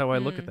 That's how I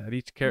look at that.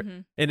 Each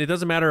character, and it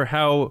doesn't matter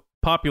how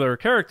popular a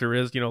character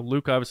is.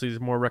 Luke obviously is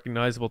more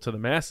recognizable to the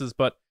masses,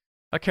 but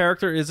a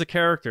character is a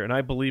character, and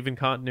I believe in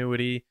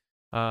continuity.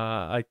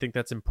 I think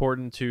that's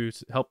important to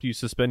help you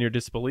suspend your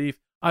disbelief.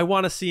 I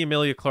want to see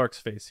Emilia Clarke's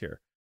face here.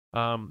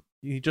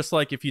 Just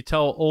like if you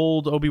tell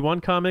old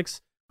Obi-Wan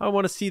comics, I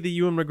want to see the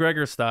Ewan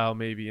McGregor style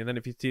maybe, and then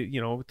if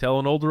you tell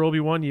an older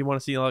Obi-Wan, you want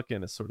to see Alec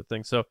Guinness sort of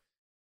thing. So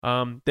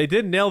they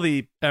did nail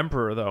the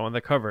Emperor though on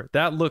the cover.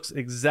 That looks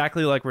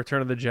exactly like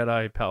Return of the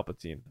Jedi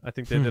Palpatine. I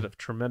think they did a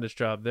tremendous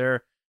job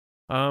there.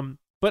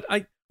 But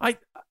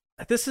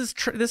this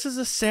is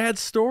a sad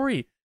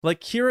story. Like,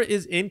 Kira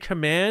is in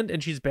command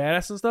and she's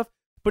badass and stuff,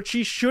 but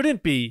she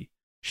shouldn't be.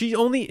 She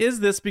only is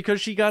this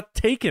because she got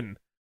taken.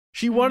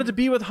 She wanted to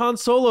be with Han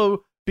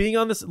Solo, being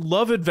on this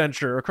love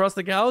adventure across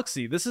the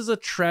galaxy. This is a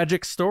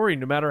tragic story,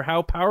 no matter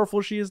how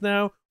powerful she is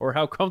now or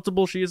how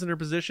comfortable she is in her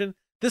position.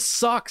 This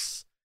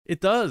sucks. It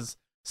does.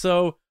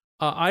 So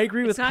I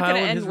agree with Kyle. It's not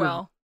going to end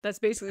well. That's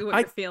basically what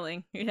you're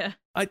feeling. Yeah.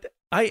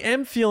 I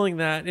am feeling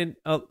that, and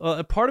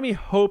a part of me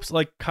hopes,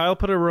 like Kyle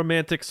put a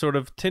romantic sort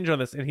of tinge on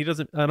this, and he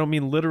doesn't. I don't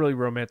mean literally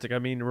romantic. I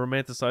mean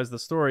romanticize the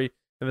story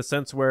in the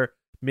sense where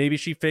maybe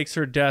she fakes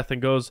her death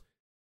and goes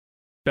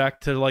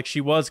back to like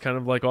she was, kind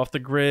of like off the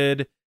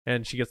grid,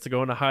 and she gets to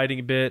go into hiding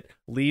a bit,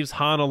 leaves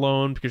Han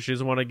alone because she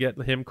doesn't want to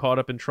get him caught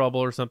up in trouble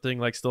or something.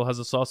 Like still has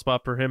a soft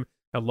spot for him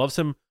and loves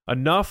him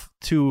enough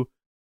to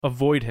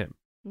avoid him.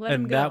 Let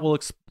him go.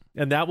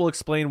 That will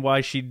explain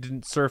why she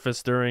didn't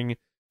surface during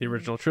the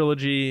original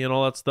trilogy and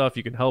all that stuff.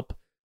 You can help,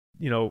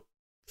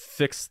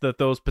 fix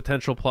those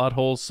potential plot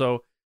holes.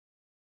 So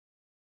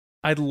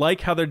I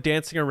like how they're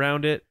dancing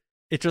around it.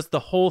 It's just the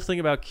whole thing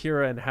about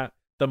Kira and how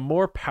the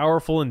more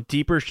powerful and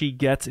deeper she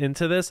gets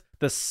into this,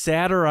 the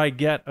sadder I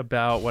get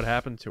about what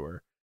happened to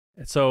her.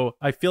 And so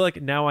I feel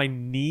like now I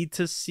need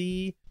to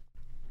see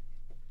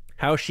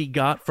how she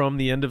got from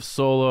the end of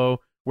Solo,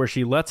 where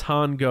she lets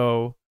Han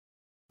go,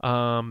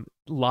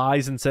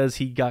 lies and says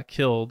he got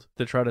killed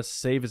to try to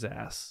save his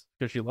ass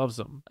because she loves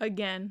him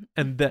again,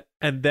 and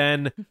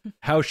then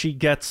how she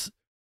gets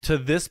to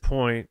this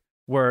point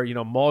where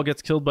Maul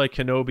gets killed by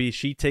Kenobi,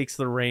 she takes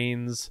the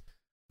reins,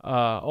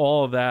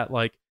 all of that.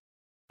 Like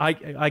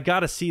I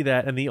gotta see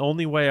that, and the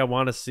only way I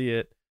want to see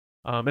it,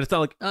 and it's not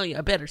like, oh yeah,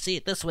 I better see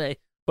it this way,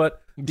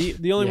 but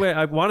the only way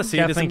I want to see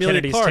Kathleen it is Amelia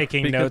Kennedy's Clarke,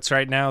 taking notes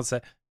right now.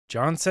 So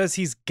John says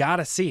he's got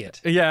to see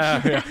it.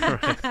 Yeah,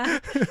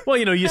 right. Well,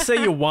 you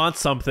say you want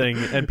something,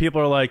 and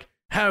people are like,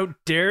 "How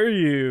dare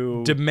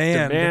you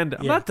demand?"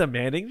 I'm not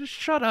demanding. Just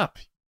shut up.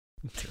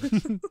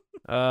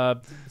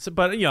 But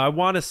I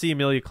want to see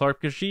Amelia Clarke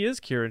because she is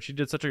Kira, and she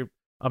did such an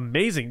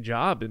amazing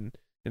job in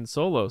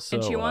Solo. So,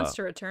 and she wants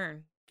to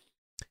return.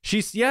 She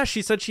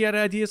said she had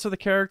ideas for the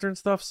character and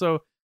stuff.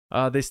 So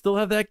they still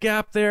have that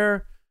gap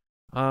there.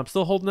 I'm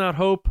still holding out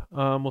hope.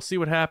 We'll see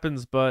what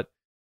happens, but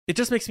it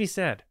just makes me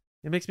sad.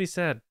 It makes me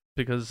sad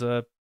because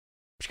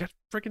she got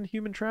freaking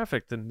human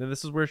trafficked, and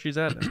this is where she's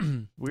at.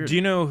 Weird. Do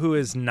you know who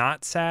is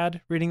not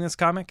sad reading this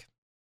comic?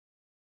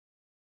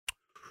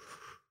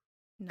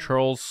 No.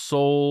 Charles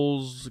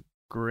Soule's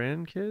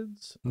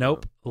grandkids?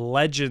 Nope.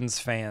 Legends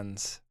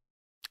fans.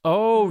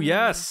 Oh,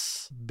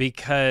 yes.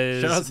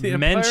 Because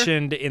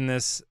mentioned in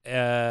this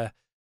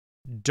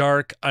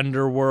dark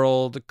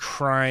underworld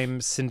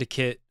crime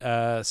syndicate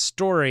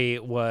story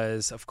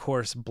was, of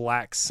course,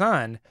 Black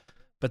Sun.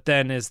 But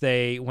then as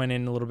they went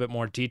in a little bit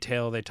more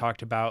detail, they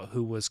talked about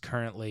who was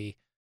currently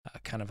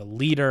kind of a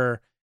leader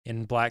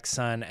in Black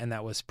Sun, and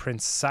that was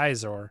Prince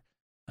Sizor,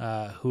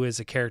 who is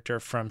a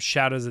character from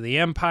Shadows of the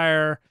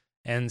Empire.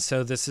 And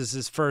so this is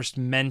his first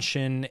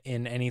mention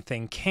in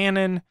anything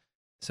canon.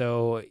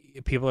 So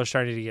people are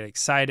starting to get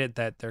excited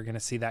that they're going to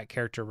see that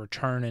character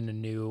return in a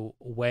new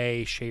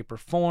way, shape, or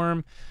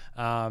form.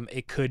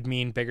 It could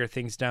mean bigger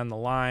things down the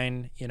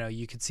line.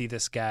 You could see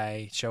this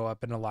guy show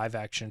up in a live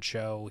action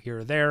show here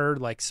or there,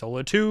 like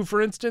Solo 2,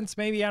 for instance,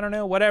 maybe, I don't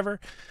know, whatever.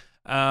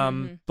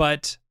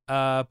 But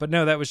no,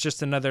 that was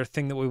just another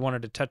thing that we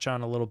wanted to touch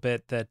on a little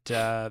bit,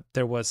 that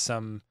there was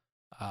some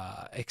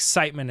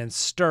excitement and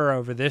stir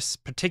over this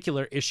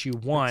particular issue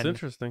 1. It's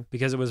interesting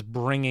because it was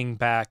bringing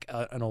back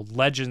an old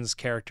Legends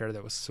character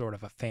that was sort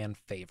of a fan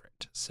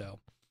favorite. So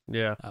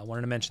yeah, I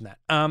wanted to mention that.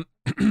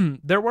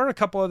 There were a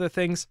couple other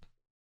things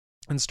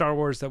in Star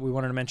Wars that we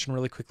wanted to mention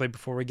really quickly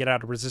before we get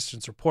out of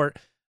Resistance Report.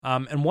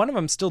 And one of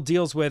them still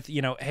deals with,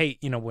 hey,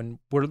 when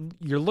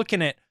you're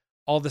looking at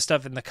all the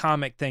stuff in the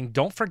comic thing,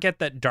 don't forget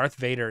that Darth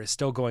Vader is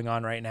still going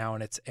on right now,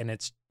 and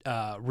it's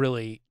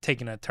really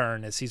taking a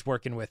turn as he's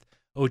working with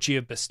Ochi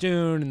of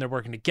Bastoon, and they're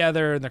working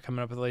together, and they're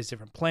coming up with all these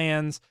different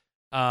plans.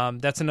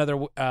 That's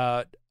another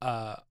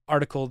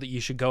article that you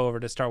should go over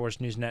to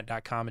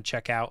StarWarsNewsNet.com and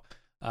check out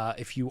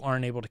if you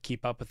aren't able to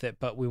keep up with it.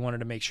 But we wanted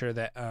to make sure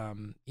that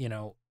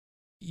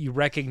you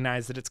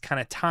recognize that it's kind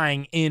of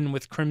tying in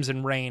with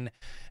Crimson Reign,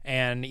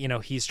 and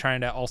he's trying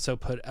to also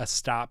put a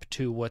stop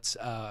to what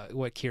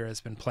Kira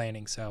has been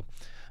planning. So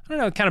I don't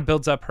know, it kind of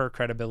builds up her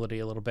credibility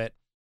a little bit.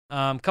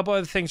 A couple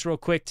other things real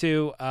quick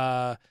too.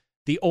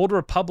 The Old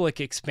Republic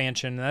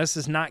expansion. Now, this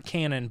is not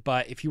canon,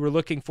 but if you were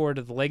looking forward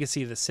to the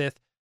Legacy of the Sith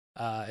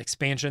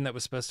expansion that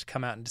was supposed to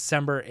come out in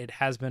December, it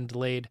has been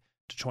delayed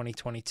to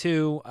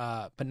 2022,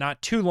 but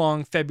not too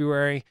long,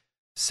 February.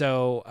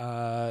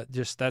 So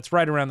just that's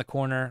right around the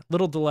corner.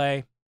 Little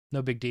delay,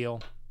 no big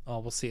deal.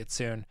 We'll see it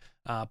soon.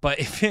 But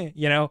if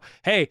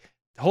hey,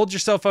 hold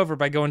yourself over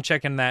by going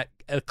checking that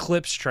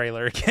Eclipse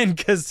trailer again,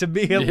 because to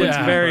me it looks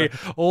very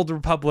Old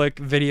Republic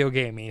video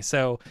gamey.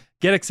 So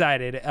get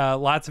excited.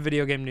 Lots of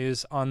video game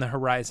news on the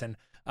horizon.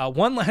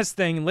 One last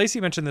thing,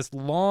 Lacey mentioned this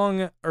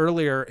long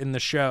earlier in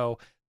the show.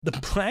 The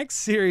Black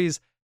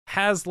Series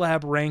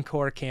HasLab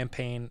Rancor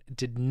campaign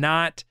did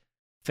not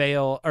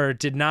fail, or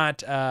did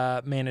not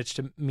manage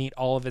to meet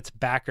all of its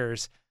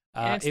backers.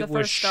 And it's it the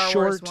was first Star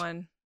short. Wars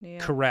one. Yeah.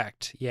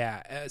 Correct.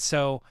 Yeah.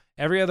 So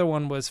every other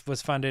one was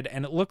funded,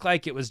 and it looked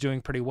like it was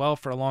doing pretty well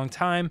for a long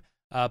time.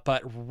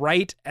 But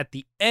right at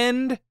the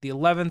end, the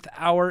 11th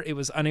hour, it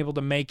was unable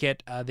to make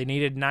it. They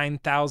needed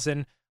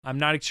 9,000. I'm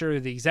not sure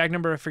the exact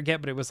number. I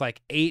forget, but it was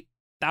like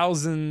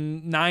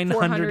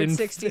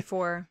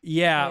 8,964.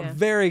 Yeah,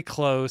 very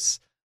close.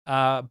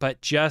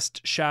 But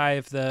just shy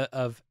of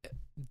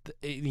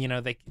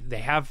they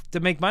have to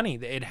make money.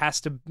 It has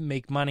to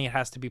make money. It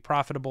has to be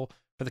profitable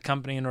for the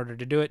company in order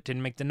to do it.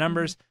 Didn't make the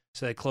numbers,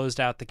 so they closed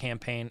out the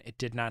campaign. It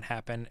did not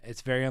happen.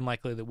 It's very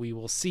unlikely that we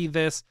will see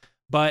this,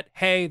 but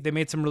hey, they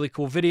made some really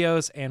cool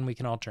videos, and we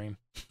can all dream.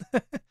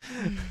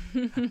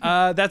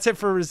 That's it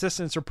for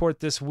Resistance Report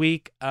this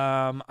week.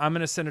 I'm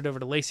going to send it over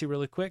to Lacey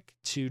really quick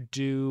to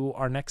do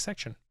our next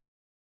section.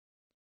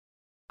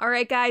 All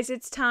right, guys,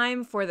 it's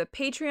time for the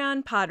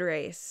Patreon pod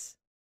race.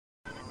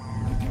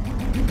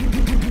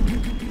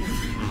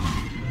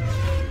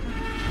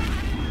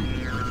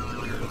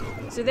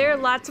 So there are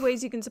lots of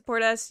ways you can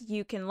support us.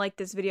 You can like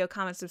this video,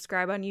 comment,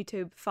 subscribe on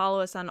YouTube, follow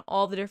us on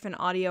all the different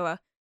audio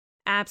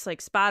apps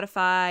like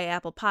Spotify,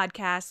 Apple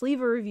Podcasts. Leave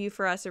a review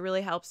for us. It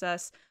really helps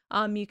us.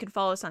 You can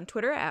follow us on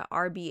Twitter at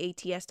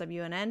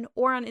RBATSWNN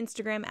or on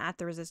Instagram at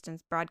The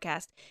Resistance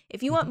Broadcast.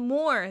 If you want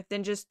more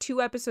than just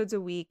 2 episodes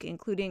a week,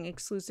 including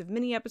exclusive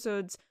mini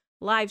episodes,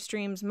 live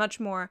streams,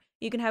 much more,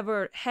 you can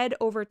head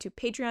over to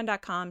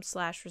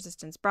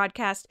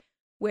patreon.com/resistancebroadcast,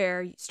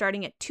 where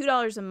starting at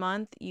 $2 a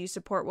month, you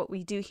support what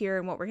we do here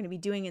and what we're going to be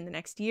doing in the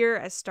next year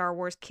as Star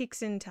Wars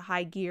kicks into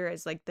high gear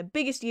as like the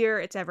biggest year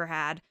it's ever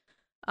had.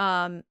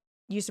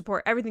 You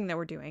support everything that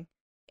we're doing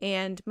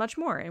and much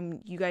more.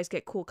 And you guys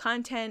get cool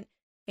content,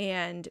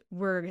 and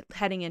we're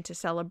heading into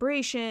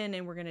Celebration,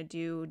 and we're going to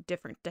do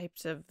different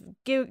types of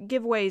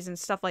giveaways and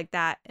stuff like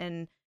that.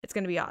 And it's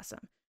going to be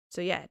awesome.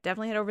 So yeah,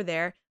 definitely head over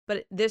there.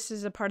 But this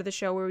is a part of the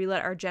show where we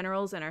let our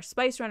generals and our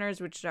spice runners,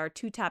 which are our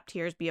 2 top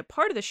tiers, be a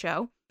part of the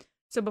show.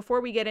 So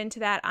before we get into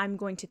that, I'm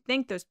going to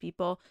thank those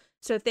people.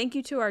 So thank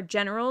you to our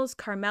generals,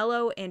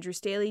 Carmelo, Andrew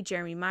Staley,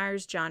 Jeremy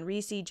Myers, John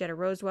Reese, Jetta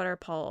Rosewater,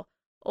 Paul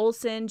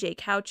Olson,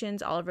 Jake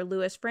Houchins, Oliver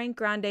Lewis, Frank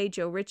Grande,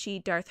 Joe Ritchie,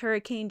 Darth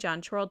Hurricane,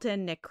 John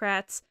Charlton, Nick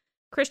Kratz,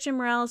 Christian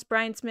Morales,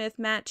 Brian Smith,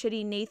 Matt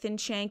Chitty, Nathan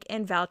Shank,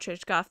 and Val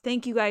Trichkoff.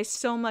 Thank you guys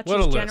so much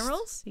as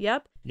generals.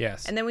 Yep.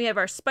 Yes. And then we have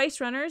our spice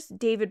runners,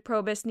 David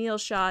Probus, Neil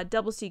Shaw,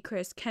 Double C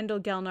Chris,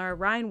 Kendall Gelnar,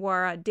 Ryan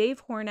Wara,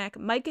 Dave Hornack,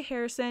 Micah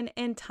Harrison,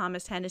 and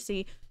Thomas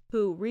Hennessy,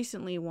 who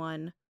recently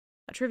won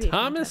a trivia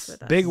contest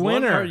with us. Big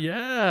winner.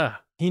 Yeah.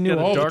 He knew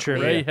all the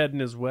trivia. Ray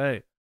heading his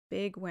way.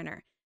 Big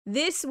winner.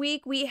 This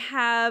week we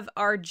have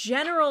our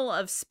general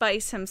of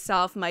spice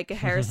himself, Micah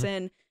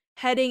Harrison,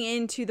 heading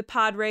into the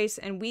pod race,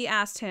 and we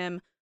asked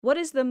him, what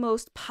is the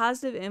most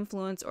positive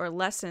influence or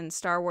lesson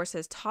Star Wars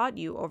has taught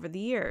you over the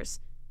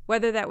years?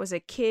 Whether that was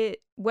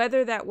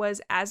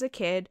as a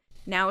kid,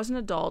 now as an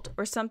adult,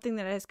 or something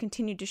that has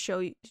continued to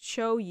show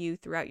you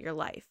throughout your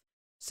life.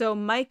 So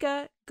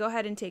Micah, go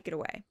ahead and take it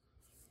away.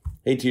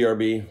 Hey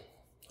TRB,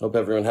 hope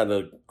everyone had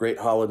a great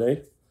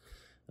holiday.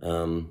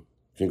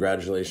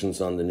 Congratulations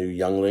on the new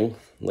youngling,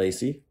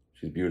 Lacey.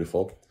 She's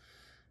beautiful.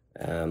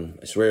 I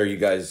swear you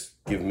guys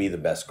give me the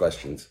best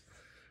questions.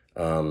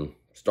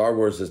 Star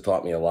Wars has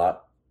taught me a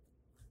lot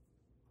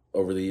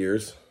over the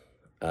years.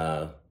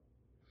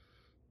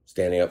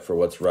 Standing up for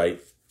what's right,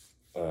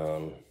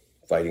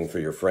 fighting for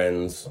your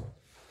friends.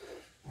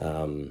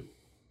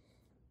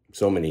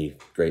 So many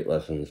great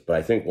lessons. But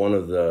I think one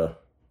of the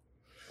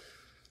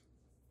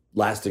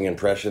lasting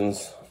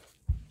impressions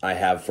I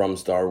have from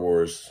Star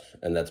Wars,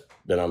 and that's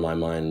been on my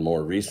mind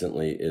more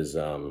recently, is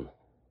no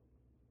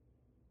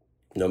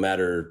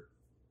matter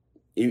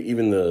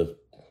even the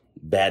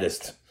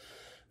baddest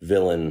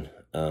villain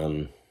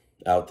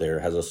out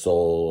there has a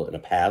soul and a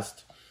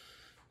past,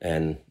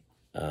 and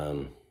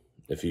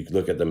if you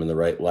look at them in the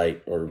right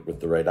light or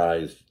with the right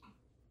eyes,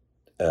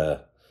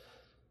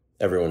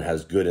 everyone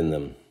has good in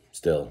them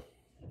still,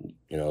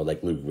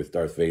 like Luke with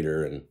Darth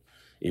Vader, and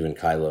even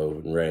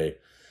Kylo and Rey.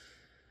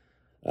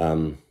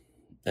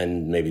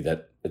 And maybe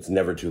that it's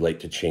never too late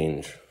to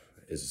change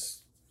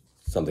is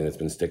something that's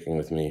been sticking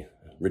with me.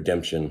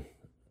 Redemption.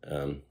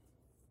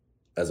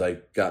 As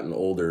I've gotten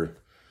older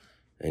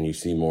and you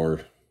see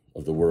more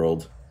of the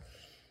world,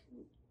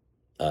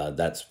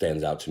 that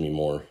stands out to me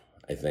more,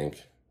 I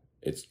think.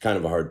 It's kind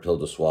of a hard pill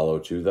to swallow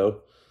too,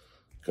 though,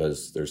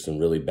 because there's some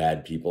really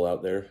bad people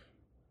out there.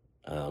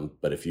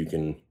 But if you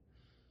can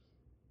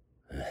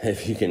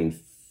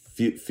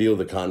feel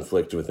the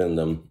conflict within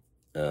them,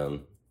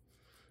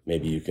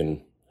 maybe you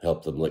can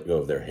help them let go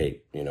of their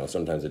hate.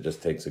 Sometimes it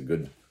just takes a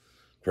good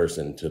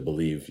person to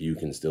believe you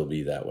can still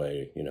be that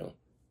way,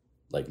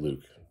 like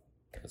Luke,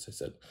 as I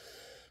said.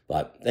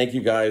 But thank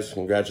you guys.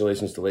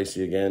 Congratulations to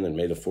Lacey again, and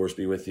may the force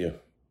be with you.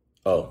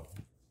 Oh,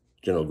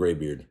 General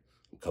Greybeard,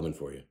 I'm coming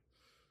for you.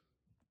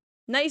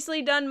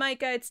 Nicely done,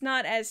 Micah. It's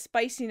not as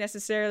spicy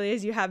necessarily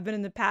as you have been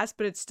in the past,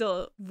 but it's still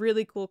a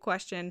really cool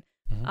question.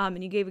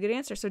 And you gave a good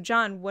answer. So,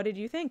 John, what did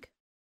you think?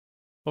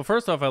 Well,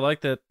 first off, I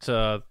like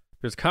that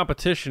there's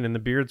competition in the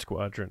beard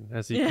squadron,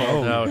 as he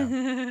called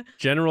out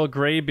General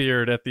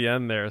Graybeard at the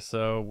end there.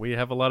 So we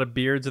have a lot of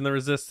beards in the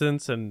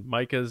Resistance, and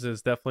Micah's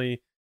is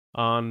definitely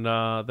on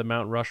the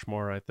Mount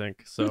Rushmore, I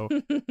think. So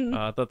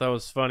I thought that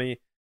was funny.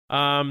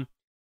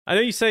 I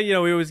know you say,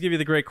 we always give you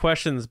the great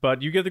questions,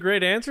 but you give the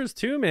great answers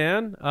too,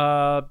 man.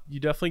 You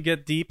definitely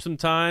get deep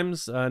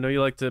sometimes. I know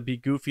you like to be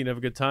goofy and have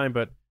a good time,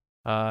 but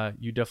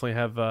you definitely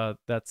have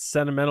that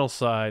sentimental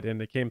side,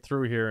 and it came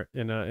through here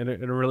in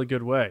a really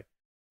good way.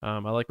 I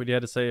like what you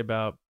had to say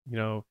about,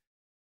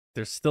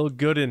 there's still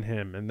good in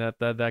him, and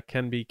that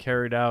can be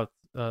carried out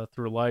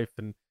through life.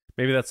 And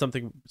maybe that's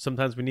something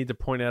sometimes we need to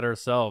point at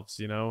ourselves,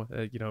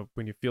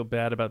 when you feel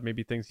bad about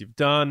maybe things you've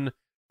done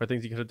or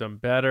things you could have done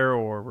better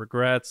or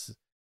regrets,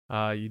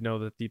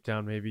 that deep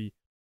down maybe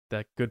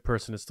that good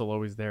person is still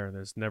always there, and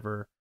it's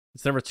never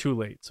too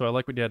late. So I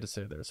like what you had to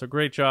say there. So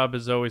great job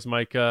as always,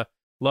 Micah.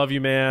 Love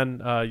you,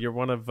 man. You're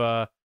one of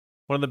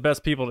the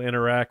best people to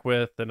interact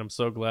with, and I'm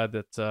so glad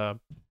that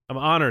I'm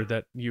honored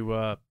that you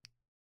are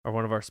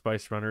one of our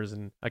spice runners,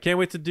 and I can't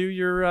wait to do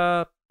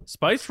your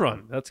spice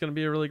run. That's going to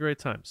be a really great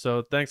time.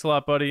 So thanks a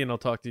lot, buddy, and I'll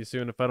talk to you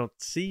soon. If I don't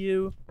see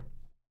you,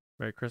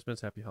 Merry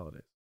Christmas, Happy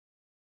Holidays.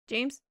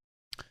 James?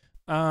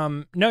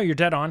 No, you're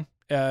dead on.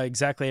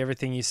 Exactly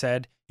everything you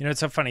said.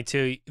 It's so funny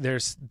too.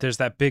 There's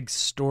that big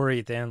story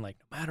at the end, like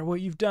no matter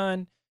what you've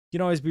done, you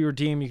can always be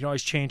redeemed. You can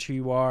always change who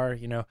you are.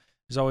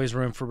 There's always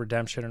room for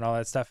redemption and all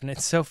that stuff. And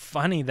it's so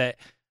funny that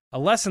a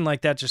lesson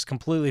like that just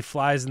completely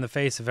flies in the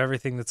face of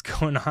everything that's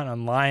going on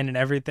online and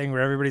everything,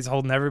 where everybody's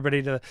holding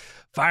everybody to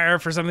fire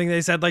for something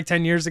they said like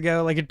 10 years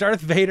ago. Like if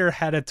Darth Vader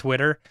had a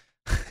Twitter.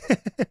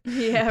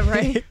 Yeah,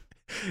 right.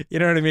 You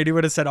know what I mean? He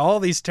would have said all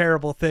these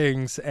terrible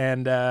things,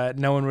 and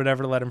no one would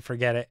ever let him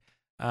forget it.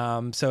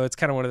 So it's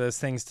kind of one of those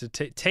things to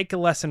take a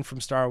lesson from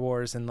Star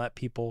Wars and let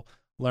people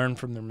learn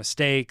from their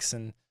mistakes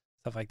and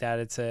stuff like that.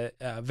 It's a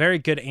very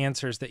good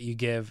answers that you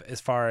give as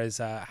far as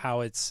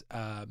how it's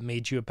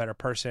made you a better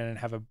person and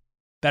have a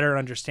better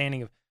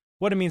understanding of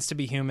what it means to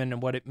be human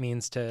and what it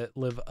means to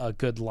live a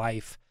good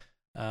life.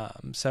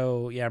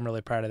 So yeah, I'm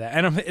really proud of that.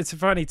 And it's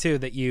funny too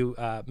that you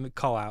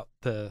call out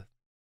the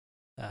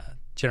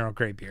General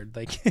Graybeard.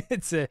 Like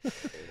it's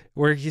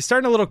where you're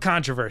starting a little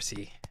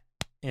controversy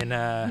in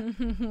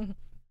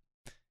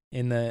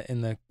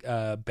the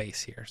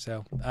base here.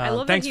 So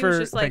thanks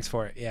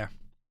for it. Yeah.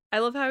 I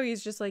love how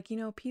he's just like,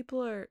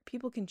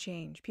 people can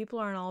change. People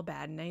aren't all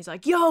bad. And then he's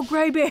like, yo,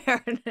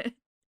 Graybeard.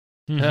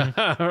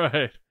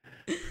 Right.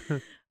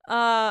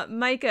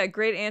 Micah,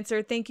 great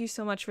answer. Thank you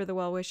so much for the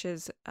well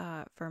wishes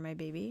for my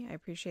baby. I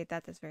appreciate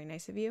that. That's very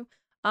nice of you.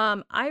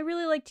 I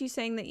really liked you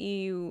saying that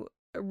you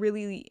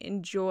really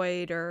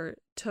enjoyed or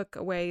took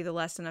away the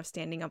lesson of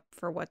standing up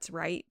for what's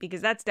right, because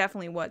that's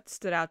definitely what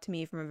stood out to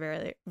me from a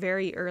very,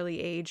 very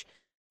early age,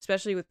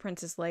 especially with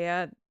Princess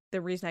Leia.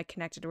 The reason I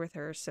connected with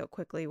her so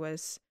quickly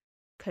was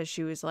because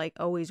she was like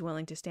always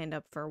willing to stand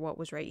up for what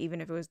was right,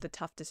 even if it was the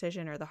tough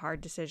decision or the hard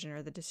decision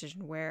or the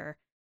decision where,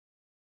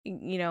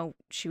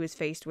 she was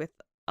faced with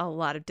a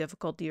lot of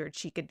difficulty or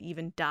she could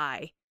even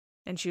die,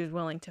 and she was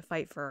willing to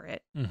fight for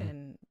it. Mm-hmm.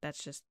 And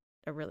that's just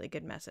a really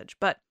good message.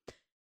 But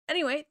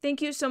anyway, thank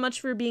you so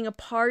much for being a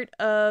part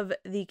of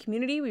the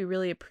community. We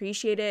really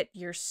appreciate it.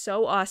 You're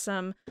so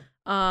awesome.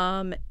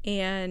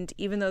 And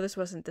even though this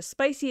wasn't the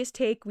spiciest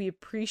take, we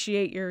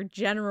appreciate your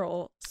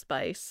general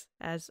spice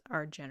as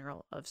our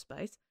general of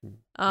spice.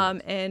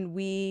 And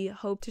we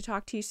hope to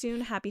talk to you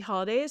soon. Happy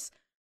holidays.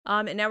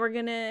 And now we're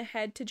going to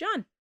head to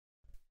John.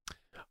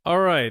 All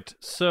right.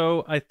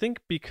 So I think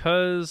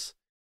because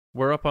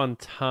we're up on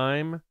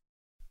time,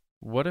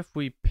 what if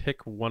we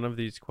pick one of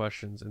these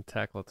questions and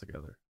tackle it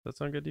together? Does that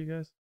sound good to you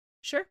guys?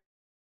 Sure.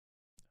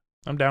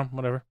 I'm down.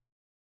 Whatever.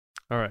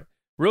 All right.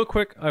 Real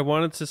quick, I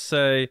wanted to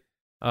say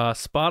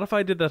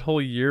Spotify did that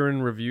whole year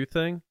in review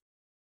thing.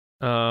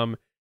 And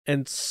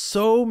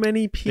so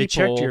many people... They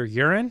checked your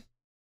urine?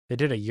 They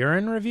did a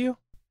urine review?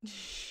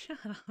 Shut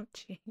up,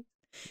 James.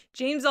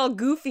 James all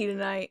goofy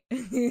tonight.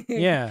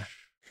 Yeah.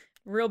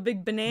 Real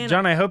big banana.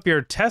 John, I hope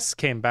your tests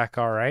came back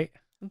all right.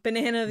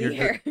 Banana of the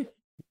year.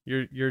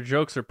 Your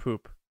jokes are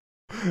poop.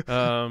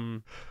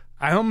 I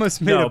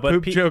almost made a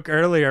poop joke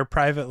earlier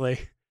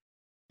privately.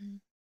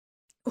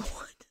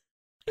 What?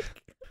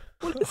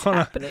 What is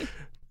happening?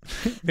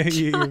 Maybe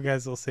you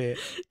guys will see it.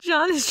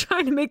 John is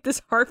trying to make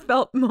this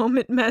heartfelt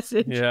moment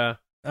message. Yeah.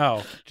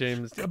 Oh,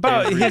 James.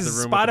 About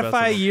his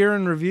Spotify year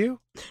in review?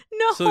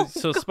 No.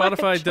 So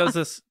Spotify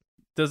does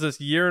this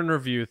year in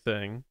review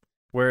thing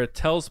where it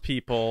tells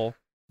people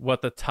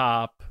what the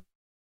top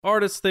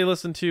artists they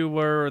listen to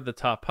were, the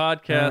top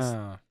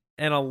podcasts,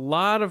 and a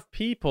lot of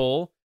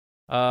people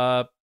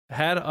had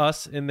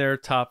us in their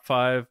top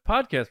 5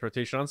 podcast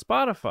rotation on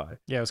Spotify.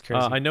 Yeah, it was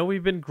crazy. I know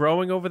we've been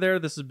growing over there.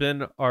 This has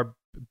been our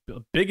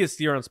biggest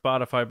year on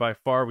Spotify by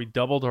far. We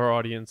doubled our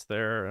audience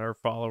there, our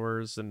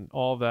followers, and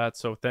all that.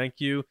 So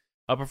thank you.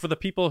 But for the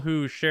people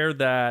who shared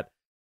that,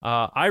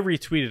 I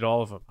retweeted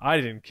all of them. I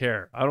didn't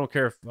care. I don't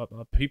care if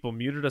people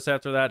muted us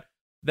after that.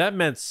 That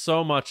meant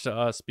so much to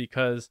us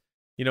because,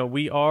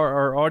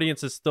 our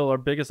audience is still, our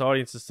biggest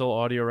audience is still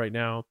audio right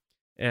now.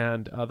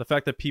 And the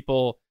fact that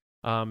people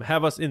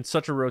have us in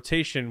such a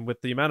rotation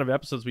with the amount of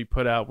episodes we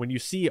put out, when you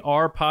see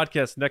our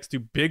podcast next to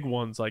big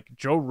ones like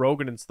Joe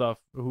Rogan and stuff,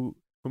 who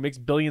makes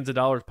billions of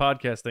dollars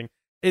podcasting,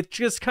 it's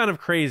just kind of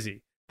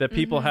crazy that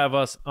people have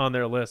us on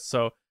their list.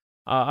 So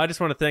I just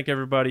want to thank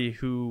everybody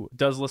who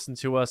does listen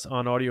to us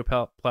on audio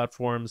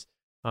platforms.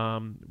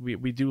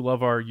 We do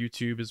love our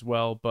YouTube as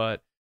well,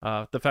 but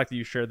the fact that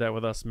you shared that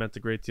with us meant a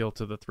great deal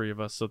to the three of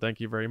us. So thank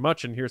you very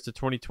much. And here's to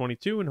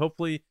 2022, and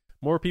hopefully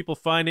more people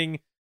finding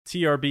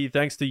TRB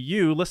thanks to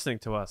you listening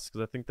to us,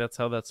 because I think that's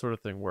how that sort of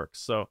thing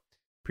works. So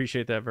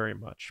appreciate that very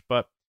much.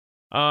 But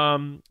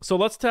so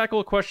let's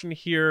tackle a question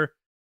here.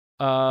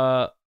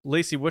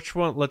 Lacey, which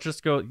one? Let's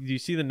just go. Do you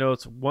see the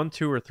notes? 1,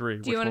 2, or 3?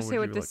 Do you want to say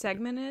what the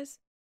segment is?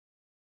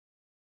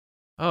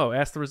 Oh,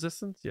 Ask the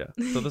Resistance? Yeah.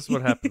 So this is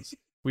what happens.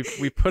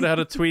 We put out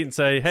a tweet and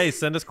say, hey,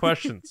 send us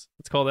questions.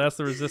 It's called Ask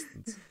the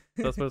Resistance.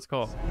 That's what it's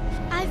called.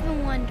 I've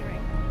been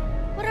wondering,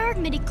 what are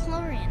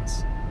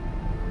midi-chlorians?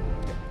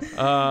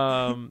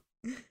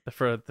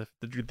 For the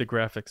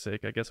graphics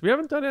sake, I guess. We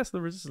haven't done Ask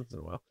the Resistance in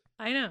a while.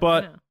 I know.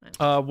 But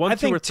I know. 1,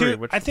 2, or 3?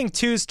 I think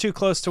 2 is too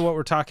close to what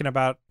we're talking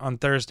about on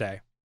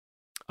Thursday.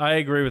 I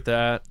agree with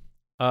that.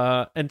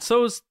 And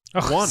so is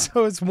 1.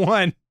 So it's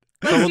 1.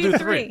 So we'll do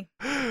 3.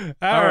 All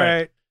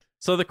right.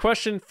 So the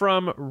question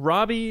from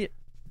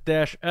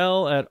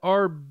Robbie-L at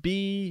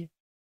RBRAYM.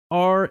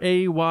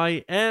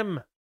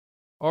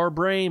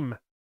 Rbraim.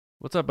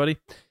 What's up, buddy?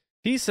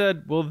 He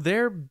said, will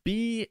there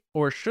be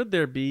or should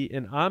there be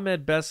an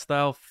Ahmed Best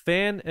style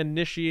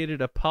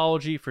fan-initiated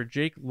apology for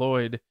Jake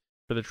Lloyd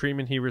for the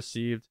treatment he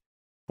received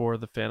for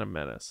The Phantom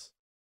Menace?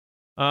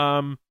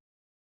 I'm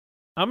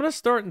going to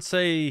start and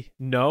say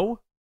no.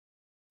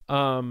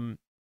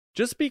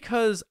 Just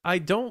because I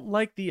don't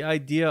like the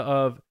idea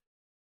of,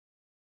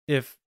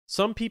 if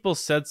some people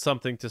said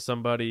something to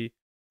somebody,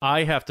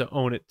 I have to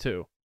own it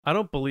too. I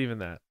don't believe in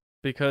that,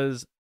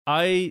 because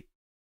that's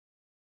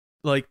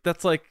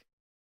like,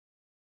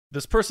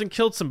 this person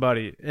killed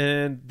somebody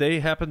and they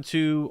happen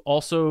to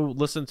also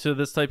listen to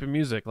this type of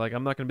music. Like,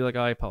 I'm not going to be like,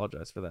 I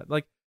apologize for that.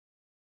 Like,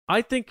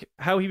 I think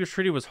how he was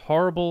treated was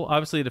horrible.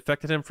 Obviously, it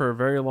affected him for a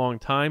very long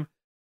time.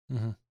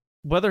 Mm-hmm.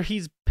 Whether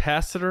he's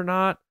past it or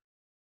not,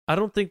 I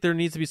don't think there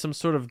needs to be some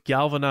sort of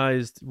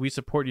galvanized "we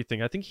support you"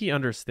 thing. I think he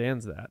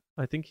understands that.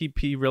 I think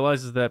he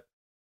realizes that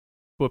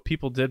what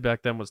people did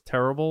back then was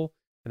terrible,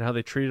 and how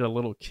they treated a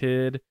little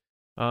kid,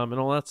 and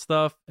all that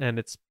stuff. And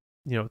it's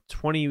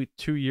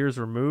 22 years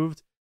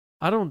removed.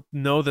 I don't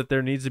know that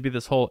there needs to be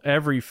this whole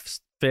every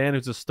fan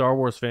who's a Star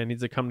Wars fan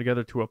needs to come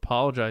together to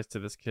apologize to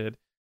this kid,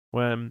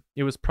 when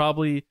it was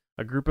probably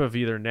a group of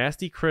either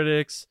nasty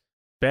critics,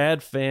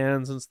 bad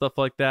fans, and stuff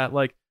like that.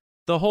 Like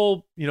the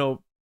whole,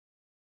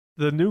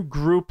 the new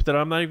group that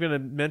I'm not even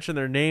going to mention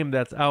their name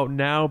that's out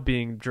now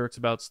being jerks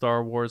about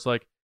Star Wars.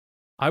 Like,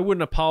 I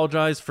wouldn't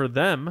apologize for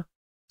them,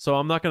 so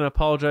I'm not going to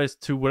apologize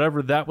to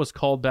whatever that was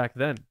called back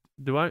then.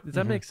 Does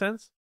that make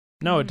sense?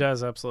 No, it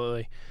does,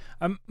 absolutely.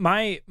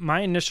 My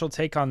initial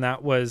take on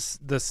that was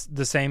the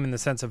same, in the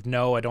sense of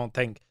no, I don't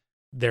think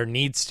there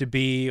needs to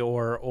be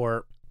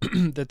or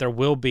that there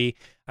will be.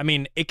 I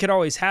mean, it could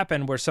always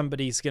happen where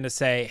somebody's going to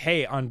say,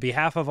 hey, on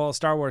behalf of all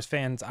Star Wars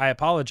fans, I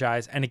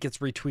apologize, and it gets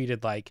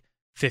retweeted like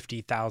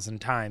 50,000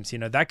 times.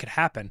 That could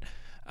happen.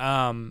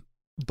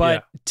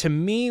 But to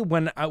me,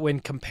 when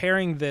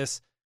comparing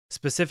this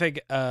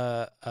specific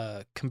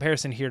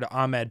comparison here to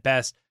Ahmed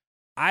Best,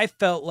 I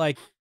felt like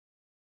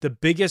the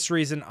biggest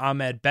reason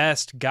Ahmed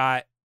Best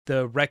got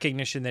the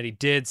recognition that he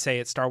did, say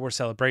at Star Wars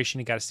Celebration,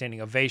 he got a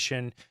standing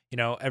ovation,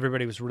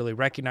 everybody was really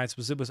recognized,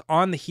 it was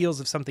on the heels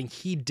of something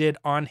he did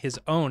on his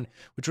own,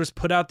 which was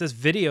put out this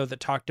video that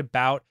talked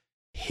about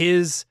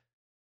his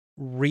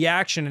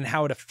reaction and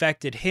how it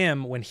affected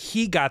him when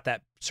he got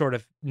that sort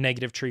of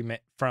negative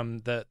treatment from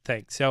the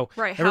thing. So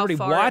right, everybody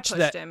how far watched it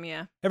pushed him,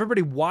 yeah.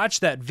 Everybody watched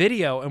that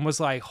video and was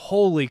like,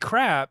 holy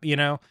crap,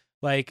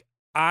 like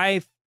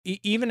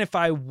even if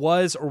I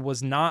was or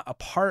was not a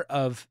part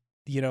of,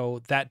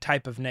 that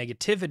type of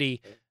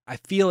negativity, I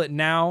feel it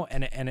now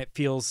and it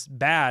feels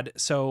bad.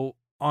 So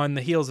on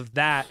the heels of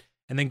that,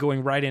 and then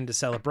going right into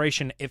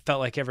Celebration, it felt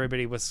like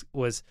everybody was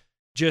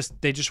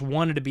they just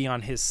wanted to be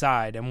on his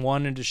side and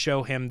wanted to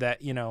show him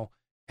that,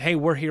 hey,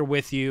 we're here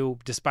with you,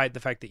 despite the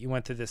fact that you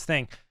went through this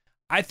thing.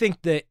 I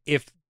think that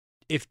if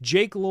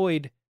Jake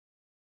Lloyd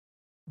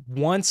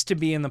wants to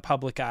be in the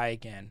public eye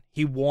again,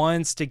 he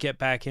wants to get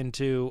back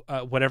into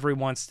whatever he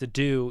wants to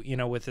do,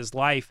 with his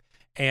life,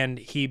 and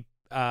he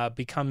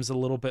becomes a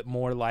little bit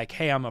more like,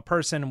 hey, I'm a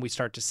person, and we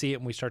start to see it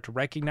and we start to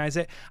recognize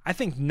it. I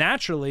think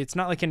naturally, it's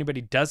not like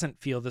anybody doesn't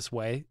feel this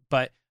way,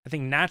 but I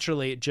think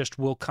naturally it just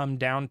will come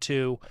down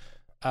to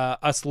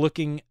us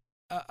looking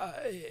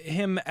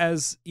him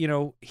as,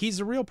 he's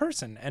a real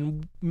person,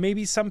 and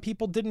maybe some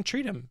people didn't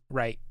treat him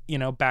right,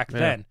 back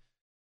then.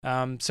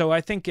 So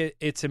I think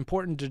it's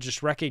important to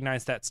just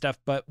recognize that stuff.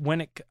 But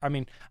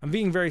I'm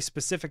being very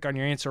specific on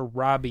your answer,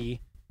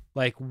 Robbie.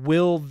 Like,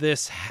 will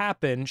this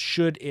happen?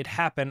 Should it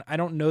happen? I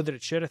don't know that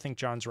it should. I think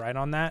John's right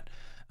on that.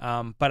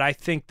 But I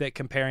think that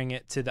comparing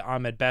it to the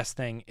Ahmed Best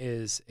thing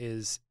is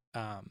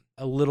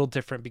a little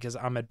different because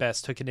Ahmed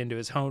Best took it into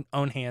his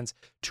own hands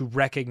to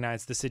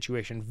recognize the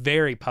situation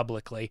very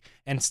publicly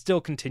and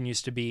still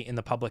continues to be in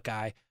the public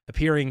eye,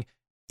 appearing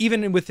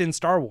even within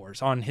Star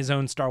Wars on his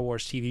own Star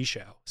Wars TV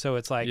show. So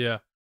it's like,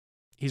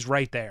 he's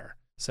right there.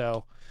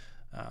 So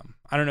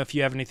I don't know if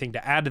you have anything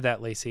to add to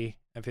that, Lacey.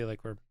 I feel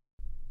like we're...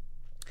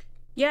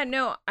 Yeah,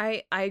 no,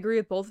 I agree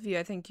with both of you.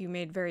 I think you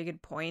made very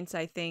good points.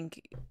 I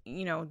think,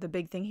 the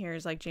big thing here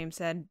is, like James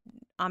said,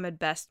 Ahmed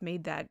Best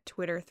made that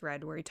Twitter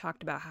thread where he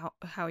talked about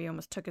how he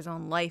almost took his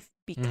own life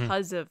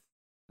because of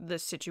the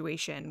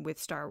situation with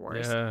Star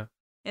Wars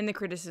and the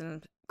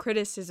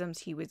criticisms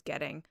he was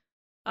getting.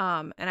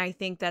 And I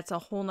think that's a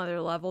whole nother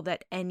level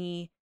that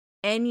any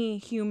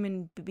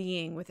human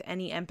being with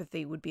any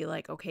empathy would be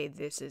like, okay,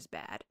 this is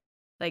bad.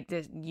 Like,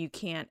 this, you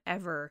can't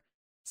ever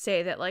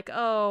say that, like,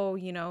 oh,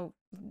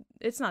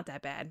 it's not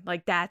that bad.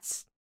 Like,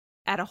 that's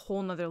at a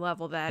whole nother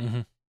level that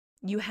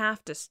you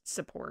have to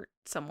support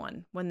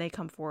someone when they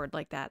come forward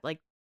like that. Like,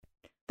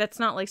 that's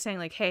not like saying,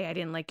 like, hey, I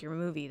didn't like your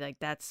movie. Like,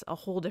 that's a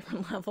whole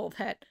different level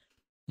that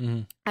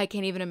I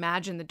can't even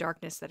imagine the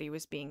darkness that he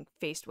was being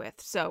faced with.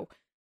 So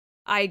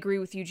I agree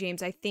with you,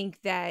 James. I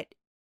think that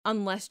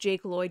unless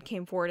Jake Lloyd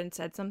came forward and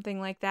said something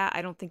like that,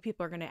 I don't think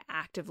people are going to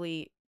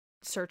actively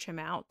search him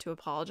out to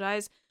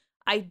apologize.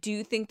 I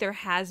do think there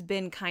has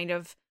been kind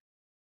of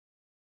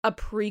a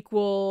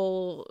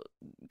prequel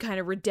kind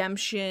of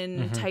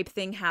redemption type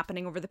thing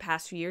happening over the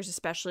past few years,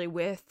 especially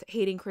with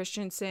Hayden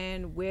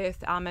Christensen,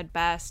 with Ahmed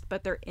Best,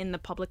 but they're in the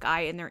public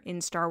eye and they're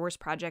in Star Wars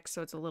projects,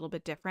 so it's a little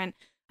bit different.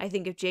 I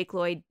think if Jake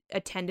Lloyd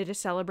attended a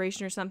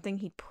celebration or something,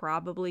 he'd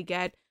probably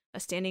get a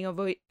standing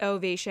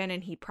ovation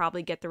and he'd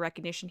probably get the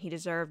recognition he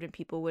deserved and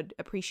people would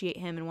appreciate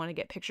him and want to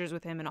get pictures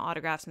with him and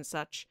autographs and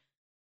such.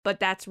 But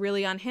that's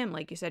really on him.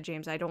 Like you said,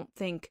 James, I don't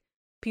think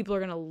people are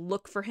going to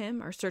look for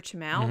him or search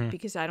him out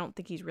because I don't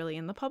think he's really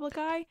in the public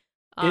eye.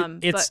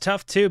 It's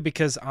tough too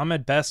because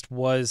Ahmed Best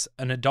was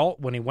an adult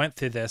when he went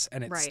through this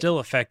and it still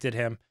affected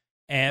him.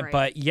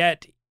 But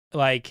yet,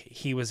 like,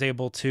 he was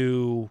able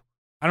to,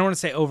 I don't want to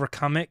say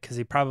overcome it because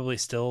he probably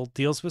still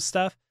deals with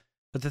stuff.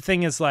 But the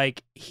thing is,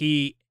 like,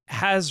 he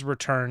has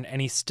returned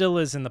and he still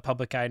is in the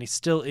public eye and he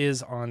still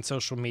is on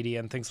social media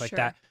and things like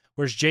that.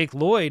 Whereas Jake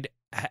Lloyd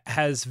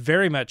has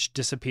very much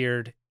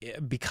disappeared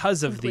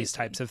because of these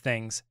types of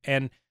things.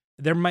 And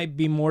there might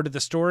be more to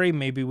the story.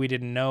 Maybe we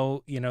didn't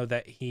know,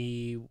 that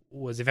he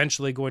was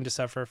eventually going to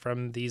suffer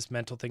from these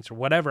mental things or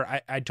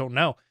whatever. I don't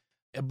know,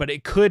 but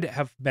it could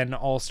have been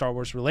all Star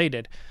Wars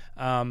related.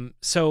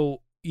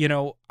 So,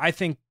 I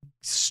think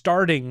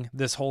starting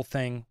this whole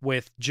thing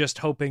with just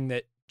hoping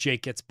that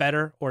Jake gets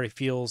better or he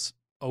feels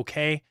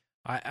okay.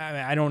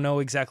 I don't know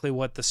exactly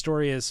what the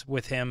story is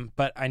with him,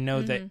 but I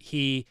know that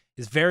he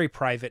is very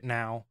private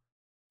now,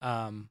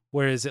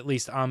 whereas at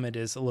least Ahmed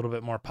is a little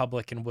bit more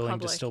public and willing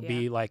to still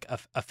be like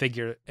a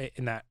figure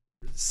in that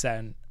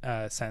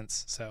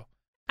sense. So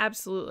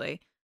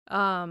absolutely.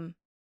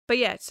 But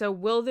yeah, so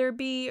will there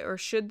be or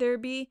should there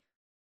be?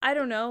 I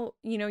don't know.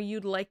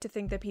 You'd like to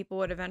think that people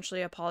would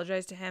eventually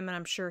apologize to him, and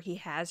I'm sure he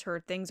has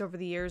heard things over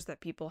the years that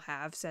people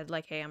have said,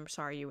 like, hey, I'm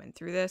sorry you went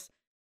through this.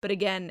 But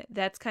again,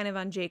 that's kind of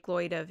on Jake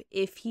Lloyd of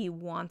if he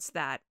wants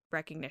that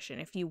recognition,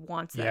 if he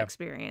wants that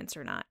experience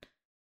or not.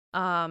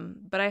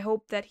 But I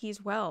hope that he's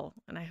well,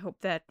 and I hope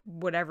that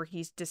whatever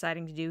he's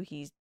deciding to do,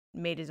 he's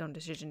made his own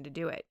decision to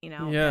do it,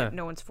 that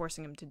no one's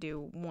forcing him to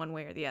do one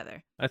way or the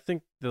other. I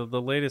think the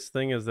latest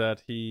thing is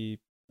that he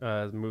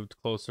has moved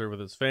closer with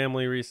his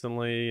family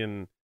recently,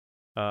 and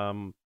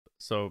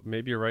so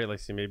maybe you're right,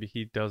 Lacey, maybe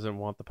he doesn't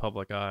want the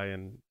public eye,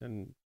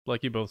 and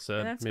like you both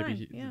said,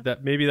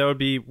 maybe that would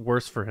be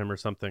worse for him or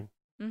something.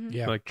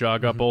 Like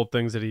jog up old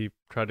things that he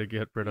tried to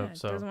get rid of.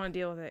 So doesn't want to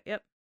deal with it.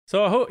 Yep.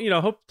 So I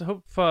hope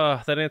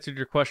that answered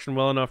your question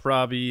well enough,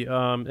 Robbie.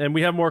 And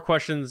we have more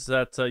questions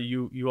that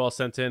you all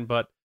sent in,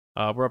 but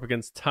we're up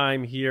against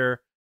time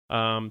here,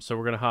 so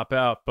we're gonna hop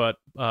out. But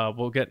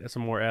we'll get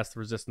some more Ask the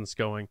Resistance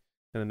going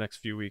in the next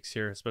few weeks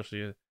here,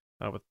 especially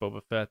with Boba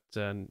Fett,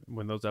 and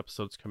when those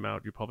episodes come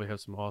out, you probably have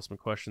some awesome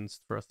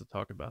questions for us to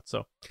talk about.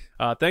 So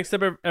thanks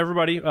to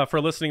everybody for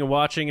listening and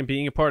watching and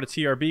being a part of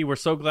TRB. We're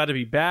so glad to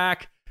be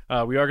back.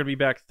 We are going to be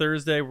back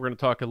Thursday. We're going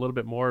to talk a little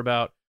bit more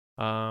about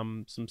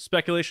some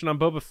speculation on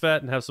Boba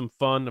Fett and have some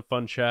a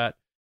fun chat,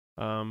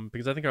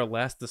 because I think our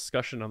last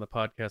discussion on the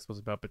podcast was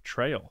about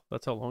betrayal.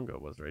 That's how long ago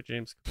it was, right,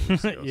 James?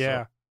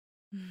 Yeah.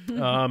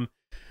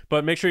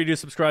 But make sure you do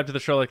subscribe to the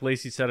show, like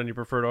Lacey said, on your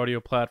preferred audio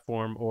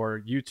platform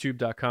or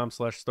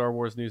youtube.com/Star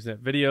Wars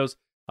Newsnet videos.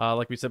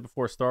 Like we said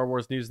before, Star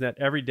Wars Newsnet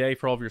every day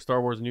for all of your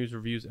Star Wars news,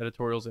 reviews,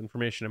 editorials,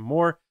 information, and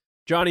more.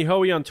 Johnny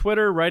Hoey on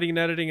Twitter, writing and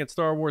editing at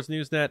Star Wars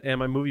Newsnet, and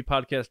my movie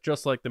podcast,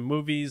 Just Like the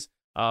Movies,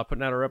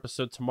 putting out our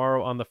episode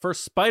tomorrow on the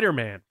first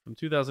Spider-Man from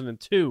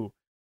 2002,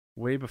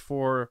 way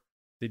before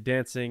the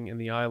dancing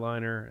and the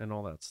eyeliner and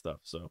all that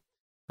stuff. So,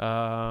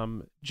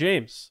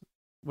 James,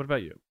 what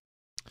about you?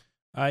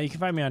 You can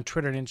find me on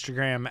Twitter and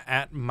Instagram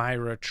at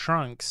Myra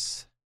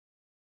Trunks.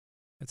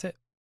 That's it.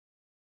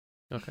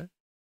 Okay.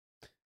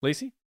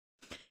 Lacey?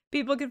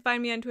 People can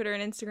find me on Twitter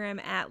and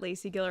Instagram at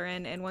Lacey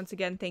Gillerin. And once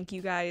again, thank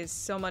you guys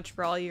so much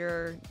for all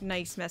your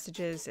nice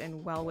messages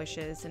and well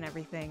wishes and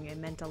everything. It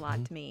meant a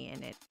lot to me,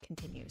 and it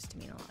continues to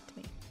mean a lot to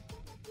me.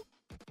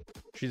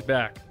 She's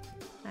back.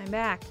 I'm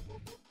back.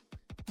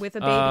 With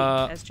a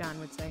baby, as John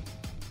would say.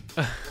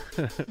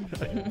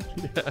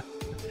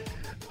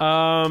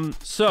 Yeah.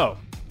 So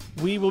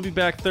we will be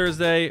back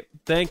Thursday.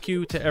 Thank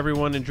you to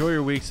everyone. Enjoy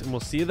your weeks, and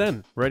we'll see you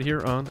then right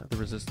here on the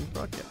Resistance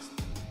Broadcast.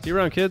 See you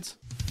around, kids.